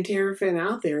a Pantera fan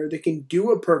out there that can do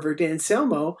a perfect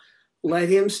Anselmo. Let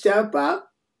him step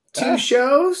up 2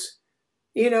 shows,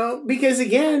 because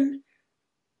again,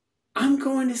 I'm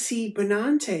going to see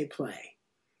Benante play.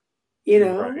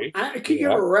 Right. I could give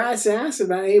a rat's ass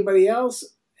about anybody else,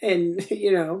 and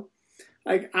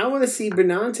I want to see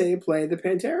Benante play the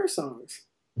Pantera songs.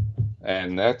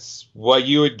 And that's what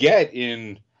you would get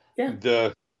in and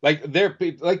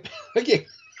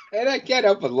I can't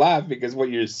help but laugh because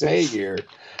what you're saying here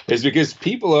is because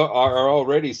people are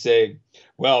already saying,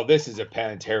 well, this is a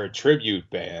Pantera tribute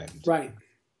band. Right.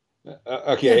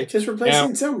 Okay. Yeah, just replace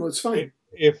Anselmo. It's fine.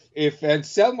 If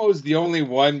Anselmo's the only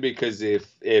one, because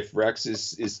if Rex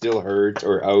is still hurt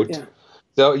or out,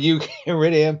 so you get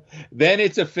rid of him, then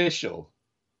it's official.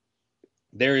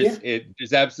 There's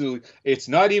absolutely, it's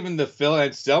not even the Phil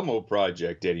Anselmo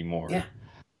project anymore. Yeah.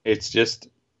 It's just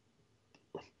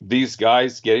these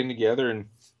guys getting together and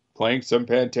playing some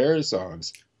Pantera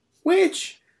songs.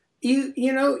 Which you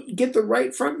get the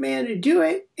right front man to do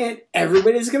it, and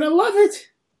everybody's gonna love it.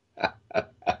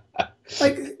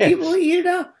 People eat it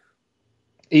up.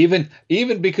 Even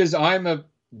because I'm a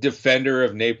defender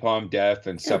of Napalm Death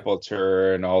and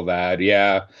Sepultura and all that.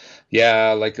 Yeah.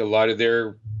 Like a lot of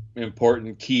their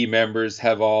important key members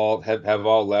have all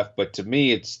left, but to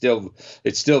me, it's still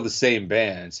the same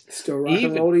bands. Still rock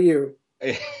and roll to you.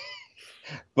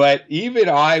 But even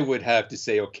I would have to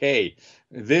say, okay,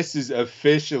 this is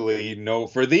officially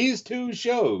for these 2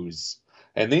 shows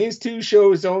and these 2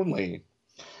 shows only.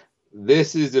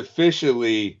 This is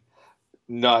officially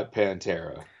not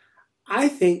Pantera. I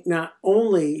think not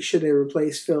only should they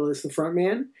replace Phil as the front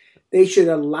man, They should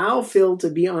allow Phil to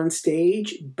be on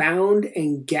stage, bound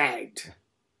and gagged.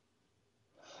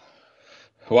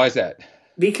 Why is that?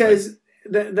 Because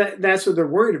that's what they're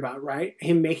worried about, right?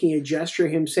 Him making a gesture,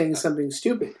 him saying something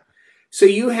stupid. So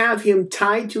you have him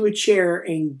tied to a chair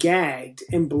and gagged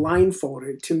and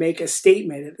blindfolded to make a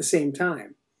statement at the same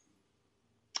time.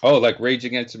 Oh, like Rage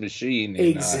Against the Machine.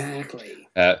 Exactly.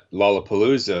 At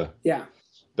Lollapalooza. Yeah.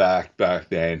 Back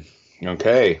then.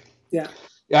 Okay. Yeah.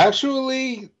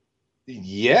 Actually,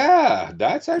 yeah,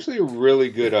 that's actually a really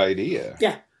good idea.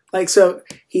 Yeah. Like, so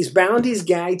he's bound, he's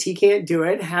gagged, he can't do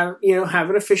it. Have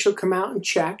an official come out and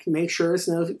check, make sure it's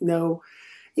no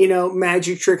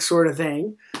magic trick sort of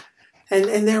thing.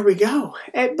 And there we go.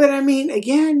 But I mean,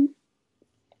 again,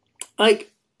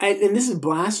 like, and this is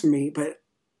blasphemy, but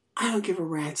I don't give a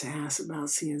rat's ass about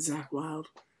seeing Zakk Wylde.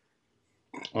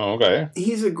 Oh, okay.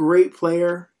 He's a great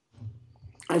player.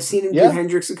 I've seen him do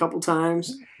Hendrix a couple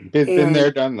times. Been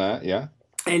there, done that, yeah.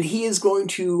 And he is going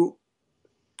to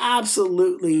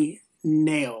absolutely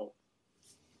nail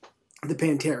the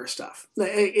Pantera stuff.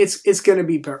 It's going to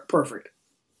be perfect.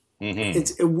 Mm-hmm.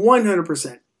 It's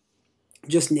 100%.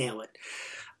 Just nail it.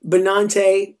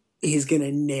 Benante, he's going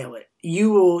to nail it. You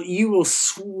will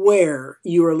swear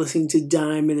you are listening to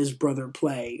Dime and his brother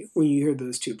play when you hear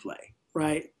those two play,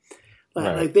 right?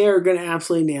 Like they are going to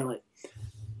absolutely nail it.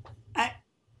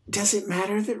 Does it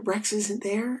matter that Rex isn't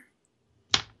there?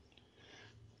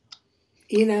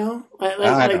 You know?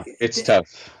 I know. It's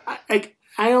tough. I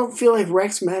don't feel like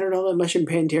Rex mattered all that much in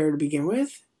Pantera to begin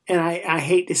with. And I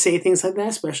hate to say things like that,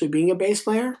 especially being a bass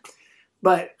player.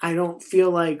 But I don't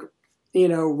feel like,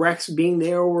 Rex being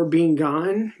there or being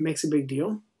gone makes a big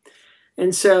deal.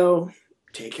 And so,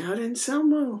 take out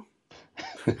Anselmo.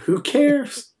 Who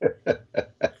cares?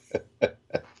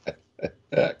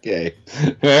 Okay.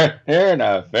 Fair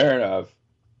enough.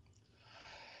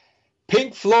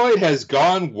 Pink Floyd has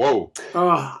gone woke.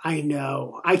 Oh, I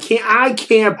know. I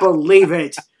can't believe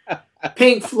it.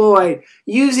 Pink Floyd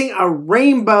using a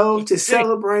rainbow to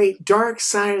celebrate Dark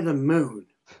Side of the Moon.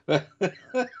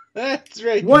 That's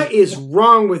right. What is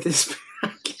wrong with this?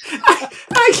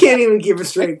 I can't even give a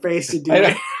straight face to do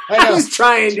it. I was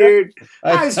trying, dude.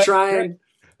 I was trying.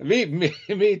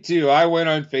 Me too. I went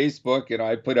on Facebook and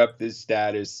I put up this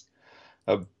status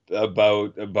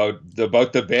about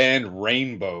the band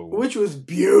Rainbow, which was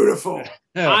beautiful.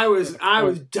 I was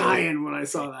dying when I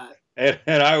saw that.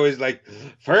 And I was like,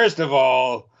 first of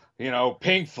all,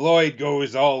 Pink Floyd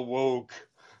goes all woke.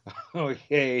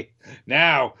 Okay,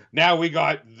 now we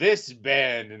got this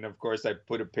band, and of course I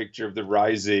put a picture of the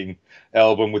Rising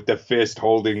album with the fist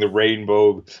holding the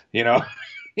rainbow,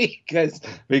 because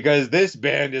this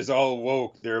band is all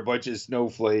woke. They're a bunch of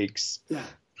snowflakes.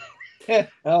 Yeah.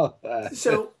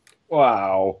 So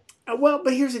wow. Well,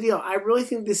 but here's the deal. I really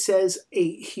think this says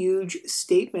a huge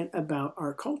statement about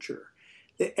our culture.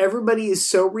 That everybody is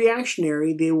so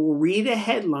reactionary, they will read a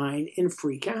headline and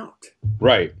freak out.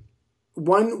 Right.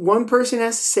 One person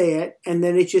has to say it, and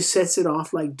then it just sets it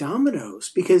off like dominoes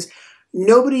because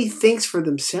nobody thinks for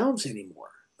themselves anymore.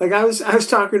 Like I was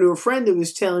talking to a friend that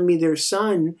was telling me their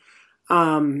son,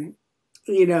 because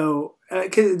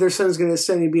their son's going to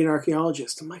study to be an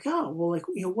archaeologist. I'm like, oh, well,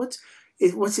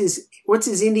 what's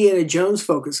his Indiana Jones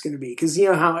focus going to be? Because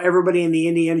how everybody in the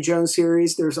Indiana Jones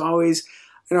series, there's always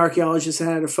an archaeologist that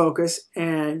had a focus,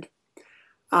 and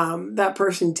that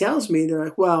person tells me, they're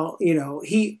like, well,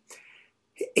 he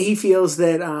feels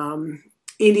that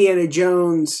Indiana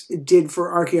Jones did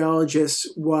for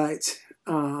archaeologists what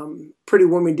Pretty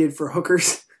Woman did for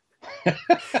hookers.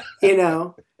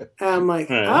 And I'm like,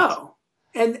 oh.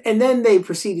 And then they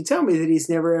proceed to tell me that he's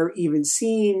never ever even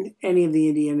seen any of the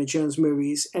Indiana Jones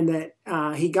movies and that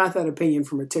he got that opinion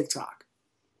from a TikTok.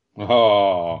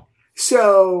 Oh.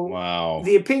 So wow.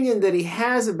 The opinion that he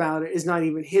has about it is not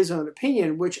even his own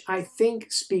opinion, which I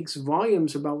think speaks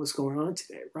volumes about what's going on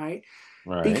today, right?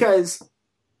 Right. Because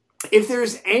if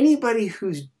there's anybody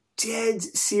who's dead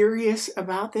serious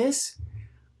about this,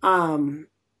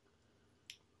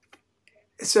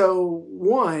 so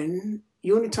one,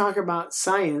 you want to talk about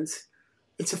science,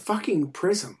 it's a fucking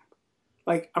prism.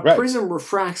 Like a prism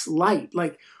refracts light.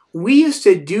 Like we used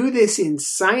to do this in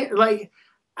science. Like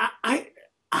I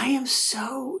am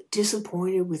so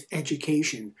disappointed with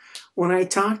education. When I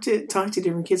talk to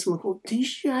different kids, I'm like, well,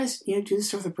 didn't you guys do this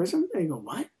stuff with the prism? And they go,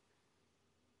 what?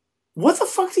 What the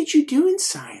fuck did you do in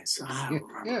science? I don't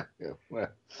remember. Yeah. Well,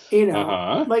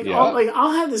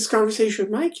 I'll have this conversation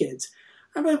with my kids.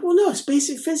 I'm like, well, no, it's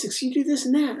basic physics. You do this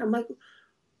and that. I'm like,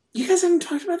 you guys haven't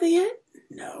talked about that yet?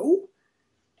 No.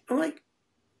 I'm like,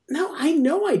 no, I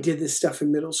know I did this stuff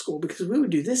in middle school because we would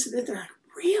do this and that. They're like,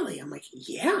 really? I'm like,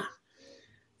 yeah.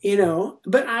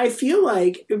 But I feel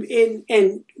like,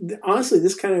 and honestly,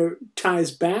 this kind of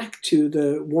ties back to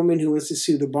the woman who wants to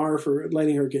sue the bar for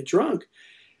letting her get drunk,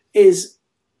 is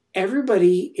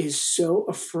everybody is so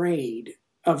afraid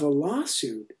of a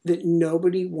lawsuit that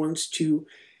nobody wants to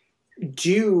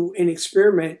do an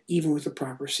experiment even with the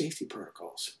proper safety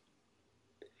protocols.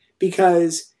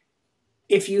 Because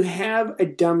if you have a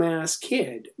dumbass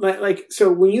kid,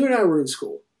 so when you and I were in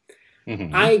school,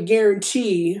 mm-hmm. I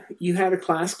guarantee you had a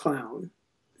class clown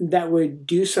that would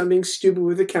do something stupid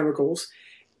with the chemicals.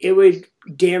 It would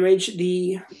damage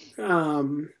the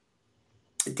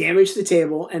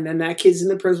table, and then that kid's in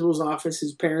the principal's office,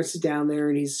 his parents is down there,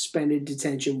 and he's suspended,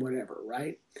 detention, whatever,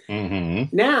 right?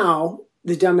 Mm-hmm. Now,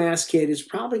 the dumbass kid is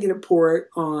probably going to pour it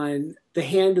on the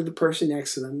hand of the person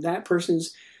next to them. That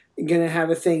person's going to have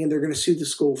a thing, and they're going to sue the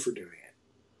school for doing it.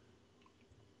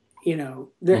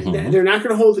 They're not going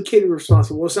to hold the kid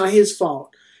responsible. Well, it's not his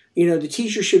fault. The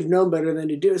teacher should have known better than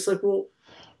to do it. It's like, well,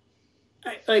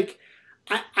 I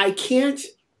can't,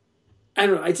 I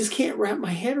don't know, I just can't wrap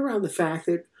my head around the fact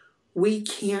that we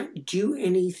can't do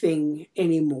anything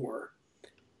anymore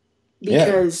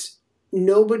because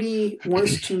nobody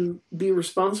wants to be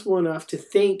responsible enough to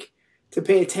think, to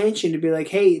pay attention, to be like,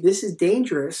 hey, this is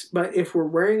dangerous, but if we're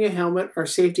wearing a helmet, our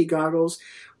safety goggles,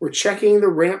 we're checking the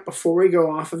ramp before we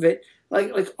go off of it,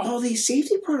 like all these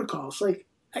safety protocols,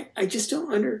 I just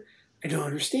don't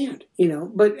understand,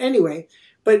 but anyway,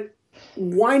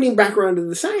 winding back around to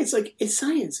the science, it's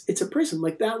science, it's a prism,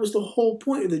 that was the whole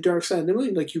point of the dark side of the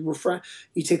moon,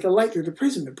 you take the light through the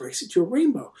prism, it breaks it to a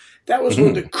rainbow. That was one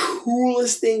of the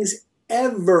coolest things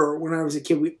ever when I was a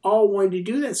kid. We all wanted to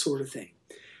do that sort of thing.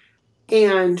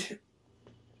 And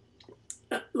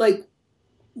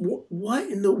what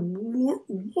in the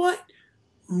what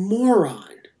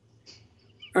moron?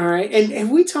 All right, and have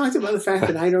we talked about the fact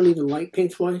that I don't even like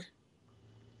Pink Floyd?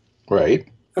 Right.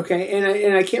 Okay,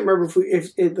 and I can't remember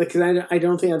because I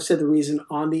don't think I've said the reason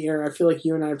on the air. I feel like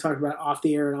you and I have talked about it off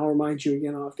the air, and I'll remind you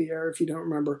again off the air if you don't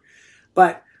remember.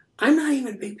 But I'm not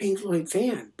even a big Pink Floyd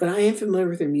fan, but I am familiar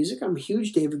with their music. I'm a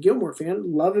huge David Gilmour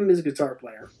fan. Love him as a guitar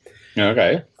player.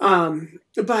 Okay.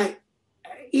 But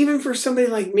even for somebody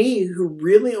like me who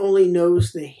really only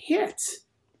knows the hits,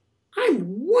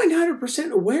 I'm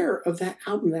 100% aware of that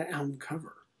album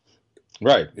cover.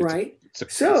 Right. Right.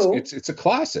 It's a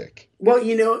classic. Well,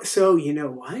 you know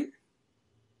what?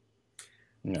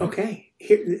 No. Okay.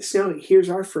 Snowy, here's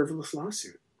our frivolous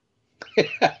lawsuit.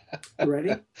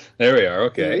 Ready? There we are.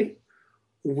 Okay. Ready?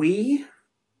 We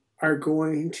are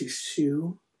going to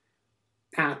sue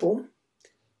Apple,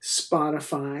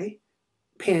 Spotify,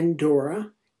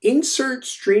 Pandora, insert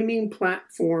streaming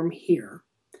platform here,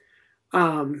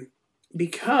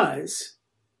 because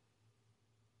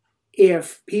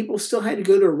if people still had to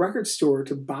go to a record store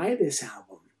to buy this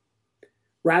album,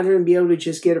 rather than be able to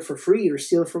just get it for free or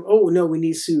steal it from, we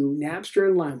need to sue Napster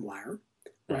and LimeWire,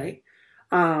 right?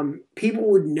 People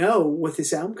would know what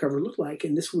this album cover looked like,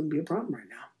 and this wouldn't be a problem right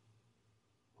now.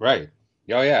 Right.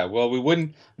 Oh, yeah. Well, we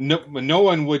wouldn't. No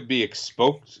one would be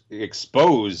exposed, to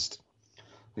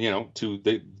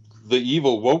the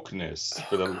evil wokeness,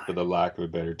 for the lack of a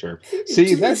better term.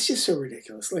 See, that's just so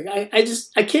ridiculous. I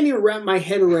can't even wrap my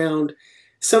head around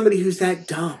somebody who's that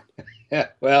dumb. Yeah.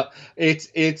 Well,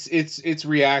 it's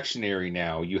reactionary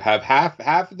now. You have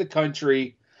half of the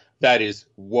country that is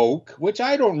woke, which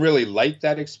I don't really like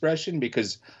that expression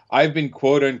because I've been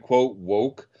quote unquote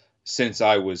woke since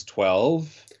I was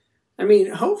 12. I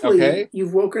mean, hopefully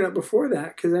you've woken up before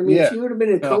that, because if you would have been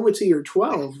in a coma till you're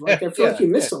 12, I feel like you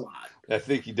missed a lot. I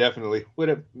think you definitely would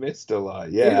have missed a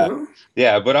lot. Yeah.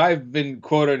 Yeah, but I've been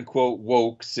quote unquote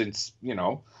woke since,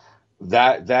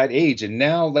 that age. And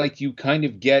now you kind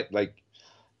of get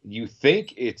you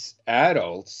think it's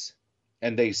adults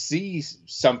and they see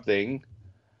something,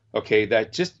 okay,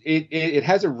 that just it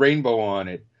has a rainbow on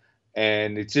it.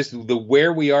 And it's just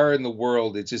where we are in the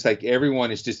world. It's just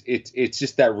everyone is just, it's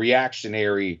just that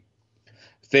reactionary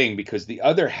thing, because the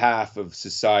other half of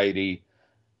society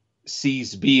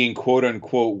sees being quote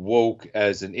unquote woke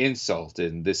as an insult.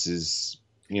 And this is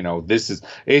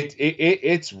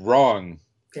it's wrong.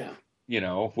 Yeah.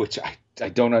 Which I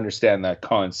don't understand that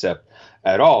concept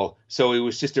at all. So it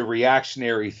was just a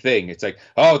reactionary thing. It's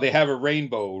they have a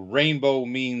rainbow. Rainbow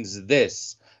means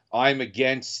this. I'm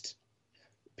against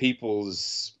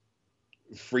people's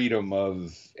freedom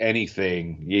of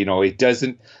anything. It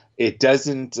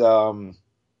doesn't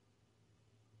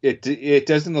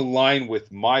align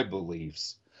with my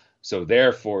beliefs, so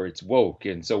therefore it's woke.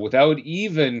 And so without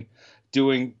even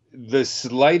doing the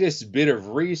slightest bit of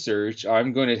research,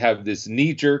 I'm going to have this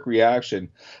knee-jerk reaction,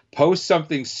 post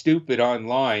something stupid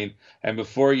online, and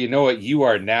before you know it, you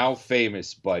are now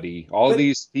famous, buddy. All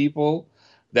these people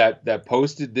that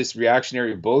posted this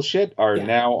reactionary bullshit are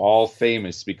now all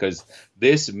famous because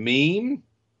this meme.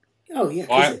 Oh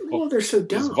yeah, well they're so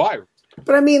dumb. Viral.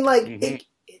 But I mean, like,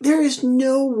 there is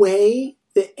no way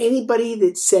that anybody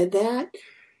that said that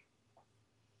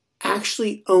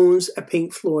actually owns a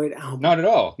Pink Floyd album. Not at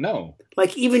all. No.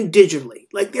 Like, even digitally.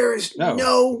 Like, there is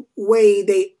no way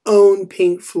they own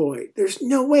Pink Floyd. There's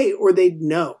no way, or they'd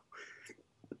know.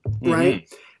 Right?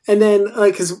 And then,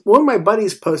 like, because one of my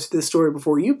buddies posted this story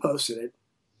before you posted it.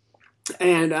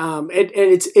 And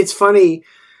it's funny.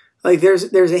 Like,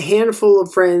 there's a handful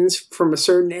of friends from a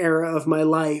certain era of my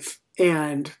life,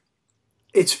 and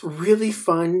it's really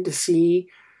fun to see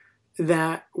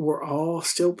that we're all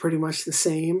still pretty much the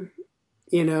same,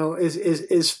 you know,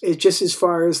 is just as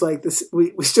far as like this,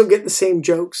 we still get the same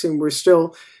jokes and we're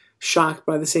still shocked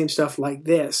by the same stuff like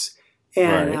this.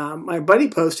 And my buddy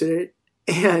posted it,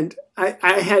 and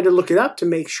I had to look it up to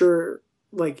make sure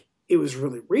like it was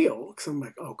really real. Because I'm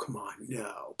like, oh, come on,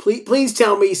 no. Please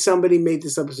tell me somebody made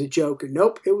this up as a joke. And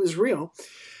nope, it was real.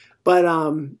 But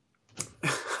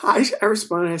I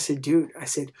responded, I said, dude,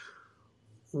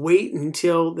 wait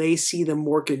until they see the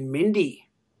Mork and Mindy,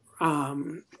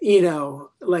 you know,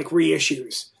 like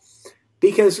reissues.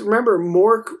 Because remember,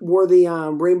 Mork wore the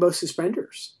rainbow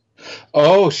suspenders.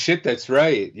 Oh, shit, that's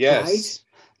right. Yes. Right?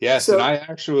 Yes, So, and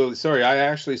I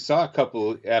actually saw a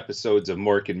couple episodes of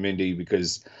Mork and Mindy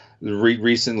because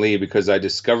recently because I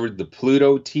discovered the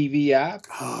Pluto TV app.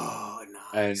 Oh,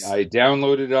 And nice. I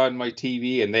downloaded it on my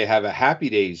TV, and they have a Happy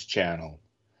Days channel.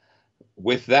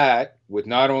 With that, with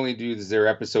not only do there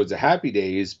episodes of Happy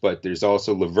Days, but there's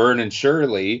also Laverne and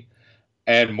Shirley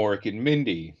and Mork and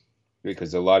Mindy,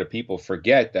 because a lot of people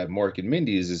forget that Mork and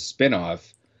Mindy is a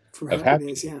spinoff From of Happy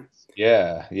Days,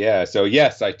 yeah. Yeah. So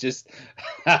yes, I just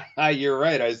you're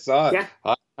right. I saw Yeah.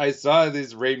 I saw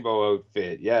this rainbow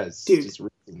outfit. Yes, Dude. just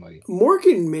recently. Mork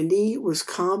and Mindy was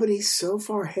comedy so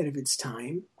far ahead of its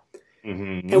time.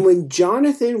 Mm-hmm. And when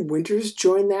Jonathan Winters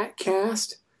joined that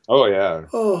cast, Oh yeah.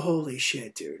 oh, holy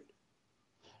shit, dude.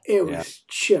 It was Yeah.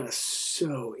 just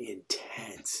so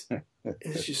intense.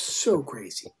 It's just so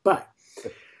crazy. But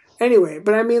anyway,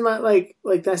 but I mean, like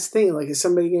that's the thing. Like, is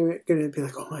somebody gonna be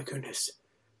like, oh my goodness,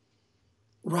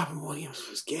 Robin Williams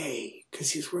was gay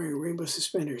because he's wearing rainbow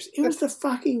suspenders? It was the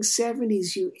fucking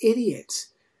 70s, you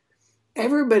idiots.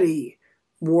 Everybody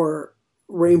wore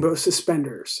rainbow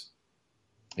suspenders.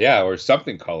 Yeah, or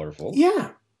something colorful.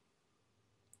 Yeah.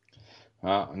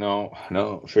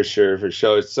 No, for sure.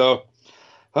 So,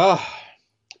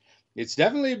 it's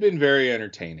definitely been very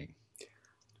entertaining.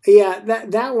 Yeah,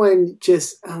 that one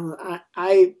just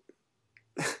I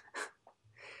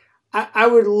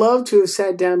would love to have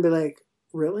sat down and be like,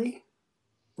 really?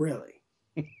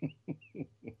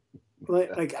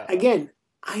 like again,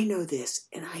 I know this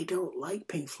and I don't like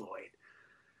Pink Floyd.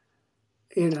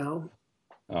 You know?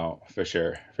 Oh, for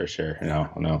sure.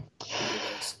 No.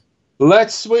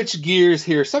 Let's switch gears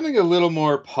here. Something a little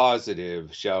more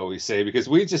positive, shall we say, because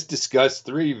we just discussed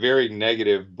 3 very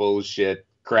negative bullshit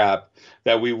crap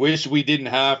that we wish we didn't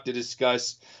have to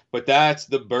discuss, but that's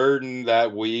the burden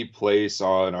that we place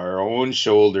on our own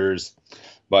shoulders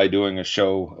by doing a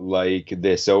show like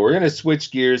this. So we're going to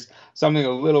switch gears, something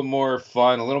a little more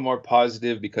fun, a little more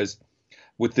positive, because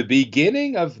with the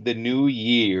beginning of the new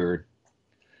year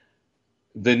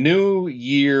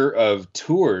of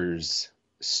tours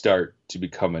start to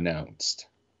become announced.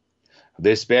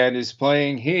 This band is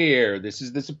playing here. This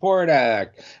is the support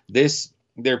act.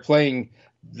 They're playing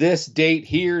this date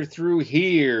here through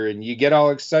here, and you get all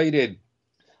excited.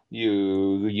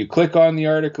 You click on the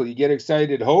article, you get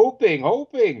excited, hoping.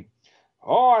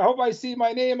 Oh, I hope I see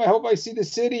my name. I hope I see the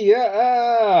city.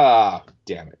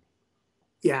 Damn it.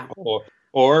 Yeah.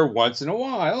 Or once in a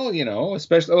while, you know,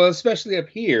 especially up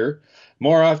here,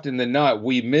 more often than not,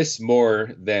 we miss more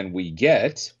than we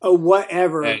get. Oh,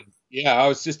 whatever. And, yeah, I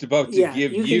was just about to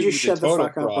give you you can just the shut the total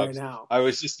fuck up props. right now. I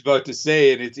was just about to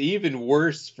say, and it's even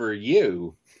worse for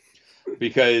you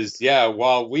because, yeah,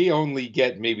 while we only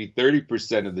get maybe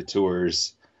 30% of the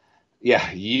tours,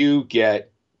 yeah, you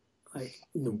get like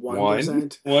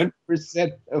 1%.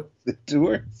 1% of the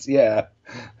tours.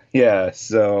 Yeah,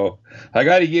 so I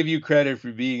got to give you credit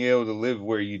for being able to live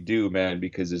where you do, man,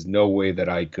 because there's no way that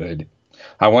I could.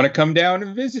 I want to come down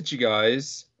and visit you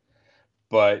guys,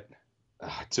 but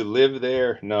to live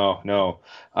there, no.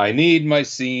 I need my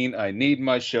scene, I need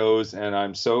my shows, and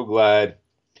I'm so glad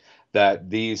that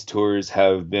these tours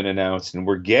have been announced, and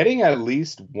we're getting at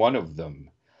least one of them.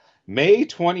 May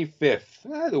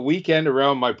 25th, the weekend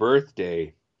around my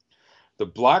birthday, the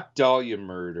Black Dahlia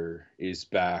Murder is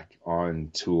back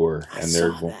on tour. I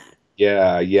saw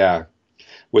that. Yeah.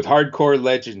 With hardcore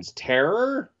legends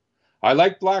Terror. I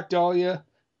like Black Dahlia.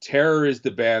 Terror is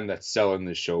the band that's selling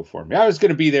this show for me. I was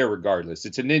going to be there regardless.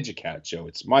 It's a Ninja Cat show.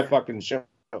 It's my fucking show.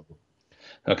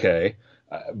 Okay.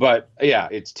 But yeah,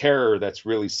 it's Terror that's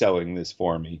really selling this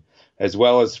for me, as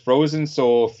well as Frozen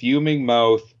Soul, Fuming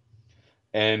Mouth,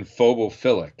 and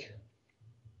Phobophilic.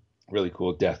 Really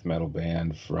cool death metal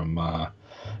band from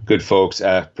good folks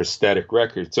at Prosthetic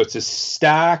Records. So it's a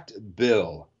stacked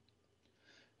bill.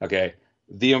 Okay.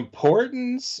 The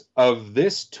importance of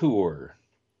this tour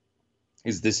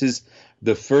is this is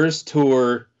the first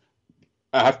tour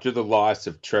after the loss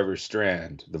of Trevor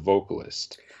Strand, the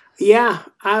vocalist. Yeah,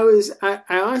 I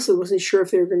honestly wasn't sure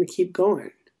if they were going to keep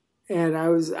going, and I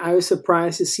was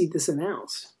surprised to see this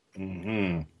announced.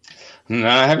 Mm-hmm.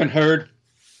 I haven't heard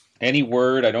any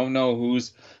word. I don't know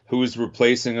who's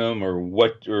replacing them or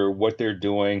what they're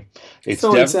doing. It's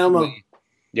definitely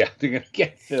yeah, they're gonna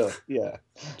get Phil. Yeah.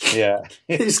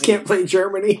 They just can't play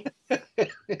Germany.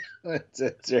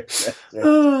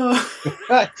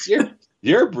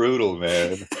 You're brutal,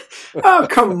 man. Oh,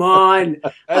 come on.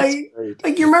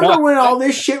 Like you remember when all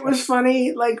this shit was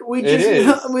funny? Like we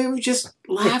would just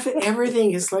laugh at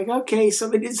everything. It's like, okay,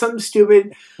 somebody did something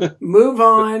stupid. Move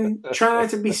on. Try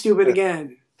not to be stupid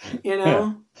again. You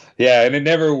know? Yeah, and it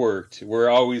never worked. We're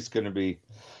always gonna be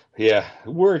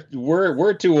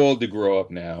we're too old to grow up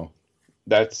now.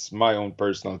 That's my own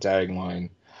personal tagline.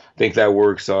 I think that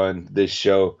works on this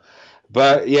show.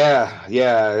 But yeah,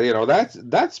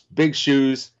 that's big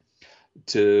shoes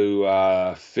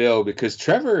to fill, because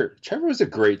Trevor was a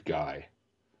great guy.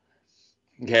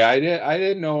 Okay, I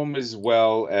didn't know him as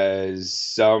well as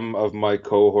some of my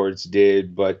cohorts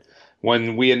did, but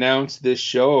when we announced this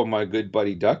show, my good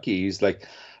buddy Ducky, he's like,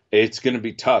 it's going to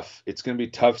be tough. It's going to be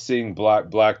tough seeing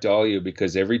Black Dahlia,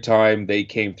 because every time they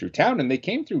came through town, and they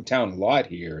came through town a lot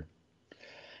here,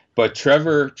 but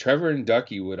Trevor and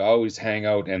Ducky would always hang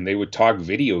out and they would talk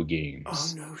video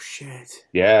games. Oh, no shit.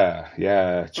 Yeah.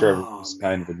 Trevor was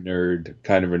kind of a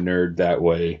nerd that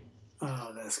way.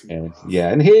 Oh, that's and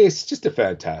and he's just a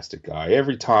fantastic guy.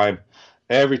 Every time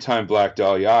Black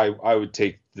Dahlia, I would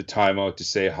take the time out to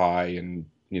say hi and,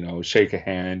 shake a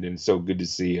hand, and so good to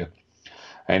see you.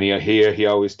 And he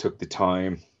always took the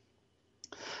time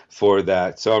for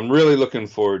that. So I'm really looking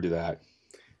forward to that.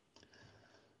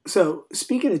 So,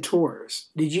 speaking of tours,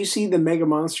 did you see the Mega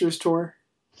Monsters tour?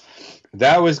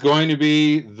 That was going to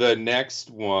be the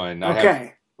next one.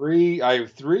 Okay. I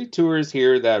have three tours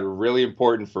here that are really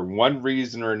important for one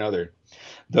reason or another.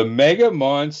 The Mega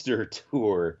Monster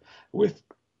tour with...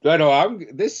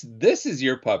 this is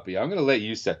your puppy. I'm going to let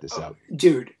you set this up.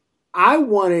 Dude,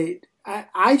 I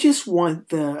just want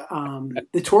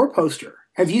the tour poster.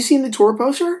 Have you seen the tour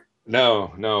poster?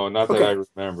 No, not that I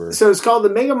remember. So it's called the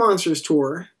Mega Monsters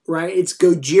Tour, right? It's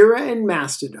Gojira and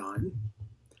Mastodon.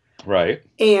 Right.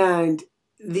 And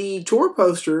the tour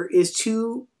poster is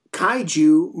two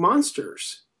kaiju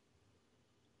monsters.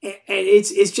 And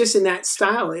it's just in that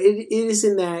style. It is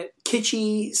in that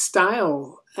kitschy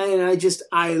style. And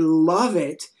I love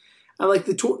it. I like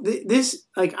the tour.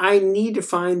 I need to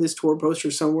find this tour poster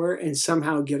somewhere and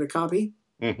somehow get a copy.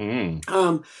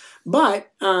 Mm-hmm.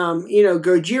 But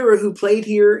Gojira, who played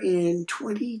here in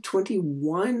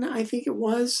 2021, I think it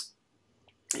was,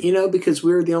 because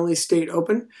we were the only state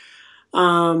open,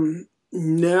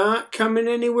 not coming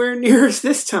anywhere near us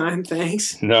this time.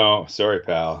 Thanks. No, sorry,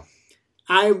 pal.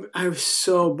 I was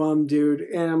so bummed, dude.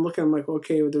 And I'm like,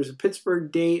 okay, well, there's a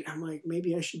Pittsburgh date. I'm like,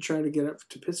 maybe I should try to get up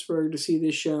to Pittsburgh to see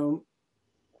this show.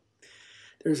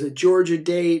 There's a Georgia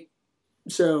date.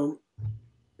 So,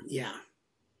 yeah.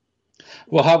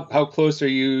 Well, how close are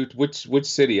you? Which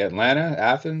city? Atlanta?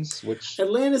 Athens?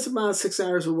 Atlanta's about 6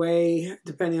 hours away,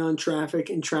 depending on traffic,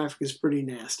 and traffic is pretty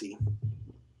nasty.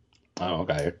 Oh,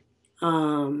 okay.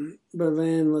 But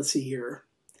then let's see here.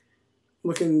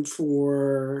 Looking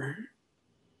for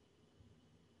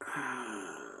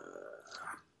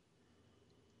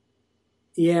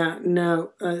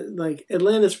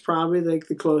Atlanta's probably like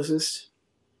the closest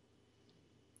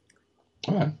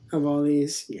of all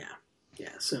these. Yeah.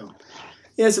 So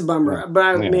it's a bummer, but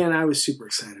I was super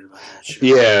excited about that show.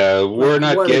 Yeah, we're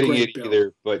not getting it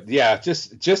either, but yeah,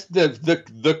 just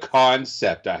the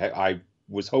concept. I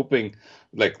was hoping,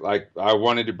 like I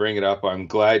wanted to bring it up. I'm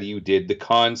glad you did. The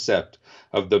concept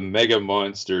of the Mega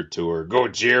Monster Tour,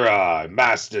 Gojira,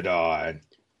 Mastodon.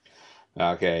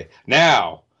 Okay,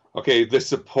 the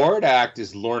support act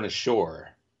is Lorna Shore,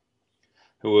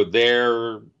 who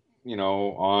they're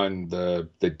on the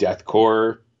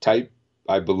deathcore type,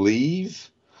 I believe.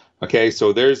 Okay,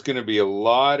 so there's going to be a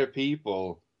lot of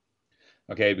people.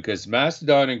 Okay, because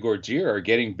Mastodon and Gojira are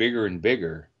getting bigger and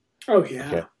bigger. Oh yeah.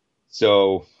 Okay.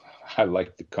 So I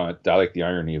like the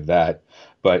irony of that,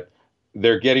 but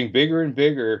they're getting bigger and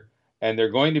bigger, and they're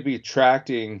going to be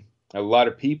attracting a lot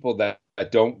of people that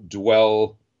don't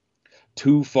dwell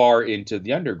too far into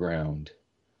the underground.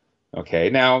 Okay,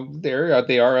 now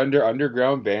they are under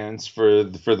underground bands for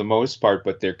the most part,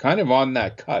 but they're kind of on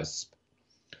that cusp,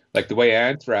 like the way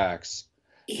Anthrax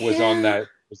was on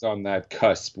that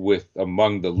cusp with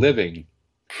Among the Living.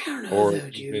 I don't know, though,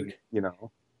 dude.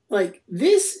 Like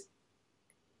this.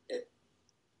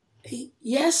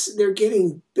 Yes, they're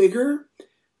getting bigger,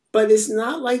 but it's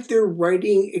not like they're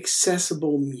writing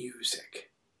accessible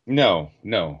music. No,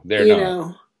 they're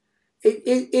not.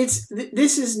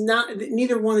 This is not.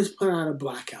 Neither one has put out a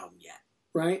Black album yet,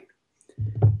 right?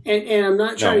 And I'm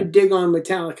not trying to dig on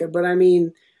Metallica, but I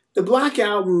mean, the Black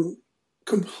album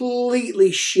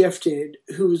completely shifted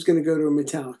who was going to go to a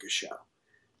Metallica show.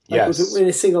 Yes, in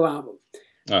a single album.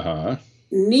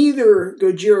 Neither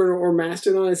Gojira or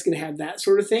Mastodon is going to have that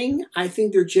sort of thing. I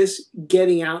think they're just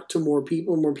getting out to more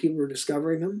people. More people are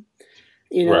discovering them.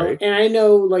 Right. And I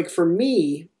know, like, for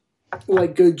me,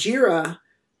 like, Gojira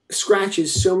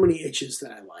scratches so many itches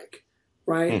that I like,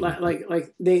 right?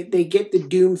 Like they get the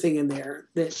Doom thing in there,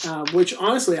 that which,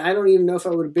 honestly, I don't even know if I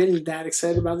would have been that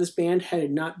excited about this band had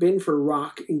it not been for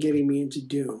rock and getting me into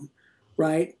Doom,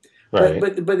 right?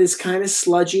 But it's kind of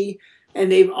sludgy. And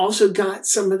they've also got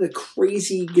some of the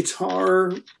crazy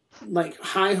guitar, like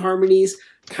high harmonies,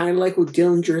 kind of like what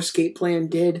Dillinger Escape Plan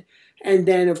did. And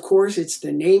then, of course, it's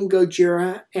the name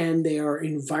Gojira, and they are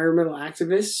environmental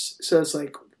activists. So it's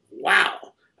like,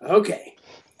 wow, okay.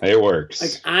 It works.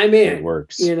 Like, I'm in. It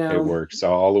works. It works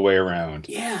all the way around.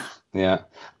 Yeah. Yeah.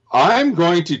 I'm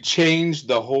going to change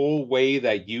the whole way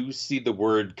that you see the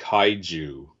word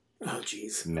kaiju. Oh,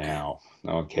 jeez. Now.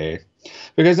 Okay.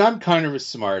 Because I'm kind of a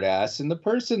smart ass, and the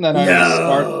person that I'm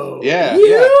smart... Yeah.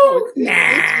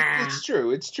 It's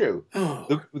true. It's true.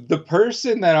 Oh. The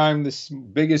person that I'm the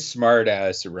biggest smart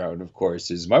ass around, of course,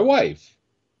 is my wife.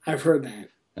 I've heard that.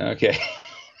 Okay.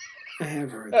 I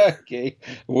have heard that. Okay.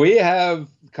 We have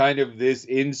kind of this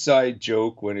inside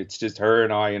joke when it's just her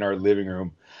and I in our living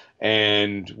room,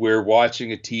 and we're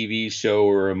watching a TV show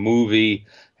or a movie,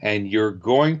 and you're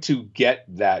going to get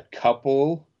that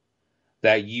couple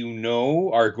that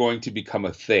are going to become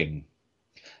a thing.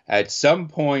 At some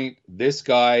point, this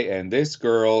guy and this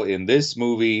girl in this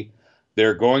movie,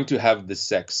 they're going to have the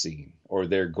sex scene, or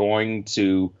they're going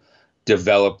to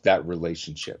develop that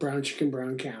relationship. Brown chicken,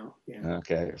 brown cow. Yeah.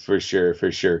 Okay, for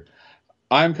sure.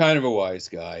 I'm kind of a wise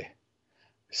guy.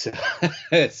 So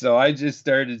I just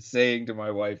started saying to my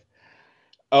wife,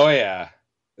 oh yeah,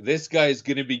 this guy's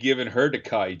going to be giving her to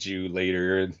kaiju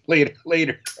later.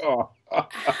 Oh.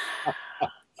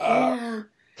 Yeah.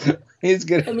 He's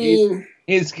gonna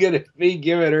be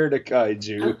giving her to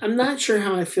kaiju. I'm not sure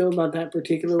how I feel about that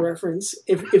particular reference.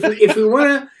 If we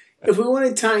want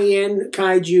to tie in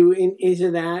kaiju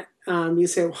into that, you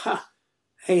say, well,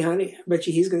 hey honey, I bet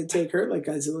you he's going to take her like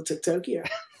Godzilla took Tokyo.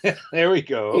 There we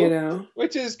go.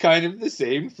 Which is kind of the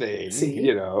same thing. See,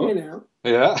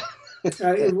 Yeah.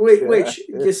 Which,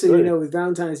 just so you know, with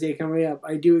Valentine's Day coming up,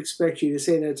 I do expect you to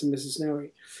say that to Mrs.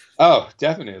 Snowy. Oh,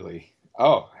 definitely.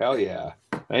 Oh, hell yeah.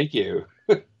 Thank you.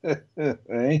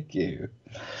 Thank you.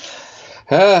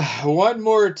 One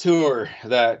more tour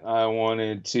that I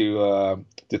wanted to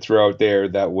throw out there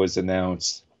that was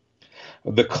announced.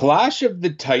 The Clash of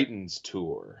the Titans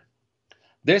tour.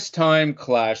 This time,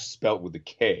 Clash spelt with a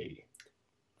K.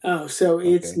 Oh, so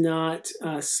it's not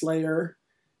Slayer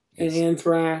and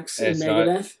Anthrax and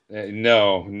Megadeth?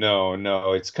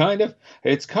 No.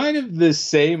 It's kind of the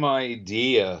same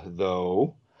idea,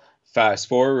 though. Fast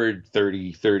forward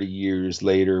 30 years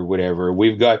later, whatever.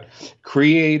 We've got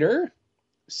Creator,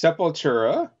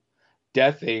 Sepultura,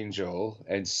 Death Angel,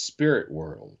 and Spirit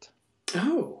World.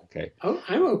 Oh. Okay. Oh,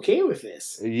 I'm okay with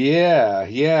this. Yeah.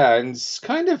 And it's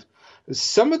kind of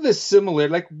some of the similar,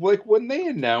 like when they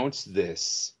announced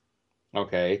this,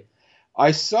 okay,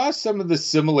 I saw some of the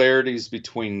similarities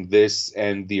between this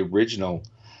and the original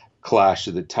Clash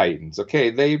of the Titans.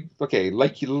 Okay,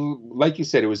 like you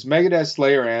said, it was Megadeth,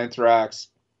 Slayer, Anthrax,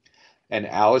 and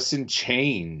Alice in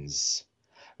Chains.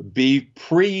 Be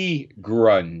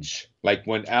pre-grunge, like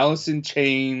when Alice in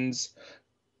Chains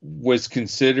was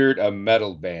considered a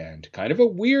metal band, kind of a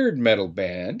weird metal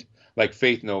band, like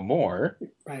Faith No More.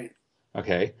 Right.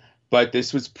 Okay, but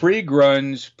this was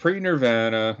pre-grunge,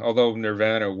 pre-Nirvana, although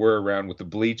Nirvana were around with the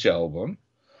Bleach album.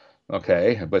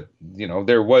 Okay, but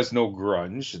there was no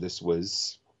grunge. This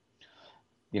was,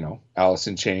 Alice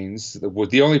in Chains.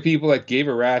 The only people that gave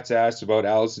a rat's ass about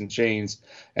Alice in Chains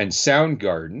and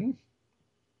Soundgarden,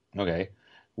 okay,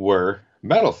 were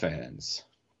metal fans.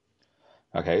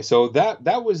 Okay, so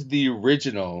that was the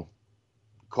original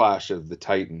Clash of the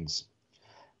Titans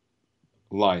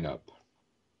lineup.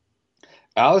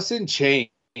 Alice in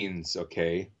Chains,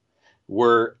 okay,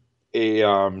 were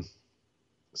a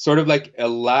sort of like a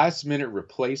last minute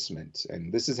replacement.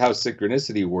 And this is how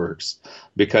synchronicity works,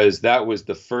 because that was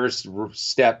the first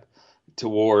step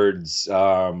towards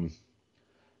Alice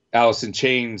in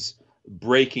Chains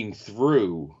breaking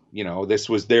through. This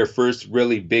was their first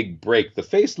really big break. The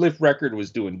Facelift record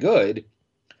was doing good.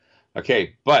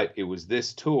 Okay, but it was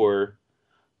this tour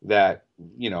that,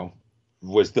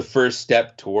 was the first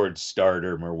step towards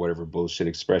stardom, or whatever bullshit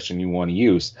expression you want to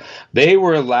use. They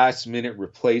were a last minute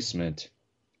replacement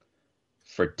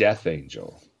for Death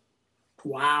Angel.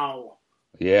 Wow.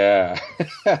 Yeah.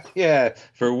 Yeah.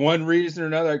 For one reason or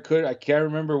another, I can't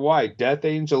remember why. Death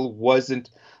Angel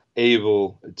wasn't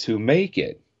able to make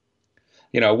it.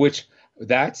 Which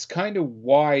that's kind of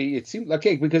why it seemed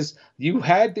okay, because you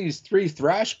had these three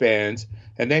thrash bands,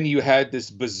 and then you had this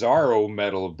bizarro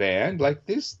metal band. Like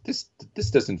this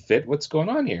doesn't fit. What's going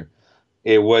on here?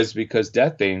 It was because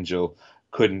Death Angel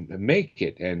couldn't make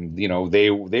it, and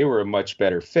they were a much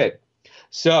better fit.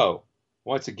 So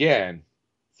once again,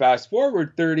 fast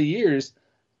forward 30 years,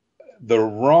 the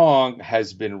wrong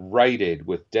has been righted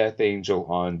with Death Angel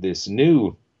on this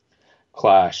new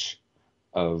Clash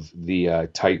of the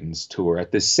Titans tour.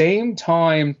 At the same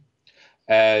time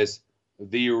as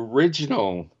the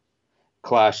original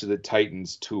Clash of the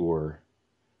Titans tour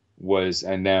was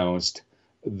announced,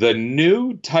 the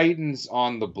new Titans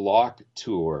on the Block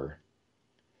tour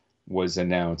was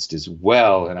announced as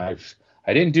well. And I'm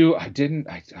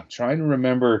trying to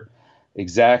remember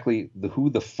exactly who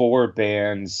the four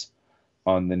bands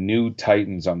on the new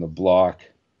Titans on the Block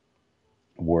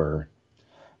were.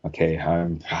 Okay,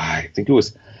 I think it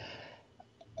was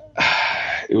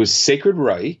Sacred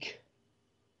Reich.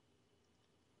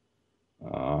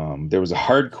 There was a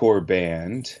hardcore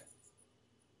band,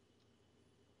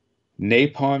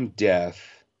 Napalm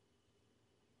Death,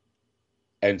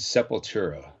 and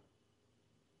Sepultura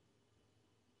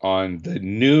on the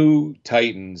new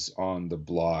Titans on the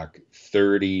Block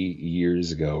 30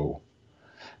 years ago.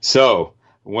 So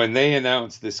when they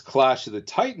announced this Clash of the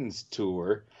Titans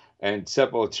tour and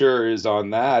Sepultura is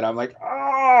on that, I'm like,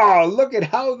 oh, look at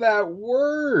how that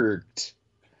worked.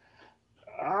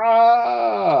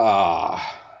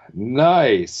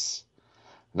 Nice.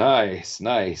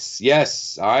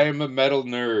 Yes, I am a metal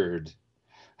nerd.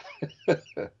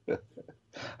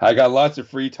 I got lots of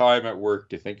free time at work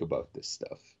to think about this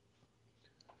stuff.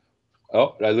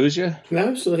 Oh, did I lose you? No,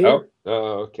 I'm still here.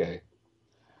 Oh, okay.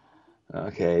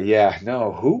 Okay, yeah.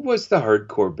 No, who was the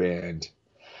hardcore band?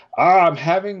 I'm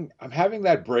having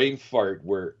that brain fart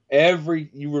where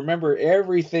you remember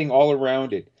everything all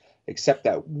around it except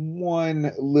that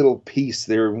one little piece.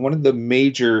 They're one of the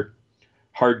major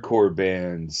hardcore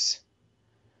bands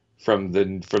from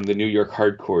the New York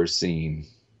hardcore scene.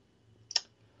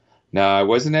 Now, it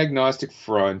wasn't Agnostic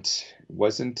Front. It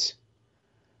wasn't.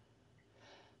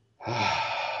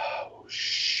 Oh,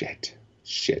 shit.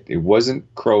 It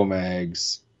wasn't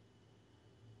Cro-Mags.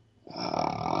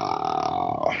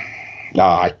 Now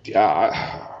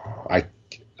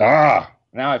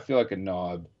I feel like a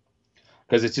knob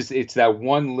because it's that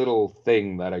one little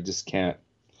thing that I can't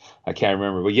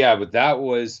remember. But that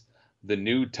was the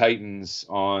new Titans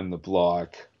on the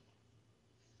Block.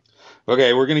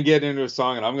 Okay, we're gonna get into a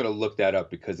song, and I'm gonna look that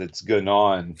up because it's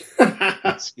gone.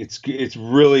 It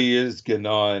really is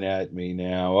gone at me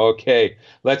now. Okay,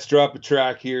 let's drop a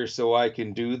track here so I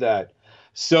can do that.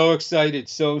 So excited,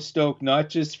 so stoked, not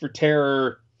just for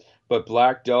Terror, but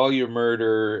Black Dahlia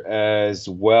Murder as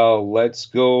well. Let's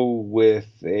go with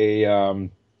a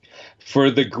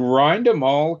for the Grind 'Em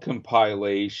All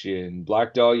compilation.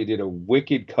 Black Dahlia did a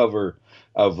wicked cover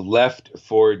of Left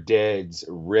 4 Dead's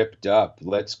Ripped Up.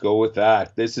 Let's go with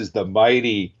that. This is the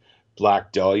mighty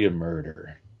Black Dahlia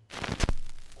Murder.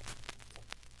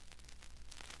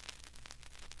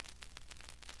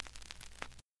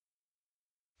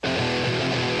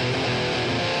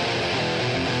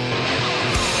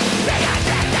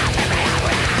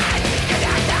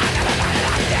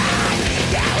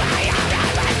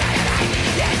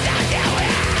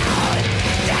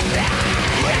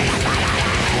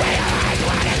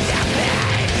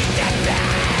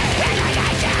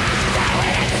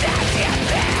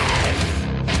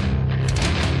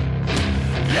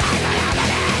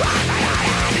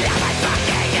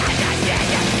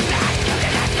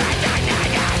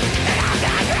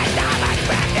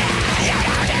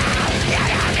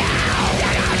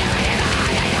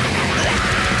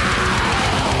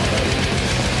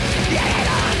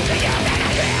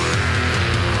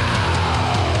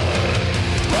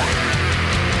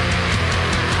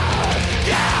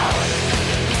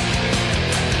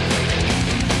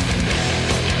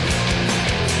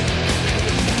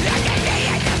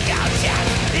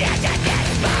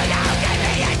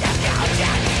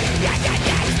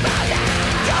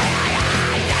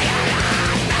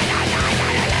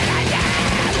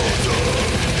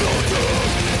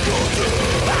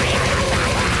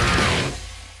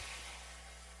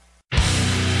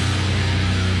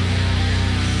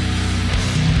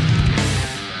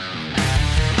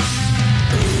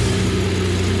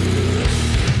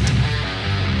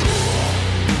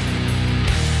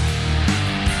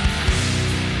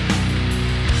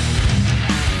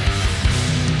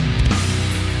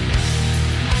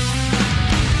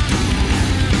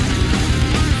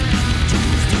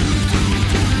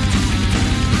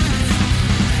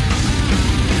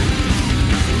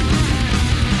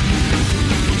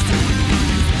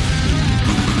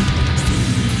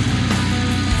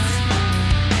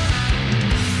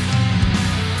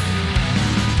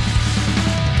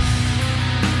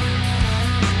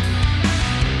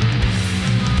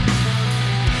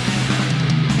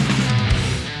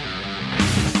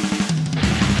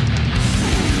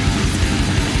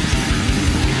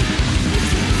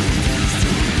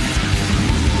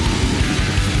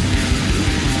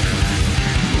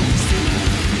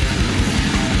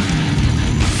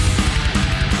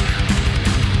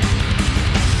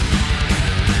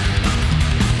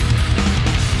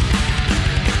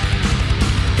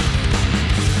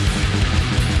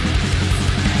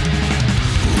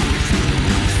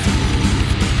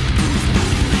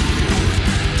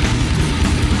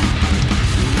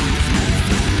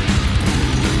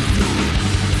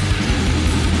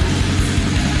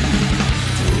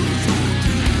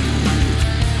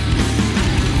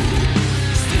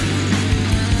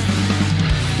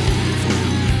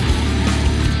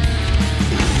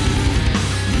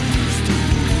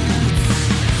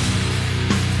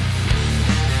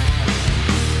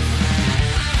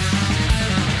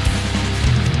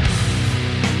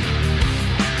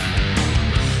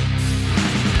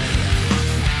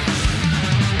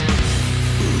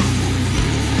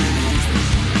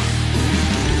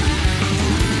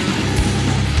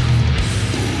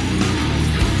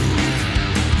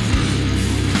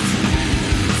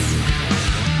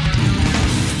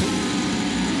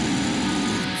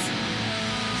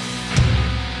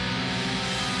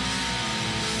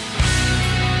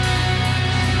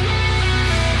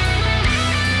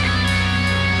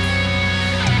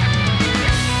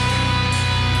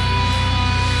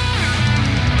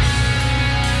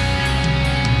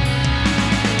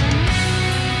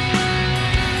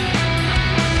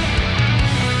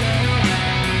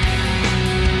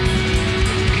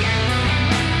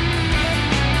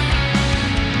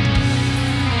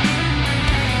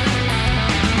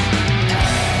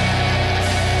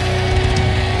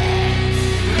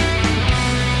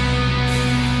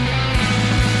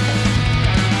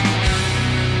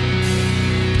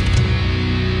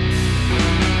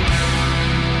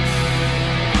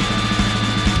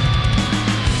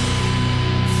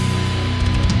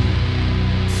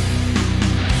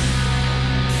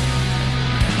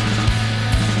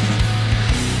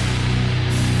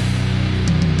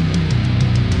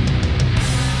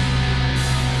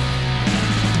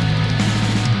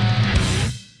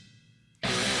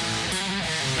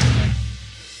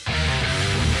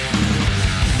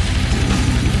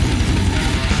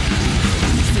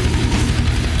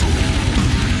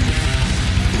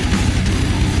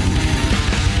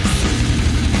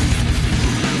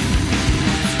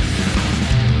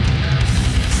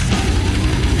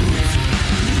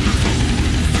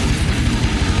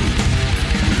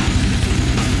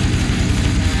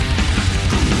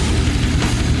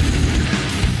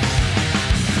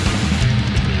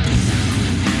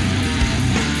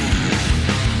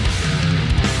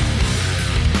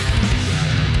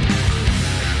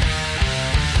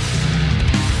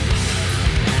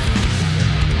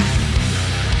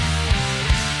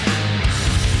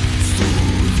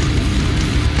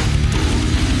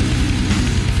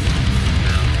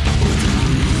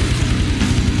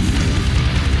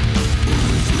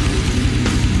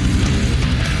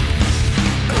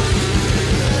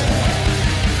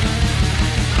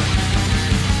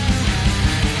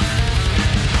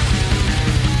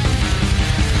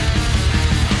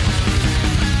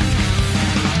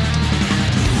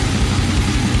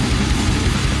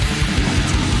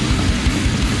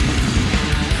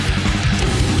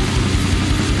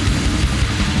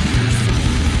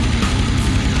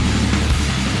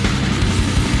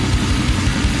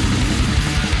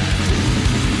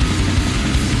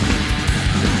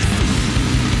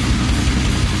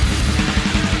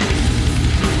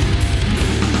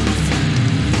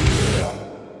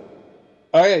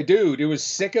 Oh, dude, it was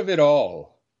Sick of It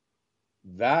All.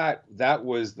 That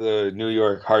was the New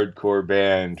York hardcore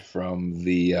band from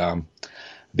the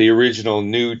original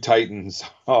New Titans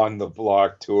on the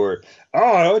Block tour.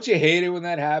 Oh, don't you hate it when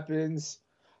that happens?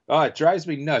 Oh, it drives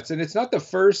me nuts. And it's not the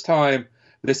first time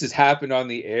this has happened on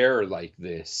the air like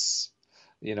this.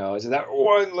 You know, it's that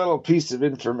one little piece of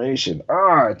information.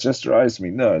 Ah, it just drives me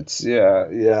nuts. Yeah,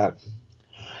 yeah.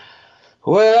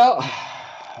 Well,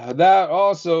 that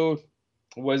also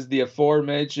was the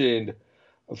aforementioned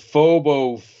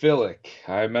Phobophilic.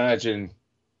 I imagine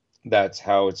that's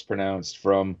how it's pronounced,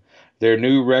 from their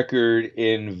new record,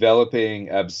 Enveloping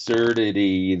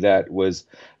Absurdity, that was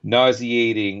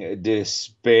nauseating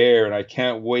despair. And I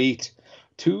can't wait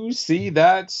to see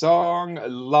that song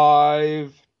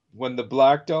live when the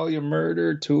Black Dahlia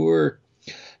Murder tour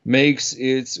makes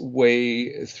its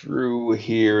way through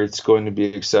here. It's going to be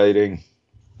exciting.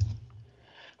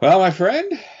 Well, my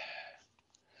friend,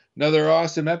 another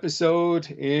awesome episode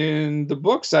in the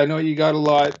books. I know you got a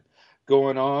lot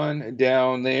going on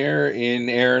down there in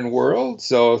Aaron World,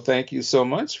 so thank you so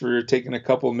much for taking a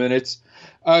couple minutes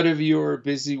out of your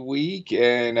busy week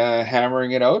and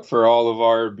hammering it out for all of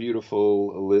our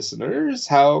beautiful listeners.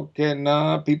 How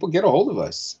can people get a hold of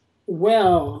us?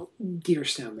 Well, dear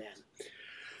Snowman,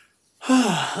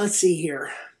 let's see here.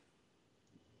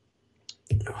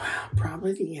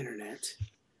 Probably the internet.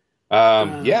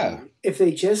 Yeah. If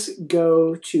they just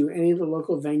go to any of the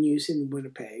local venues in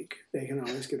Winnipeg, they can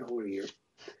always get a hold of you.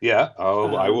 Yeah.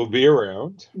 Oh, I will be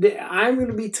around. I'm going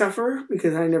to be tougher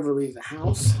because I never leave the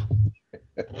house.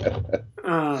 It's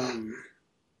going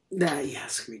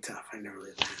to be tough. I never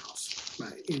leave the house.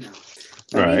 But, you know.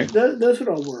 I mean, those would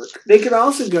all work. They could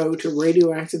also go to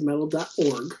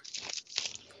radioactivemetal.org.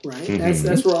 Right? Mm-hmm.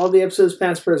 That's where all the episodes,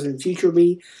 past, present, and future will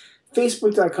be.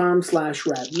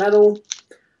 Facebook.com/radmetal.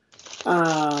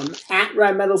 At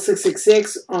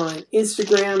radmetal666 on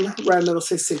Instagram,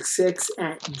 radmetal666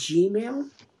 at Gmail.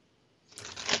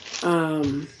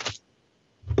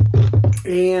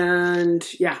 And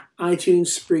yeah, iTunes,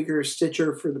 Spreaker,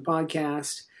 Stitcher for the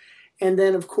podcast. And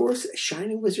then, of course,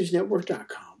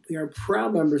 ShiningWizardsNetwork.com. We are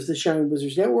proud members of the Shining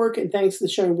Wizards Network, and thanks to the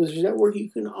Shining Wizards Network, you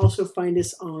can also find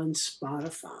us on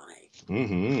Spotify.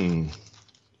 Mm-hmm.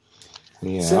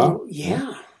 Yeah. So,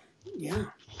 yeah.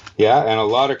 Yeah, and a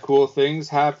lot of cool things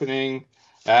happening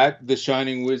at the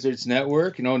Shining Wizards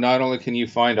Network. You know, not only can you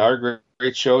find our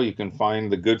great show, you can find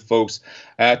the good folks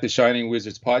at the Shining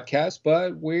Wizards podcast,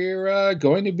 but we're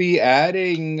going to be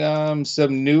adding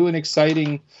some new and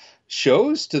exciting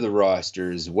shows to the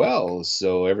roster as well.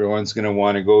 So everyone's going to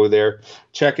want to go there,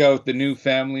 check out the new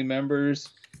family members,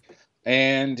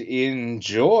 and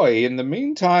enjoy. In the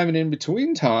meantime and in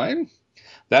between time,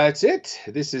 that's it.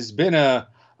 This has been an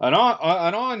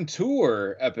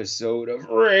on-tour episode of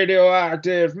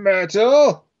Radioactive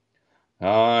Metal.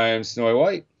 I'm Snowy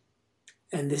White.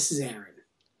 And this is Aaron.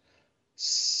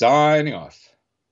 Signing off.